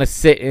and want to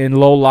sit in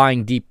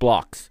low-lying deep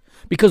blocks.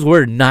 Because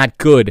we're not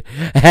good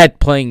at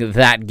playing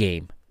that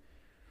game.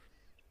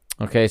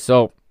 Okay,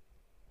 so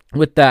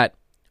with that,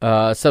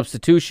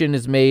 substitution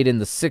is made in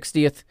the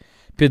 60th.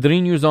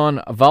 Pedrinho's on.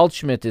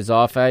 Waldschmidt is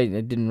off. I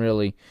didn't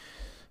really...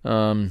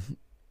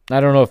 I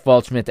don't know if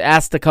Waldschmidt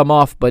asked to come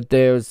off, but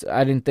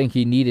I didn't think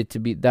he needed to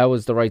be... That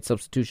was the right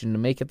substitution to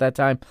make at that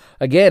time.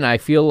 Again, I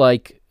feel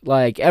like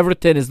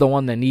Everton is the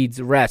one that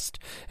needs rest.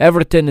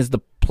 Everton is the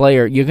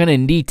player you're going to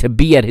need to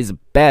be at his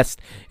best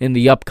in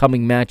the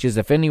upcoming matches.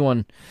 If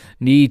anyone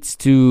needs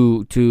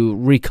to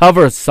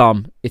recover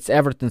some, it's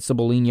Everton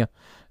Cebolinha.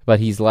 But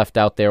he's left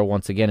out there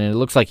once again, and it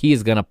looks like he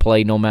is going to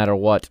play no matter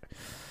what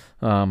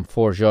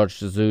for Jorge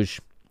Jesus.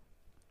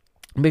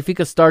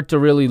 Benfica start to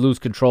really lose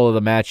control of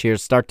the match here,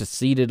 start to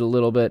cede it a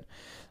little bit.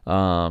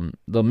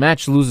 The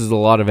match loses a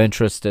lot of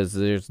interest as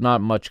there's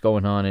not much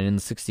going on, and in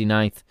the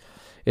 69th,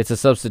 it's a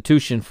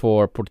substitution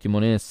for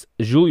Portimonense.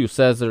 Júlio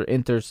César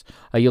enters,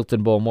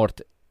 Ailton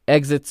Beaumort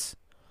exits,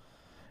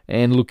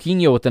 and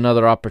Luquinho with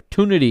another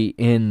opportunity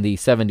in the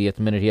 70th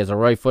minute. He has a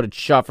right-footed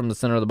shot from the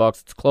center of the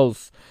box. It's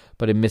close,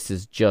 but it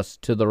misses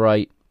just to the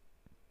right.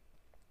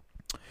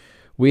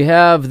 We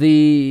have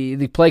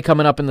the play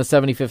coming up in the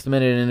 75th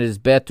minute, and it is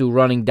Beto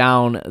running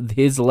down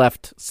his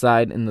left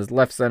side in the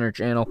left center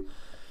channel.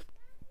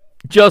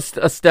 Just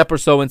a step or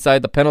so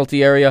inside the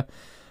penalty area.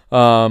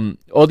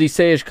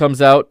 Odysseus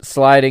comes out,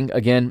 sliding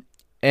again,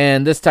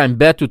 and this time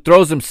Beto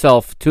throws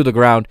himself to the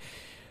ground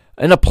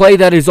in a play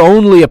that is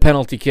only a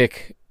penalty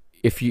kick.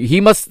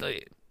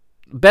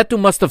 Beto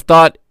must have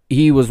thought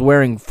he was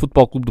wearing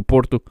Futebol Clube do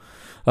Porto.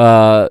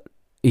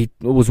 He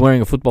was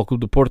wearing a Futebol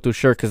Clube do Porto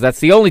shirt because that's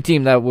the only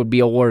team that would be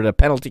awarded a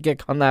penalty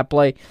kick on that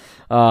play.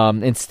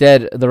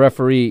 Instead, the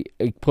referee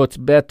puts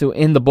Beto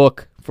in the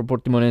book for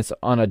Portimonense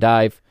on a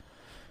dive.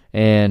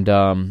 And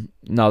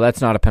no,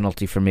 that's not a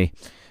penalty for me.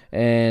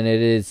 And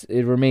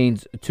it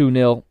remains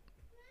 2-0.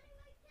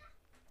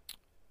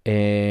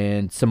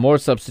 And some more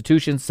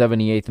substitutions,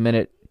 78th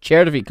minute.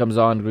 Chervi comes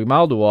on,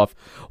 Grimaldo off.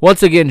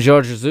 Once again,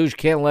 Jorge Jesus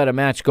can't let a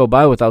match go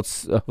by without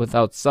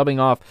subbing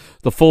off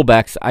the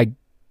fullbacks.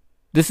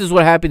 This is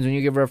what happens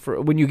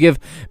when you give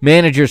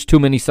managers too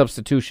many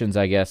substitutions,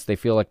 I guess. They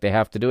feel like they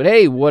have to do it.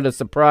 Hey, what a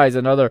surprise,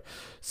 another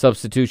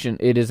substitution.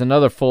 It is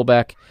another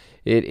fullback.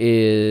 It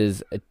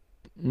is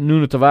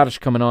Nuno Tavares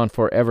coming on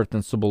for Everton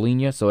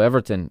Cebolinha. So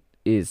Everton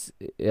is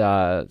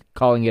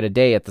calling it a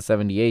day at the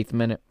 78th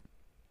minute.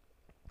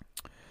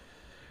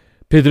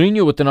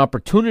 Pedrinho with an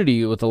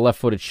opportunity with a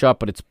left-footed shot,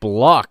 but it's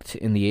blocked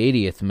in the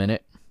 80th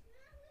minute.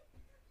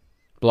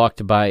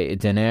 Blocked by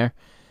Denaire.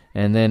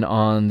 And then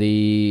on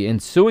the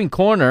ensuing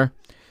corner,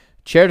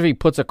 Chervi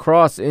puts a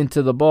cross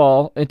into the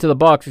box.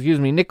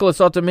 Nicolas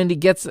Otamendi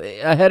gets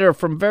a header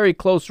from very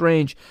close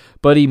range,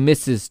 but he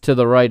misses to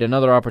the right.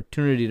 Another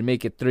opportunity to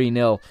make it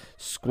 3-0,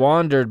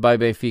 squandered by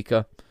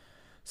Benfica.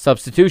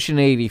 Substitution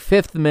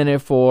 85th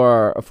minute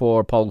for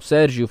Paulo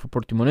Sergio for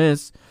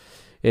Portimonense,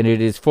 and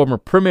it is former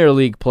Premier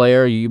League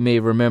player. You may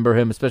remember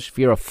him, especially if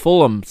you're a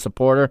Fulham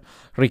supporter.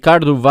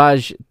 Ricardo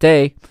Vaz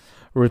Te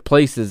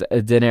replaces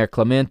Denaire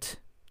Clement.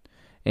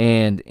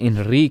 And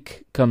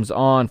Enrique comes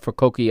on for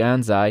Koki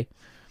Anzai.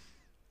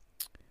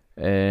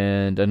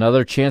 And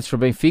another chance for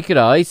Benfica to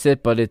ice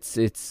it, but it's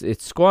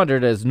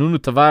squandered as Nuno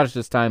Tavares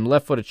this time,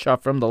 left-footed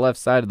shot from the left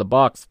side of the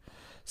box,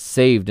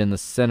 saved in the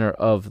center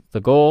of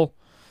the goal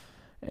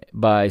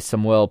by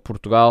Samuel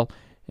Portugal.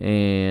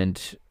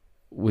 And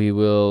we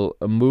will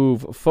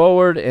move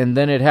forward, and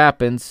then it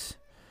happens.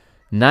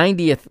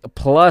 90th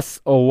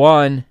plus a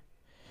 1,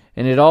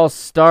 and it all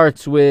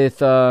starts with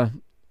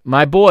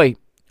my boy.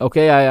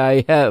 Okay,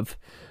 I have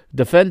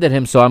defended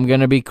him, so I'm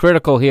going to be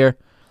critical here,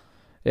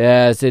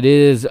 as it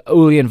is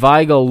Julian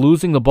Weigl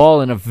losing the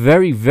ball in a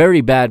very,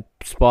 very bad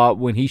spot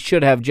when he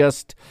should have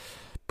just...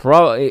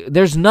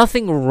 There's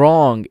nothing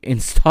wrong in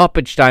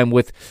stoppage time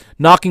with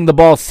knocking the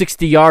ball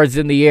 60 yards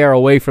in the air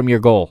away from your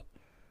goal.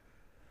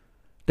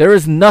 There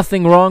is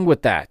nothing wrong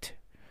with that.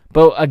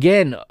 But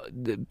again,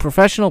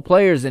 professional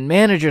players and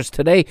managers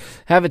today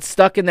have it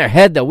stuck in their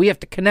head that we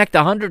have to connect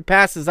 100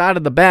 passes out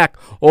of the back,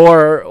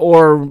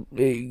 or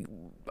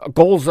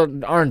goals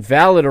aren't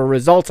valid, or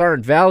results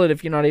aren't valid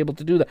if you're not able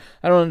to do that.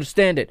 I don't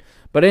understand it.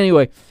 But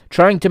anyway,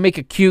 trying to make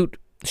a cute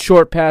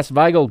short pass,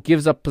 Weigl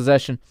gives up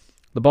possession.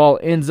 The ball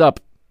ends up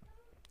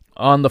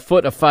on the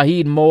foot of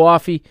Fahid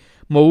Mouafi,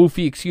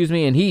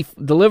 and he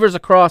delivers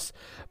across.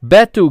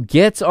 Beto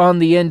gets on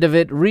the end of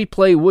it.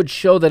 Replay would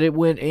show that it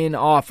went in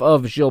off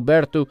of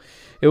Gilberto.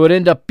 It would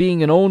end up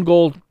being an own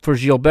goal for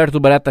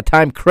Gilberto, but at the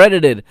time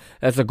credited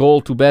as a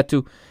goal to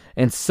Beto.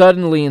 And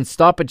suddenly in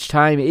stoppage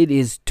time, it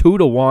is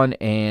 2-1,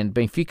 and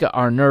Benfica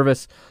are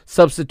nervous.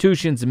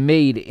 Substitutions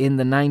made in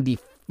the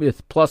 95th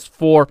plus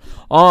 4.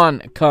 On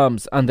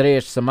comes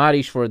Andreas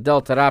Samaris for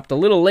Adel Taarabt. A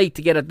little late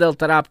to get Adel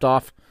Taarabt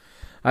off.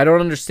 I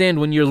don't understand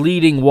when you're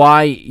leading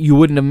why you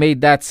wouldn't have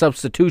made that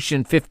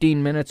substitution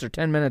 15 minutes or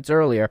 10 minutes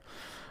earlier.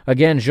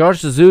 Again, Jorge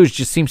Jesus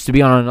just seems to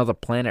be on another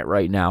planet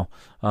right now.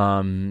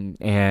 And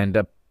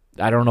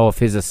I don't know if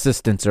his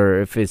assistants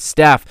or if his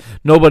staff,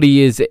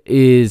 nobody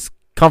is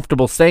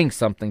comfortable saying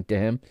something to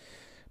him.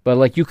 But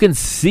like, you can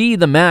see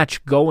the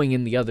match going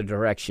in the other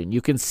direction.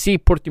 You can see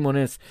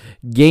Portimonense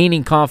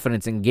gaining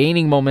confidence and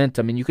gaining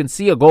momentum, and you can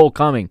see a goal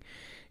coming.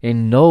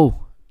 And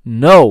no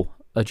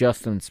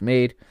adjustments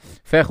made.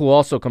 Ferro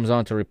also comes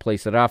on to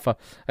replace Rafa.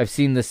 I've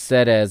seen this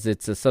said as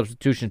it's a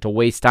substitution to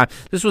waste time.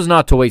 This was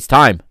not to waste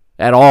time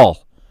at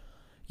all.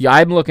 Yeah,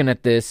 I'm looking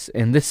at this,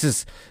 and this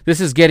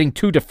is getting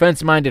 2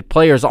 defense-minded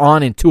players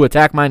on and 2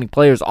 attack-minded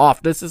players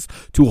off. This is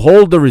to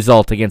hold the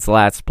result against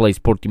last place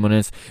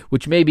Portimonense,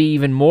 which may be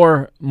even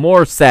more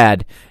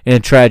sad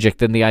and tragic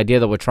than the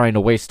idea that we're trying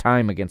to waste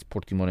time against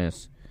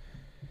Portimonense.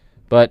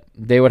 But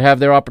they would have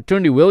their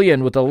opportunity.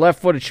 Willian with a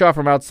left-footed shot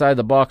from outside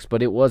the box,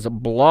 but it was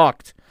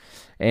blocked.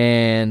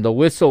 And the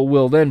whistle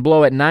will then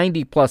blow at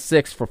 90 plus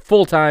 6 for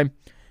full time.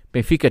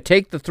 Benfica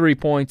take the 3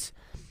 points.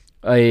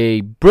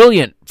 A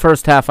brilliant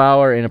first half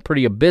hour and a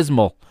pretty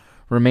abysmal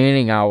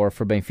remaining hour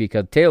for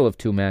Benfica. Tale of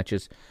 2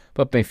 matches.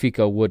 But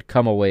Benfica would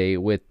come away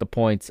with the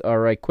points. All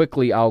right,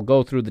 quickly, I'll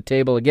go through the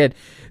table again.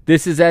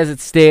 This is as it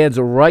stands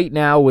right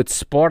now, with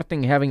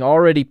Sporting having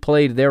already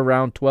played their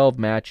round 12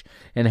 match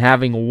and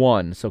having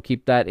won. So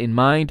keep that in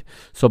mind.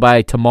 So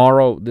by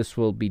tomorrow, this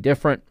will be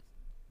different.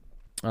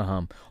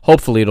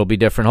 Hopefully it'll be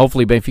different.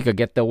 Hopefully Benfica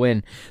get the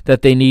win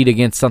that they need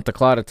against Santa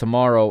Clara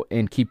tomorrow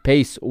and keep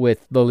pace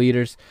with the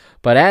leaders.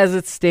 But as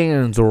it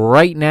stands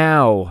right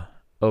now,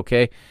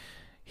 okay,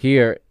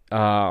 here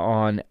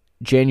on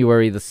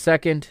January the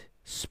 2nd,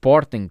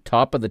 Sporting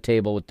top of the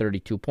table with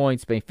 32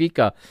 points.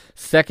 Benfica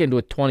second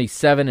with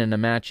 27 and a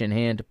match in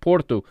hand.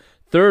 Porto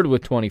third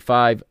with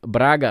 25.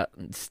 Braga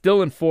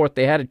still in fourth.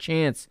 They had a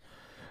chance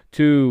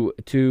to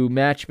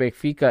match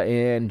Benfica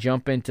and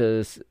jump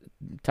into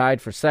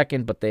tied for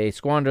second, but they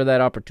squander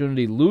that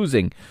opportunity,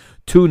 losing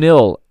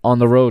 2-0 on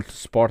the road to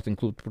Sporting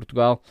Clube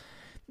Portugal.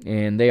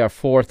 And they are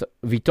fourth.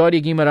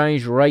 Vitória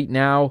Guimarães right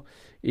now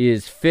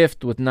is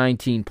 5th with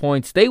 19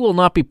 points. They will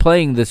not be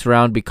playing this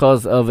round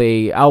because of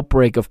a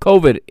outbreak of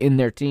COVID in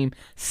their team.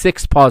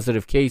 6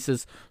 positive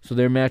cases, so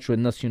their match with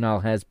Nacional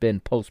has been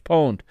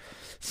postponed.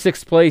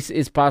 6th place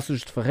is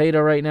Paços de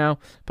Ferreira right now.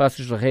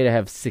 Paços de Ferreira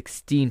have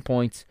 16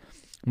 points.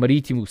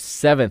 Marítimo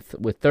 7th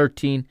with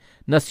 13.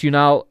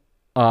 Nacional,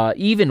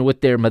 even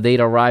with their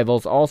Madeira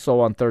rivals, also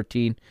on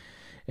 13,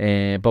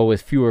 but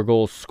with fewer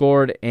goals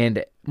scored.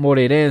 And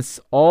Moreirense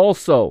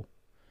also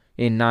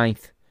in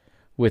 9th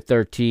with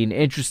 13.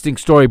 Interesting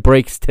story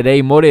breaks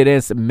today.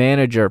 Moreirense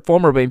manager,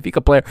 former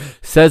Benfica player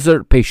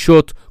César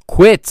Peixoto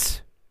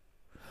quits,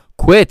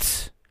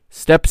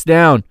 steps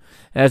down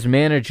as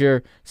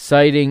manager,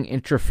 citing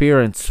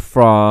interference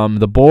from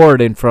the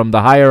board and from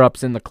the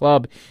higher-ups in the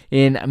club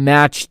in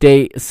match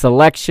day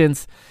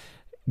selections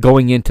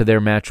going into their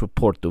match with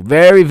Porto.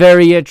 Very,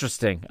 very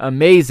interesting.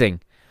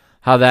 Amazing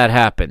how that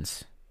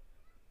happens.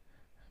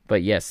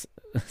 But yes,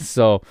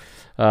 so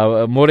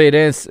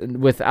Moreirense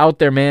without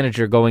their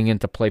manager going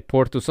into play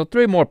Porto. So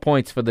 3 more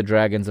points for the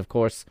Dragons, of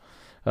course.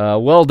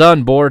 Well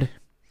done, board.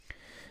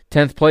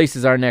 10th place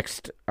is our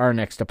next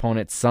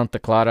opponent, Santa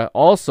Clara,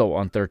 also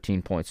on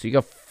 13 points. So you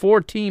got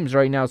 4 teams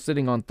right now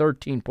sitting on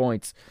 13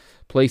 points,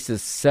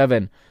 places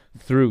 7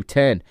 through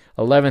 10.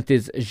 11th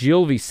is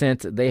Gil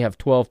Vicente. They have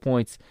 12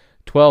 points.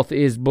 12th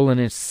is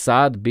Belenenses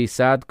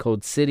SAD,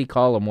 Code City,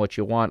 call them what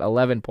you want.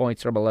 11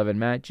 points from 11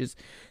 matches.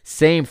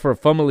 Same for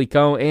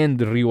Famalicão and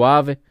Rio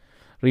Ave.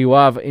 Rio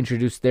Ave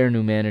introduced their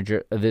new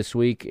manager this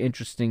week.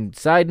 Interesting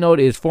side note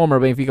is former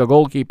Benfica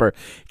goalkeeper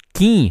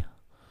Kim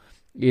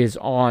is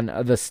on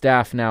the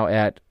staff now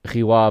at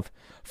Rio Ave.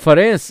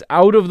 Farense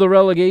out of the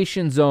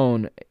relegation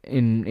zone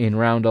in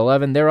round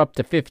 11. They're up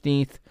to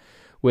 15th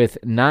with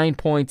 9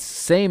 points,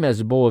 same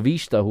as Boa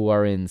Vista, who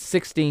are in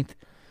 16th.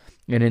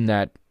 And in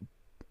that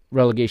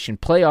relegation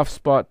playoff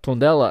spot,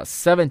 Tondela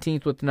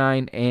 17th with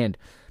 9, and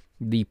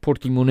the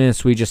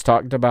Portimonense we just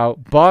talked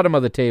about, bottom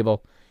of the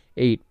table,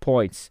 8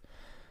 points.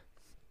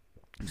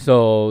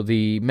 So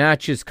the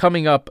matches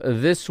coming up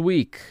this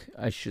week,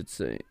 I should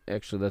say,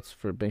 actually that's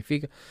for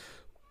Benfica.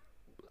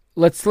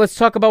 Let's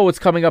talk about what's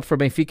coming up for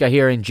Benfica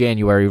here in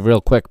January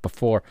real quick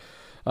before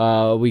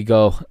we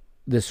go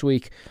this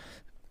week.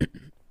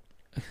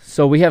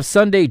 So we have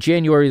Sunday,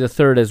 January the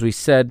 3rd, as we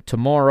said,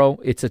 tomorrow.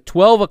 It's a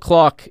 12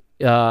 o'clock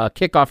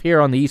kickoff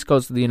here on the East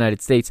Coast of the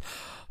United States.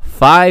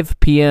 5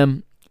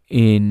 p.m.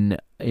 in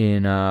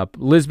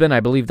Lisbon.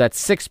 I believe that's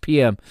 6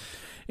 p.m.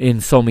 in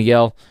São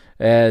Miguel,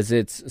 as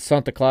it's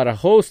Santa Clara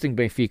hosting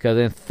Benfica.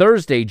 Then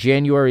Thursday,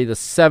 January the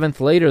 7th,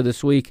 later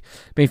this week,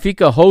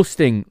 Benfica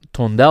hosting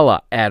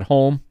Tondela at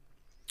home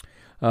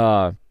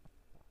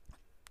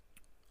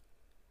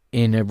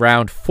in a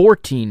round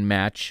 13,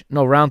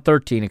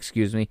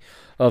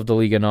 of the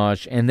Liga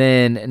NOS. And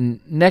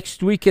then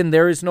next weekend,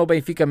 there is no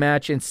Benfica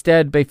match.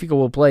 Instead, Benfica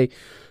will play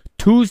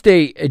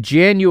Tuesday,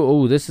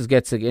 this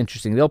gets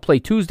interesting. They'll play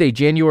Tuesday,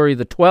 January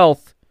the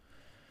 12th,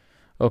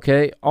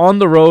 okay, on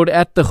the road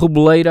at the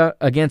Jubileira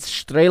against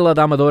Estrela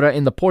da Amadora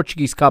in the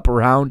Portuguese Cup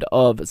round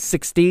of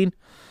 16.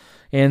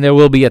 And there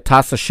will be a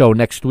Taça show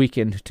next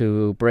weekend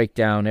to break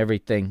down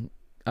everything,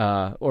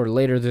 or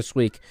later this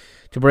week,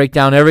 to break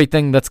down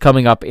everything that's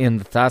coming up in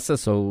the Taça.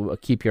 So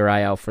keep your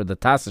eye out for the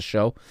Taça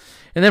show.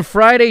 And then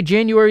Friday,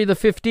 January the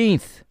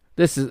 15th,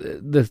 this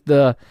is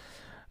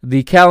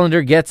the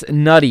calendar gets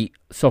nutty.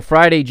 So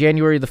Friday,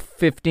 January the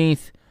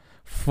 15th,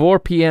 4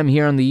 p.m.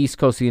 here on the East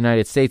Coast of the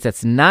United States.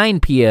 That's 9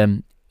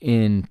 p.m.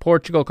 in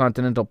Portugal,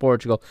 continental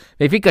Portugal.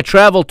 Benfica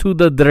travel to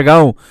the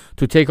Dragão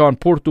to take on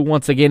Porto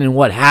once again in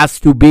what has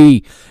to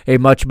be a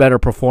much better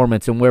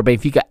performance and where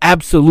Benfica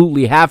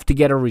absolutely have to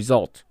get a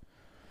result.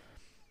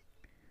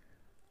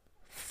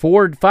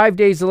 5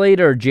 days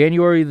later,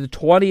 January the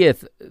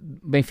 20th,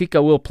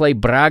 Benfica will play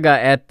Braga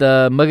at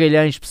the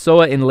Magalhães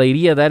Pessoa in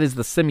Leiria. That is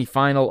the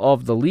semifinal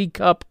of the League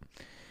Cup.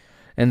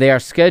 And they are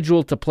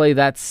scheduled to play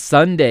that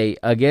Sunday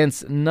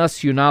against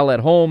Nacional at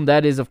home.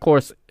 That is, of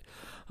course,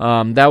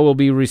 that will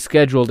be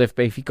rescheduled if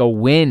Benfica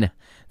win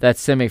that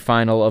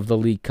semifinal of the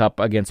League Cup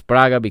against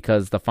Braga,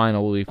 because the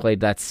final will be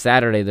played that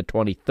Saturday, the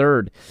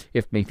 23rd,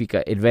 if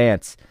Benfica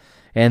advance.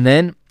 And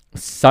then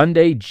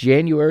Sunday,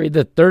 January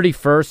the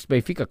 31st,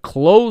 Benfica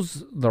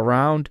close the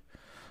round,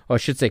 or I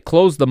should say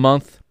close the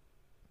month,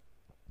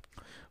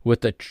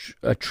 with a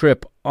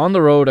trip on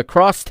the road,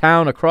 across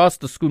town, across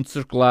the Escudo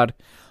Circular,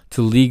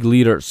 to league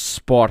leader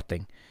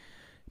Sporting.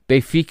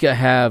 Benfica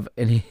have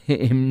an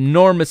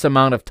enormous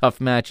amount of tough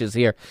matches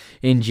here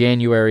in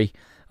January.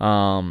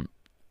 And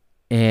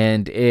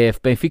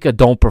if Benfica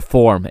don't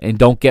perform and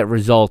don't get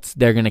results,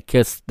 they're going to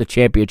kiss the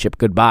championship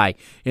goodbye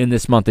in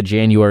this month of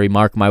January,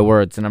 mark my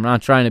words. And I'm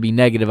not trying to be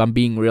negative, I'm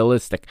being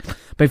realistic.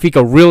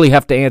 Benfica really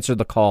have to answer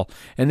the call,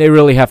 and they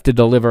really have to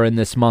deliver in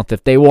this month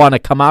if they want to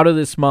come out of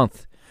this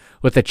month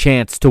with a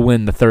chance to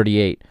win the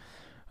 38.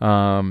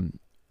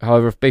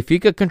 However, if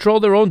Benfica control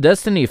their own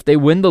destiny, if they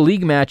win the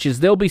league matches,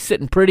 they'll be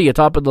sitting pretty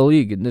atop of the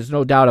league, and there's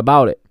no doubt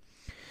about it,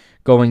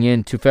 going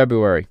into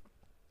February.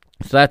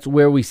 So that's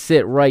where we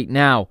sit right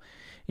now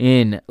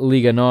in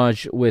Liga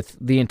NOS with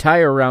the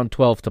entire round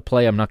 12 to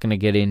play. I'm not going to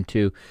get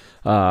into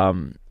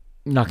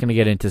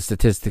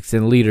statistics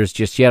and leaders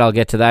just yet. I'll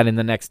get to that in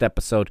the next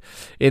episode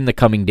in the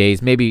coming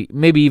days. Maybe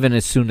even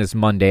as soon as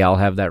Monday, I'll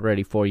have that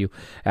ready for you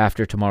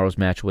after tomorrow's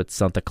match with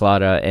Santa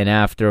Clara and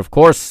after, of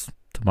course,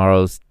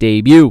 tomorrow's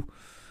debut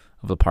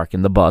of the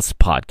Parking the Bus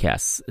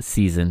podcast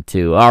season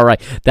 2. All right,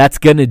 that's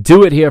going to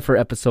do it here for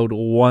episode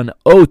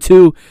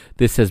 102.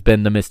 This has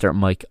been the Mr.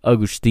 Mike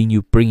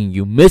Agustinho bringing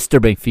you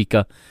Mr.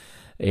 Benfica,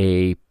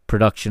 a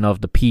production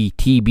of the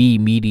PTB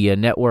Media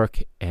Network,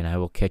 and I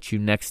will catch you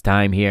next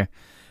time here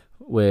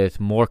with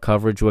more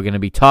coverage. We're going to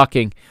be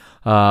talking.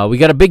 We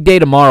got a big day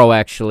tomorrow,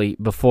 actually.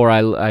 Before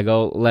I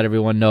go, let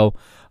everyone know.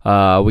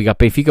 We got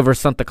Benfica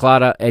versus Santa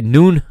Clara at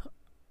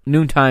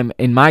noontime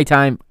in my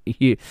time,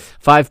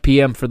 5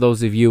 p.m. for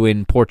those of you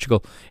in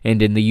Portugal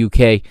and in the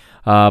UK.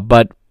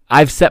 But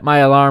I've set my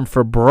alarm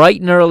for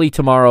bright and early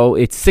tomorrow.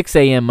 It's 6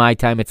 a.m. my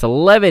time. It's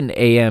 11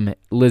 a.m.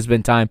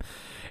 Lisbon time.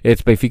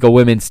 It's Benfica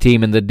women's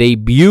team and the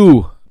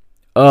debut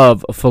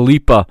of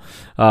Filipa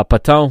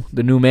Patão,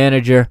 the new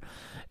manager,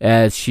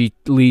 as she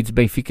leads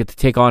Benfica to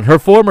take on her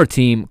former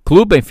team,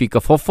 Clube Benfica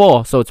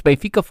Fofó. So it's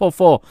Benfica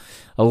Fofó,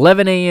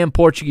 11 a.m.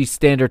 Portuguese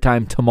Standard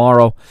Time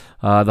tomorrow.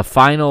 The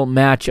final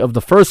match of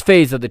the first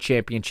phase of the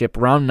championship,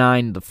 round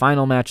 9, the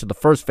final match of the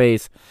first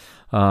phase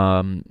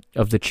of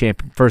the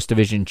First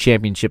Division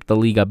Championship, the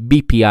Liga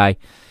BPI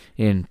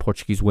in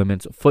Portuguese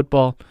women's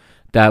football.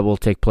 That will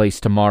take place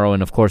tomorrow,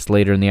 and of course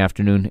later in the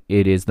afternoon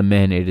it is the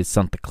men. It is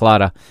Santa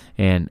Clara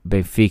and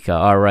Benfica.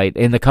 All right,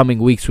 in the coming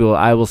weeks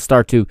I will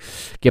start to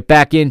get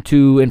back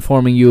into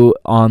informing you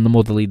on the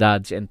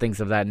modalidades and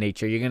things of that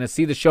nature. You're going to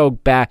see the show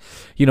back,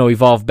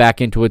 evolve back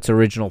into its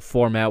original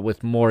format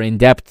with more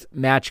in-depth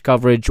match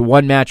coverage.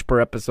 One match per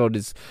episode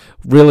is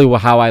really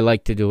how I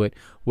like to do it,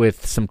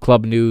 with some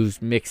club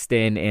news mixed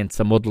in and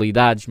some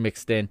modalidades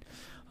mixed in.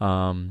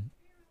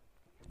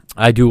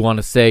 I do want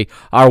to say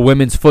our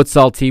women's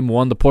futsal team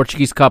won the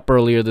Portuguese Cup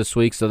earlier this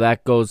week, so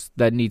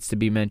that needs to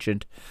be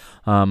mentioned.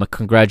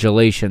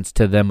 Congratulations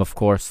to them, of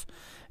course.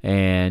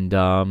 And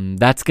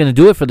that's going to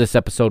do it for this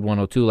episode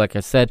 102. Like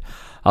I said,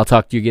 I'll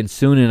talk to you again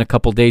soon in a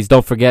couple days.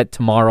 Don't forget,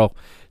 tomorrow,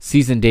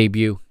 season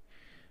debut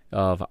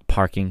of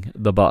Parking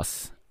the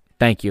Bus.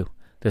 Thank you.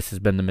 This has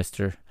been the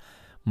Mr.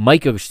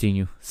 Mike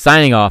Agustinho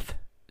signing off.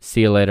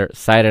 See you later.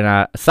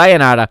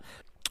 Sayonara.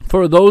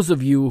 For those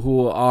of you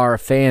who are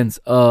fans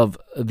of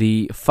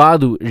the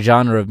Fado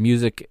genre of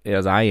music,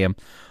 as I am,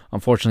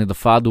 unfortunately the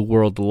Fado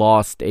world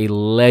lost a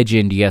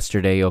legend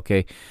yesterday,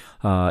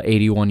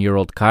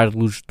 81-year-old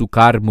Carlos do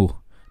Carmo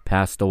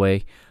passed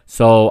away.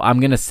 So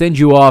I'm going to send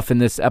you off in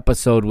this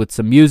episode with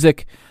some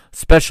music,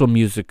 special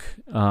music.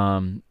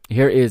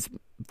 Here is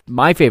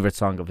my favorite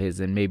song of his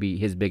and maybe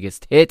his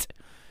biggest hit.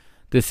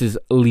 This is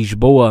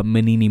Lisboa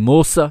Menina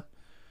Moça.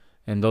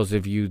 And those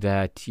of you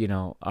that,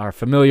 are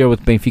familiar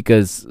with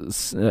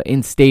Benfica's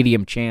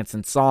in-stadium chants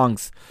and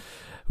songs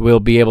will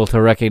be able to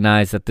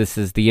recognize that this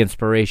is the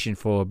inspiration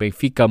for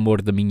Benfica Amor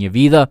da Minha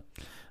Vida,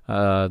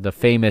 the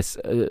famous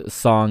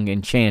song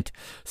and chant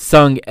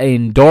sung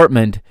in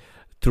Dortmund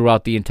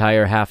throughout the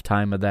entire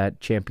halftime of that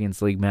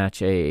Champions League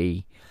match.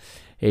 A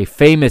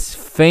famous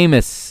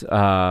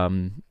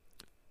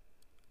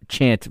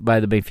chant by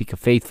the Benfica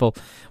faithful,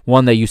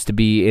 one that used to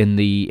be in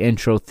the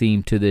intro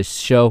theme to this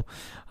show.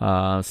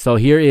 So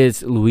here is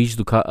Carlos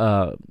do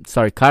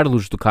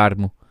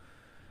Carmo.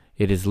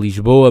 It is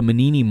Lisboa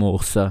Menina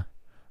Moça.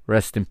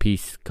 Rest in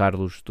peace,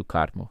 Carlos do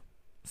Carmo.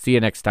 See you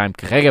next time.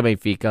 Carrega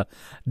Benfica.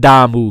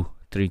 Damo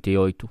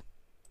 38.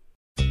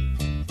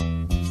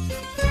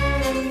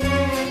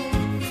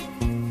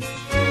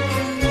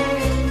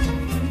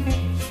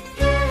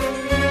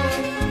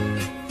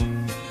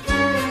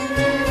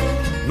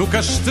 No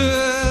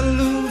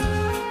castelo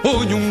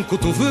ponho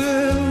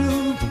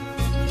cotovelo,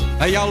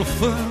 em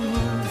alfama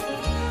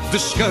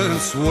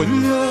descanso o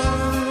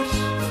olhar,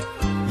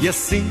 e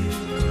assim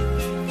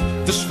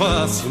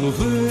desfaço no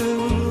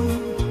velo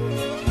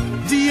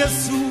de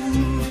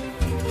azul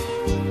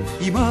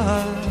e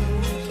mar.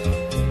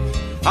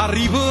 À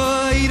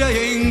ribeira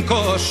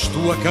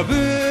encosto a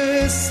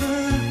cabeça,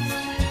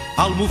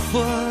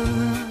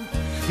 almofada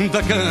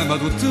da cama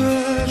do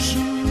Tejo,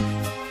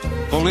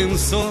 com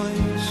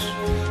lençóis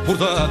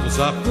bordados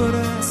à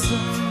pressa,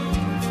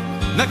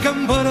 na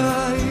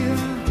cambareia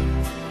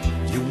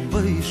de um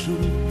beijo.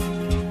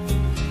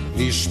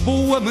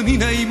 Lisboa,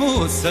 menina e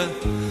moça,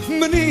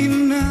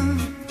 menina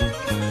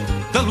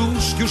da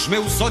luz que os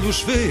meus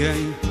olhos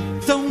veem,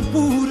 tão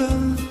pura.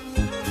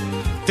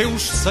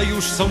 Teus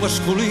seios são as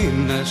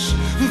colinas,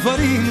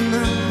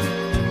 varina,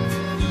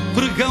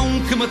 pregão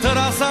que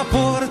matarás à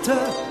porta,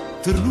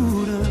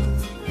 ternura.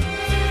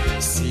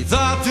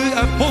 Cidade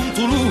a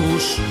ponto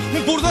luz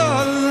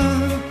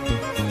bordada,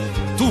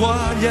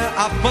 toalha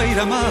à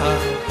beira-mar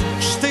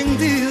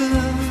estendida.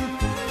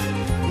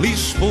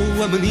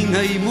 Lisboa,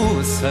 menina e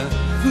moça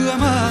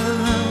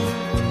amada,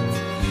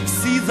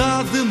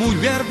 cidade,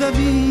 mulher da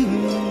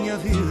minha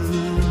vida.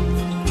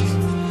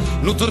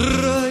 No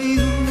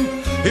terreiro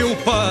eu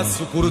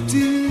passo por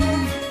ti,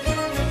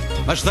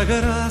 Mas da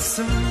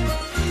graça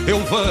eu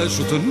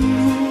vejo-te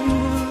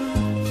nua.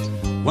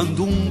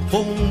 Quando um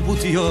pombo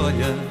te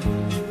olha,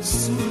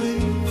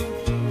 sorri.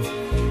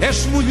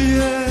 És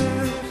mulher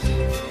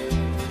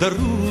da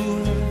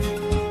rua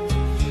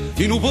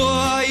e no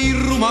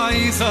bairro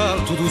mais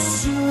alto do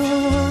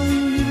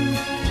sonho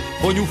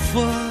ponho o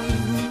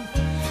fado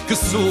que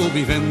soube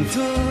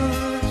inventar,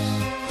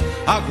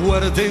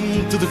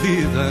 aguardente de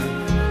vida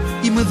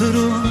e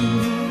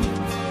medronho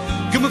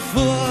que me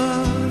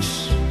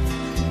faz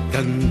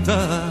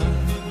cantar.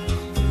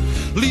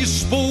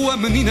 Lisboa,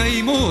 menina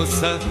e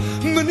moça,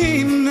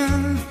 menina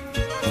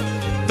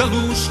da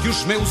luz que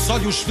os meus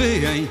olhos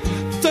veem,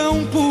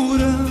 tão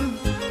pura.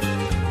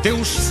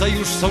 Teus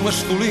seios são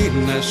as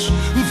colinas,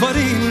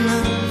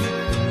 varina,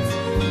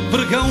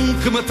 pregão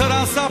que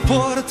matarás à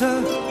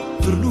porta,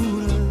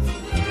 ternura.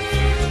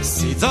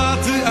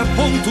 Cidade a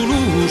ponto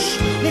luz,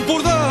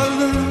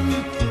 bordada,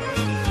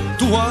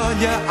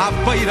 toalha à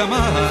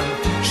beira-mar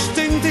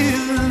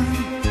estendida.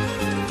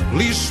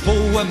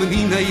 Lisboa,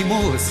 menina e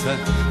moça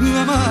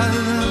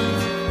amada,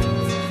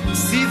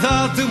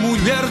 cidade,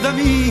 mulher da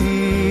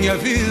minha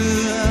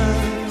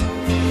vida.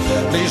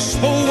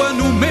 Lisboa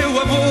no meu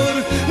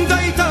amor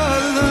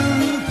deitada,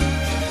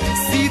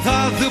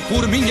 cidade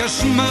por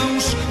minhas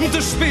mãos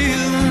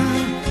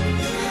despida.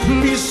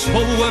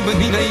 Lisboa,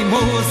 menina e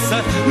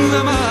moça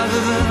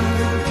amada,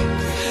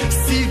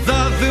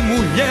 cidade,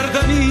 mulher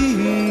da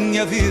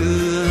minha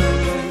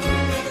vida.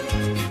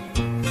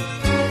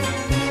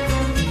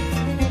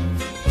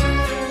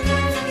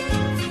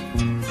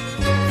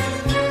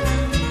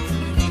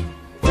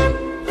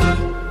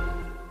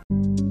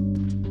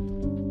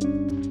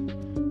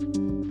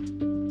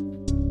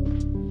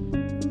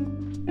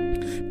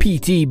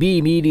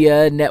 PTB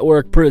Media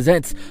Network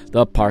presents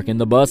the Park in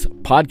the Bus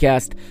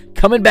podcast,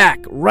 coming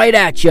back right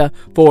at you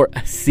for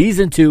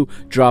Season 2,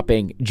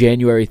 dropping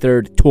January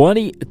 3rd,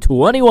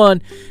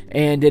 2021,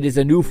 and it is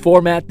a new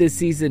format this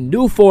season,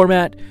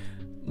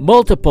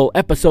 multiple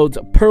episodes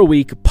per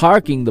week,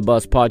 Parking the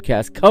Bus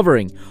podcast,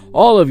 covering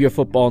all of your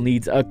football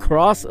needs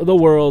across the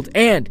world,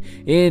 and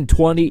in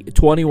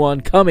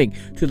 2021, coming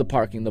to the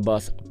Parking the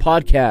Bus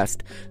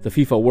podcast, the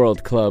FIFA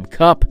World Club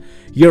Cup,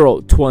 Euro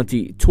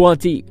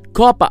 2020,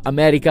 Copa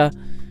America,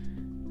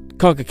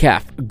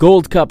 CONCACAF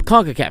Gold Cup,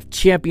 CONCACAF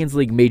Champions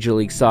League, Major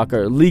League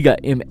Soccer, Liga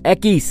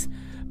MX,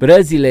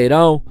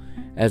 Brasileirão,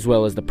 as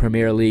well as the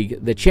Premier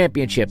League, the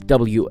Championship,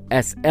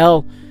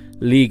 WSL,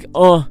 Ligue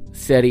 1,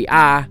 Serie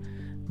A,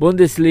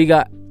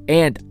 Bundesliga,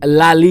 and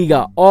La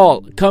Liga,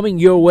 all coming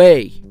your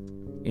way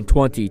in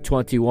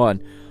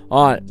 2021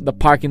 on the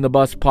Parking the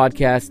Bus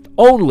podcast,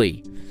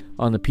 only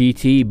on the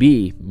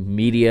PTB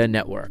Media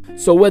Network.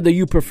 So whether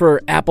you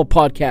prefer Apple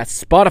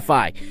Podcasts,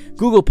 Spotify,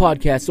 Google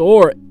Podcasts,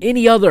 or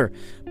any other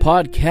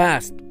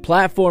podcast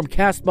platform,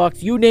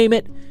 Castbox, you name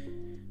it,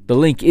 the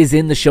link is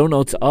in the show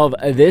notes of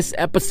this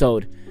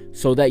episode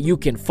so that you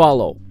can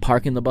follow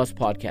Parking the Bus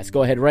podcast.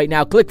 Go ahead right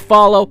now, click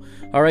follow.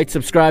 All right,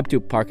 subscribe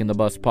to Parking the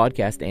Bus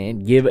podcast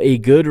and give a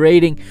good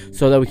rating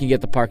so that we can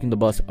get the Parking the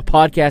Bus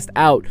podcast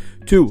out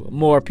to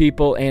more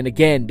people. And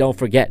again, don't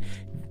forget,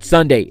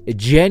 Sunday,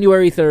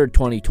 January 3rd,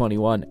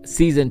 2021,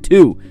 Season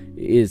 2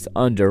 is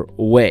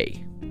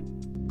underway.